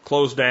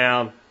 close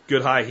down,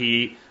 good high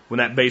heat. When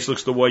that base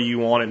looks the way you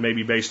want it,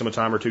 maybe baste them a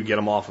time or two, get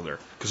them off of there,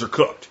 because they're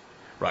cooked.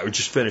 Right, we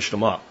just finished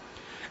them up.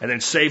 And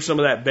then save some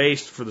of that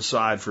base for the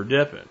side for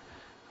dipping.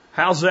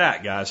 How's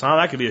that, guys? Huh?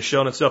 That could be a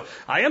show in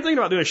itself. I am thinking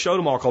about doing a show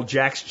tomorrow called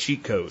Jack's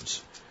Cheat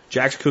Codes.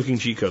 Jack's Cooking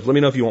Cheat Codes. Let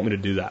me know if you want me to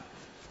do that.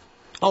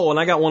 Oh, and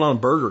I got one on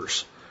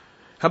burgers.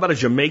 How about a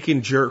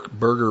Jamaican jerk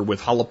burger with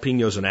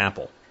jalapenos and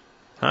apple?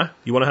 Huh?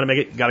 You want to know how to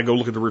make it? You got to go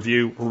look at the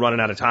review. We're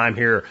running out of time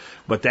here,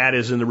 but that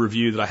is in the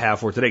review that I have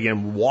for today.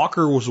 Again,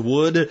 Walker's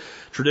Wood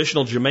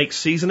Traditional Jamaican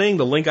Seasoning.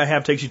 The link I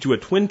have takes you to a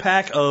twin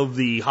pack of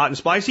the hot and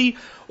spicy,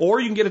 or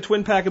you can get a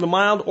twin pack of the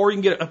mild, or you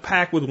can get a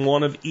pack with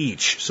one of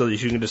each so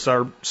that you can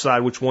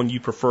decide which one you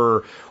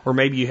prefer, or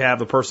maybe you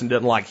have a person that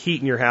doesn't like heat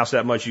in your house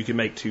that much, you can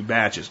make 2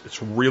 batches.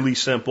 It's really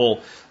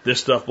simple. This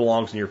stuff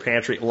belongs in your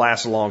pantry. It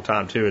lasts a long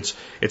time, too.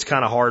 It's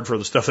kind of hard for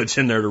the stuff that's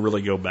in there to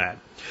really go bad.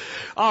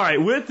 All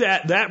right, with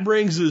that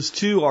brings us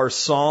to our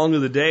song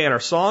of the day. And our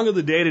song of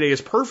the day today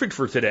is perfect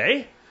for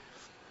today.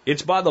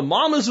 It's by the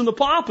Mamas and the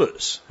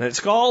Papas. And it's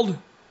called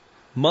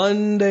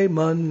Monday,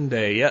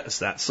 Monday. Yeah, it's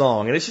that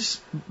song. And it's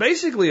just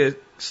basically a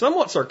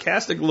somewhat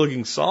sarcastic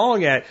looking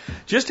song at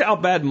just how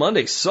bad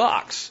Monday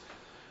sucks.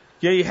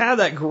 Yeah, you have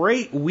that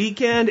great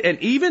weekend, and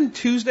even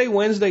Tuesday,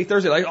 Wednesday,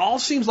 Thursday, like, it all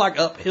seems like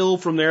uphill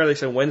from there. They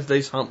say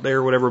Wednesday's hump day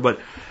or whatever, but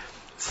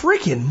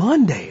freaking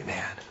Monday,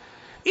 man.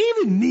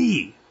 Even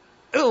me,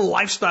 in the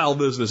lifestyle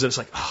business, it's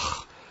like,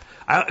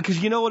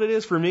 because you know what it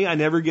is for me? I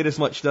never get as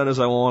much done as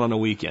I want on a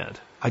weekend.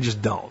 I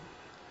just don't.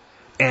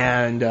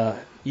 And,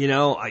 you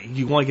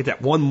want to get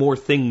that one more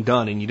thing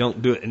done, and you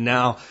don't do it. And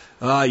now,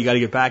 you got to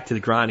get back to the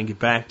grind and get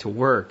back to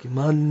work.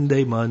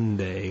 Monday,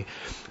 Monday.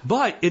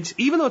 But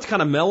even though it's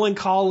kind of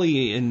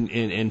melancholy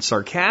and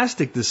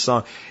sarcastic, this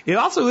song, it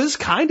also is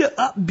kind of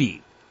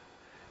upbeat.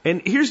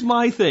 And here's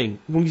my thing.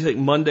 When you say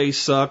Mondays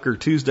suck or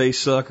Tuesdays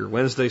suck or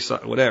Wednesdays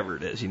suck, whatever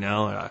it is,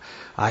 I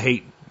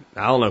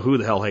don't know who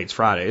the hell hates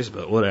Fridays,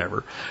 but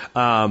whatever.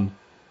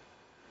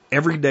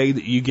 Every day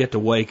that you get to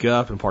wake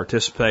up and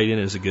participate in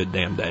is a good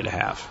damn day to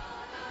have.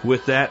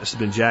 With that, this has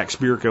been Jack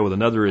Spirko with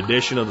another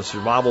edition of the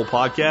Survival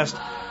Podcast,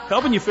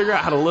 helping you figure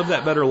out how to live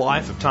that better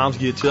life if times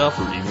get tough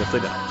or even if they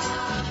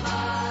don't.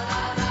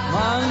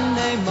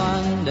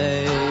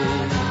 Monday,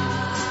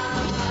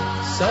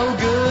 so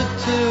good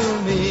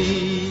to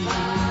me.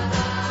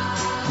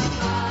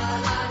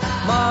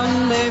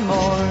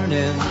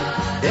 morning,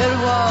 it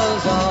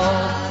was all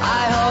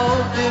I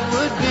hoped it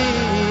would be.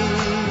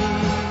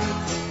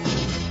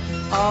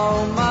 Oh,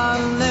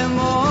 Monday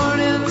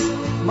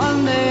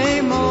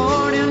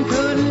morning,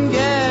 couldn't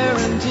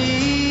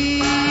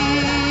guarantee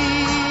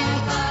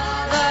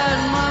that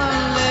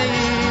Monday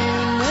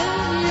evening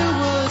you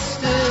would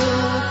still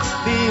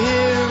be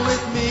here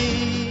with me.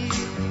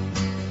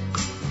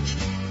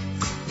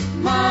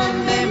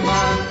 Monday,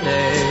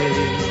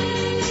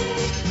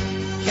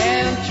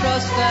 can't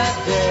trust that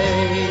day.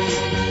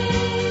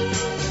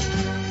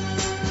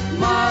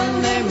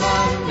 Monday,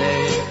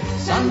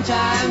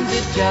 sometimes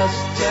it just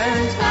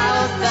turns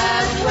out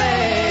that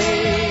way.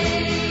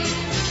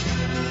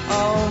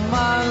 Oh,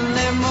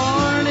 Monday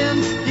morning,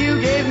 you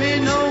gave me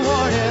no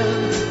warning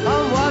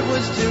of what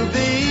was to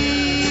be.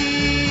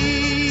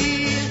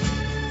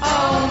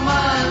 Oh,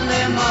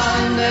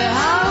 Monday,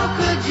 how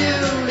could you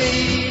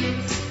leave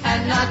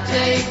and not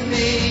take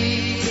me?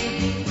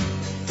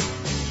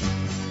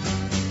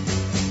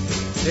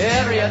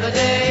 Every other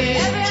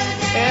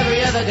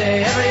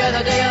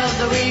day of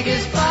the week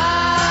is fine,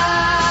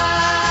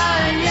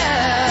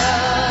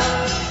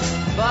 yeah.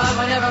 But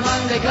whenever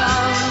Monday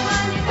comes,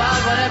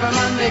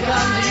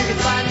 you can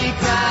find me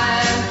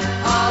crying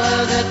all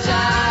of the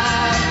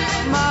time.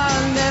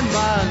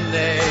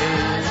 Monday,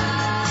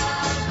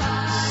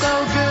 so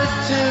good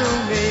to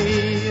me.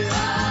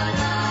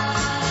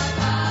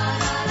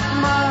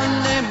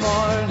 Monday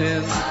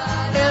morning,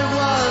 it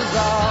was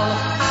all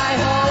I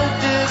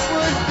hoped it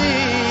would be.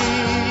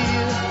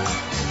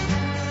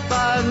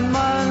 But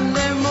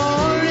Monday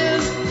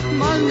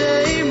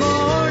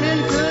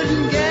morning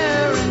couldn't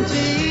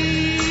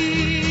guarantee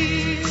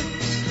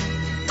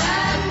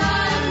that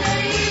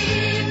Monday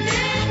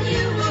evening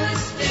you would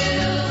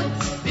still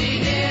be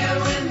here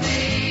with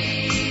me.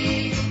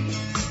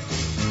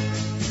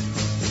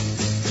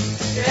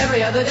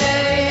 Every other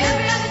day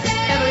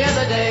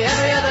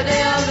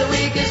of the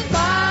week is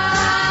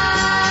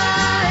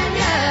fine,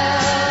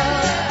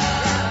 yeah.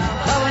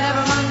 But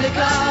whenever Monday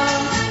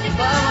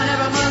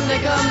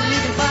comes, you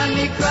can find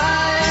me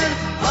crying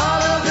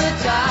all of the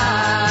time.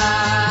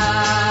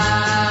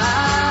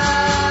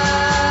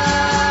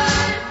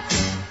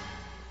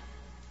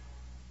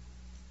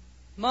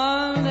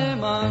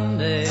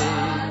 Monday,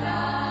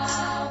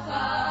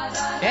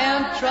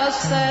 can't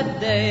trust that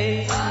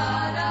day.